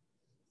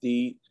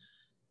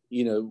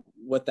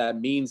 What that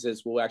means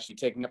is we'll actually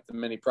taking up the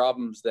many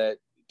problems that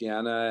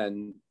Deanna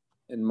and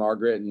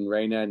Margaret and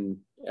Reyna and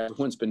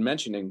everyone's been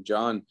mentioning,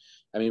 John.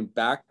 I mean,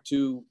 back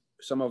to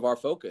some of our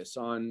focus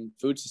on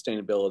food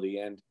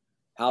sustainability and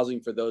housing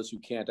for those who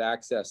can't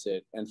access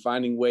it, and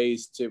finding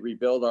ways to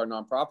rebuild our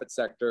nonprofit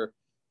sector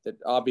that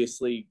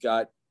obviously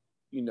got,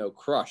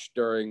 crushed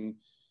during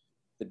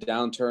the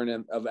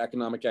downturn of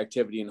economic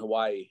activity in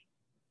Hawaii.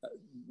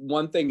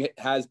 One thing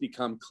has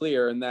become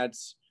clear, and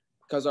that's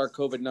because our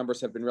COVID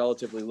numbers have been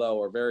relatively low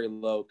or very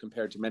low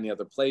compared to many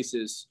other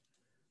places,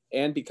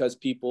 and because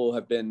people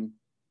have been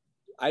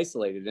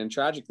isolated and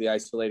tragically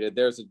isolated,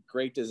 there's a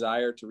great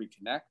desire to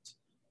reconnect.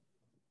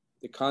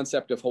 The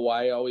concept of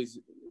Hawaii always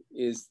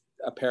is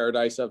a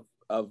paradise of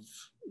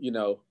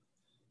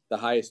the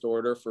highest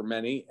order for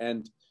many.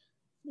 And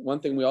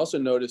one thing we also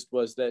noticed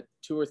was that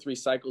 2 or 3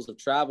 cycles of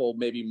travel,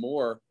 maybe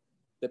more,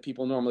 that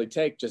people normally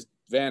take just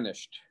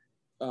vanished,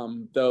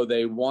 though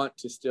they want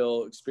to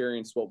still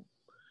experience what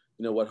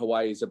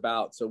Hawaii is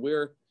about. So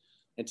we're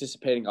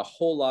anticipating a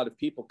whole lot of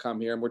people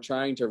come here, and we're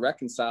trying to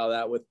reconcile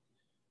that with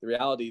the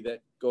reality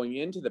that going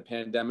into the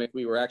pandemic,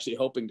 we were actually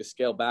hoping to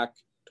scale back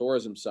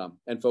tourism some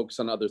and focus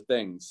on other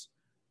things.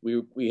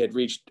 We had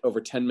reached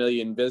over 10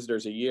 million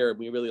visitors a year, and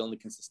we really only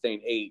can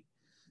sustain 8.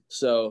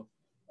 So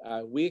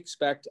we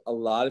expect a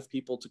lot of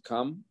people to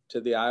come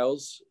to the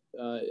Isles.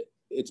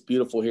 It's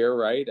beautiful here,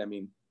 right? I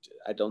mean,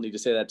 I don't need to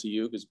say that to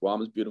you because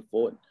Guam is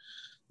beautiful and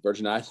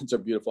Virgin Islands are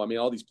beautiful. I mean,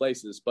 all these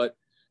places. But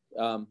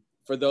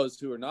for those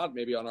who are not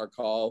maybe on our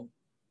call,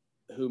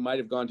 who might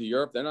have gone to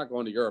Europe, they're not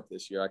going to Europe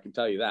this year. I can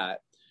tell you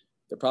that.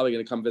 They're probably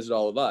going to come visit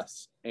all of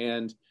us.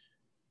 And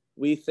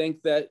we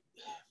think that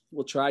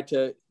we'll try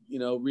to,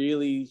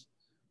 really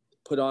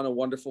put on a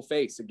wonderful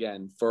face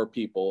again for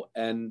people.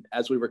 And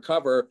as we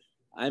recover,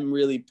 I'm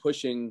really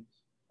pushing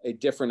a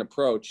different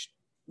approach,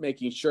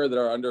 making sure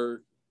that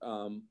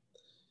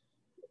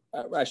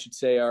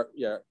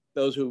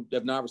those who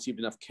have not received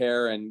enough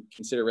care and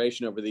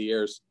consideration over the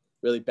years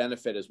really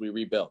benefit as we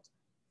rebuild.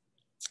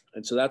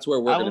 And so that's where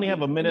we're I only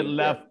have a minute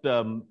left.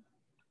 I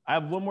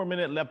have 1 more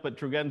minute left, but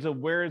Tregenza,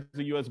 where is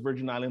the U.S.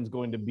 Virgin Islands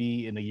going to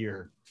be in a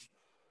year?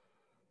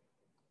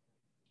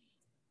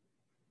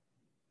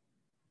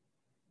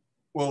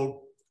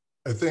 Well,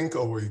 I think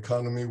our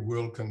economy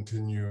will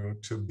continue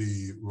to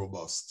be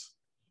robust.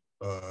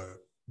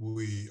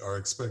 We are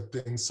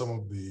expecting some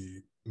of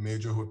the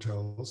major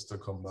hotels to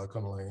come back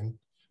online,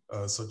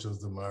 such as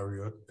the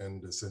Marriott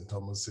and the St.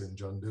 Thomas St.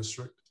 John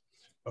district.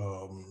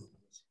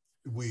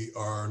 We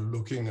are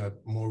looking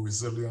at more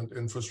resilient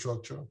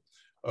infrastructure.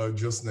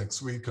 Just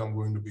next week, I'm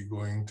going to be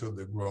going to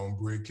the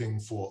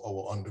groundbreaking for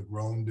our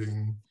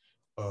undergrounding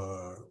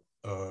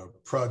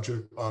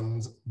project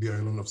on the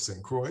island of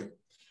St. Croix.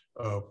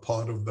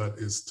 Part of that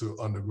is to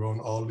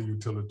underground all the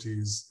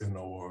utilities in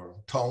our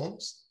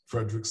towns,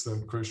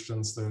 Frederiksted,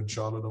 Christiansted,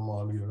 Charlotte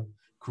Amalia,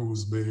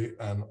 Cruz Bay,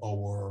 and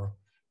our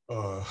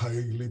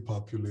highly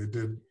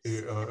populated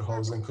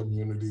housing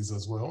communities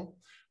as well,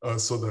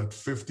 so that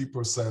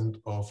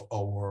 50% of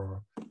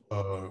our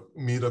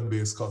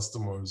meter-based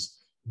customers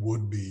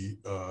would be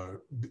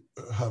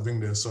having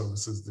their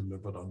services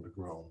delivered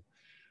underground.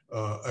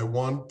 I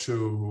want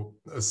to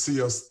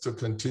see us to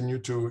continue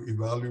to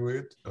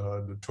evaluate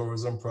the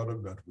tourism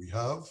product that we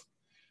have.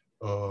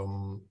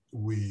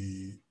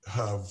 We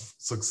have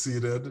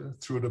succeeded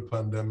through the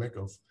pandemic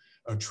of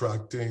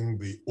attracting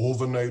the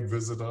overnight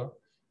visitor,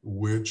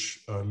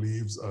 which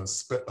leaves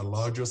a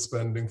larger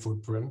spending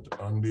footprint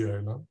on the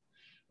island.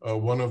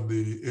 One of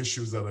the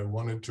issues that I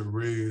wanted to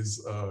raise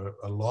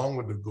along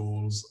with the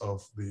goals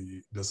of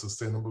the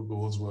sustainable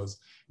goals was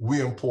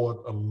we import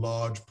a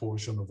large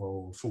portion of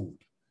our food.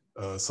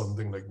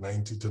 Something like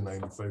 90 to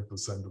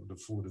 95% of the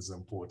food is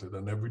imported.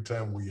 And every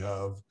time we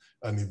have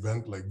an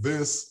event like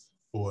this,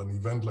 or an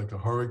event like a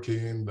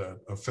hurricane that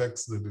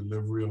affects the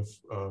delivery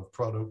of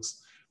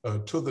products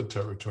to the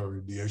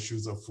territory, the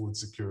issues of food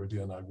security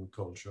and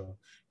agriculture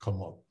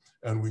come up.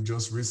 And we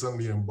just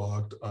recently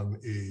embarked on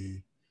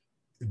a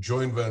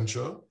joint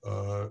venture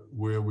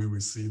where we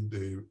received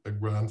a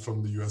grant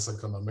from the U.S.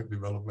 Economic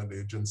Development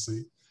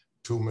Agency,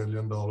 $2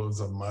 million,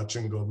 a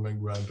matching government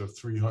grant of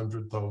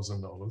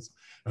 $300,000.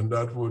 And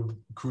that would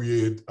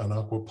create an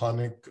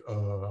aquaponic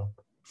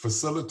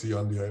facility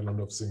on the island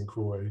of St.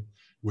 Croix,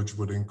 which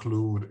would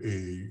include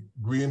a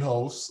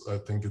greenhouse, I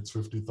think it's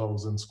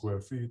 50,000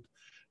 square feet,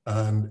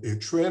 and a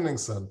training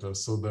center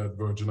so that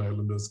Virgin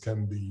Islanders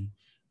can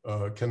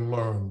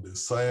learn the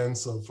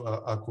science of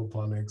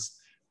aquaponics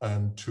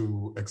and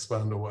to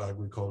expand our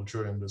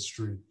agriculture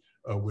industry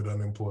with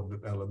an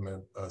important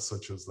element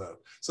such as that.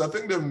 So I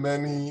think there are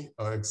many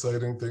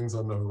exciting things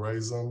on the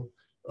horizon.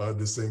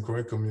 The St.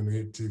 Croix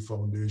Community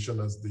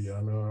Foundation, as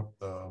Deanna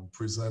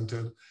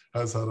presented,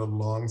 has had a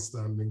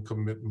long-standing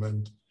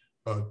commitment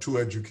to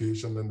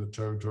education in the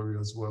territory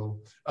as well.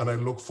 And I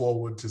look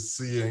forward to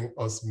seeing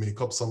us make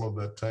up some of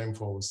that time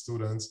for our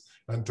students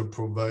and to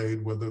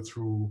provide, whether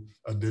through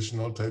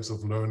additional types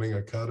of learning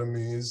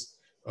academies,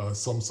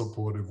 some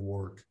supportive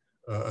work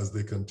as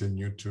they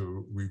continue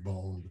to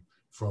rebound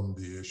from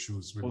the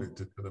issues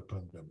related to the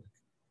pandemic.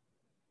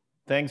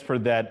 Thanks for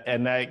that.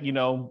 And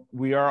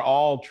we are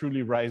all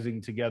truly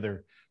rising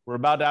together. We're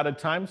about out of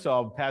time, so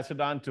I'll pass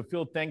it on to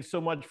Phil. Thanks so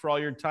much for all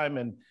your time.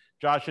 And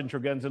Josh and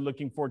Tregenza,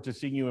 looking forward to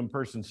seeing you in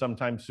person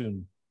sometime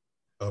soon.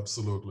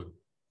 Absolutely.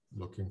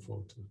 Looking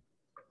forward to it.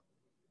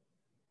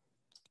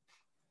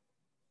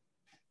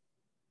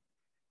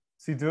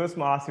 Siduos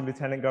Maasi,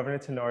 Lieutenant Governor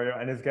Tenorio,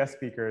 and his guest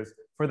speakers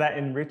for that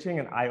enriching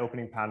and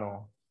eye-opening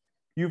panel.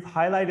 You've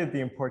highlighted the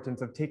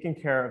importance of taking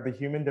care of the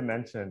human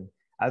dimension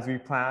as we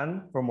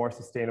plan for more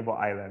sustainable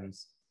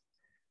islands.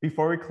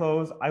 Before we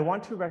close, I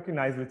want to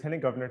recognize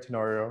Lieutenant Governor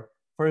Tenorio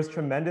for his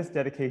tremendous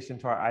dedication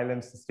to our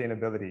island's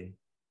sustainability.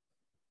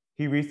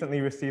 He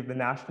recently received the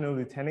National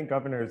Lieutenant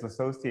Governors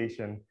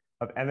Association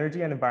of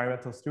Energy and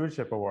Environmental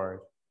Stewardship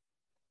Award.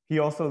 He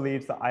also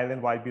leads the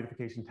Island-Wide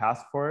Beautification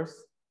Task Force,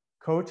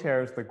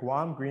 co-chairs the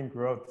Guam Green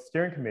Growth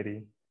Steering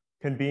Committee,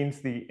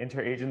 convenes the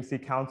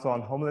Interagency Council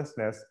on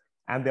Homelessness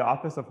and the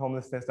Office of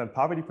Homelessness and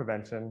Poverty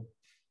Prevention,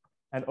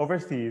 and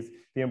oversees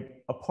the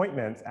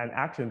appointments and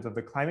actions of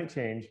the Climate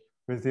Change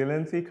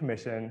Resiliency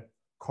Commission,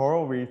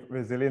 Coral Reef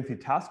Resiliency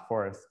Task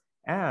Force,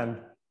 and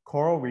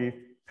Coral Reef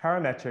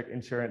Parametric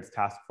Insurance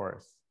Task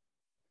Force.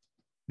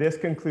 This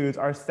concludes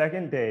our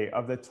second day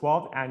of the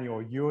 12th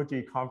Annual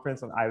UOG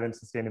Conference on Island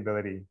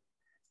Sustainability.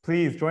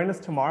 Please join us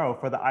tomorrow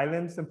for the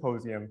Island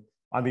Symposium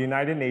on the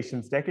United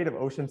Nations Decade of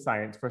Ocean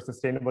Science for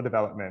Sustainable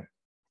Development.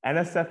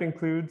 NSF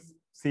includes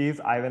Seas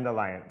Island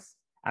Alliance,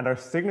 and our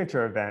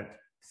signature event,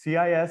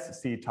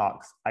 CIS Sea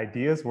Talks,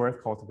 Ideas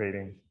Worth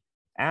Cultivating,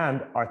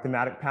 and our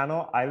thematic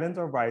panel, Islands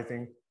Are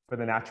Rising for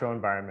the Natural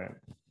Environment.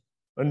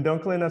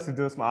 Undunkalina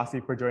Siduos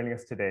Maasi for joining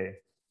us today.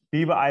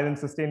 Viva Island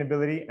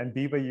Sustainability and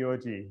Viva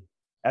UOG.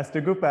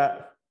 Esta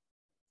Gupet.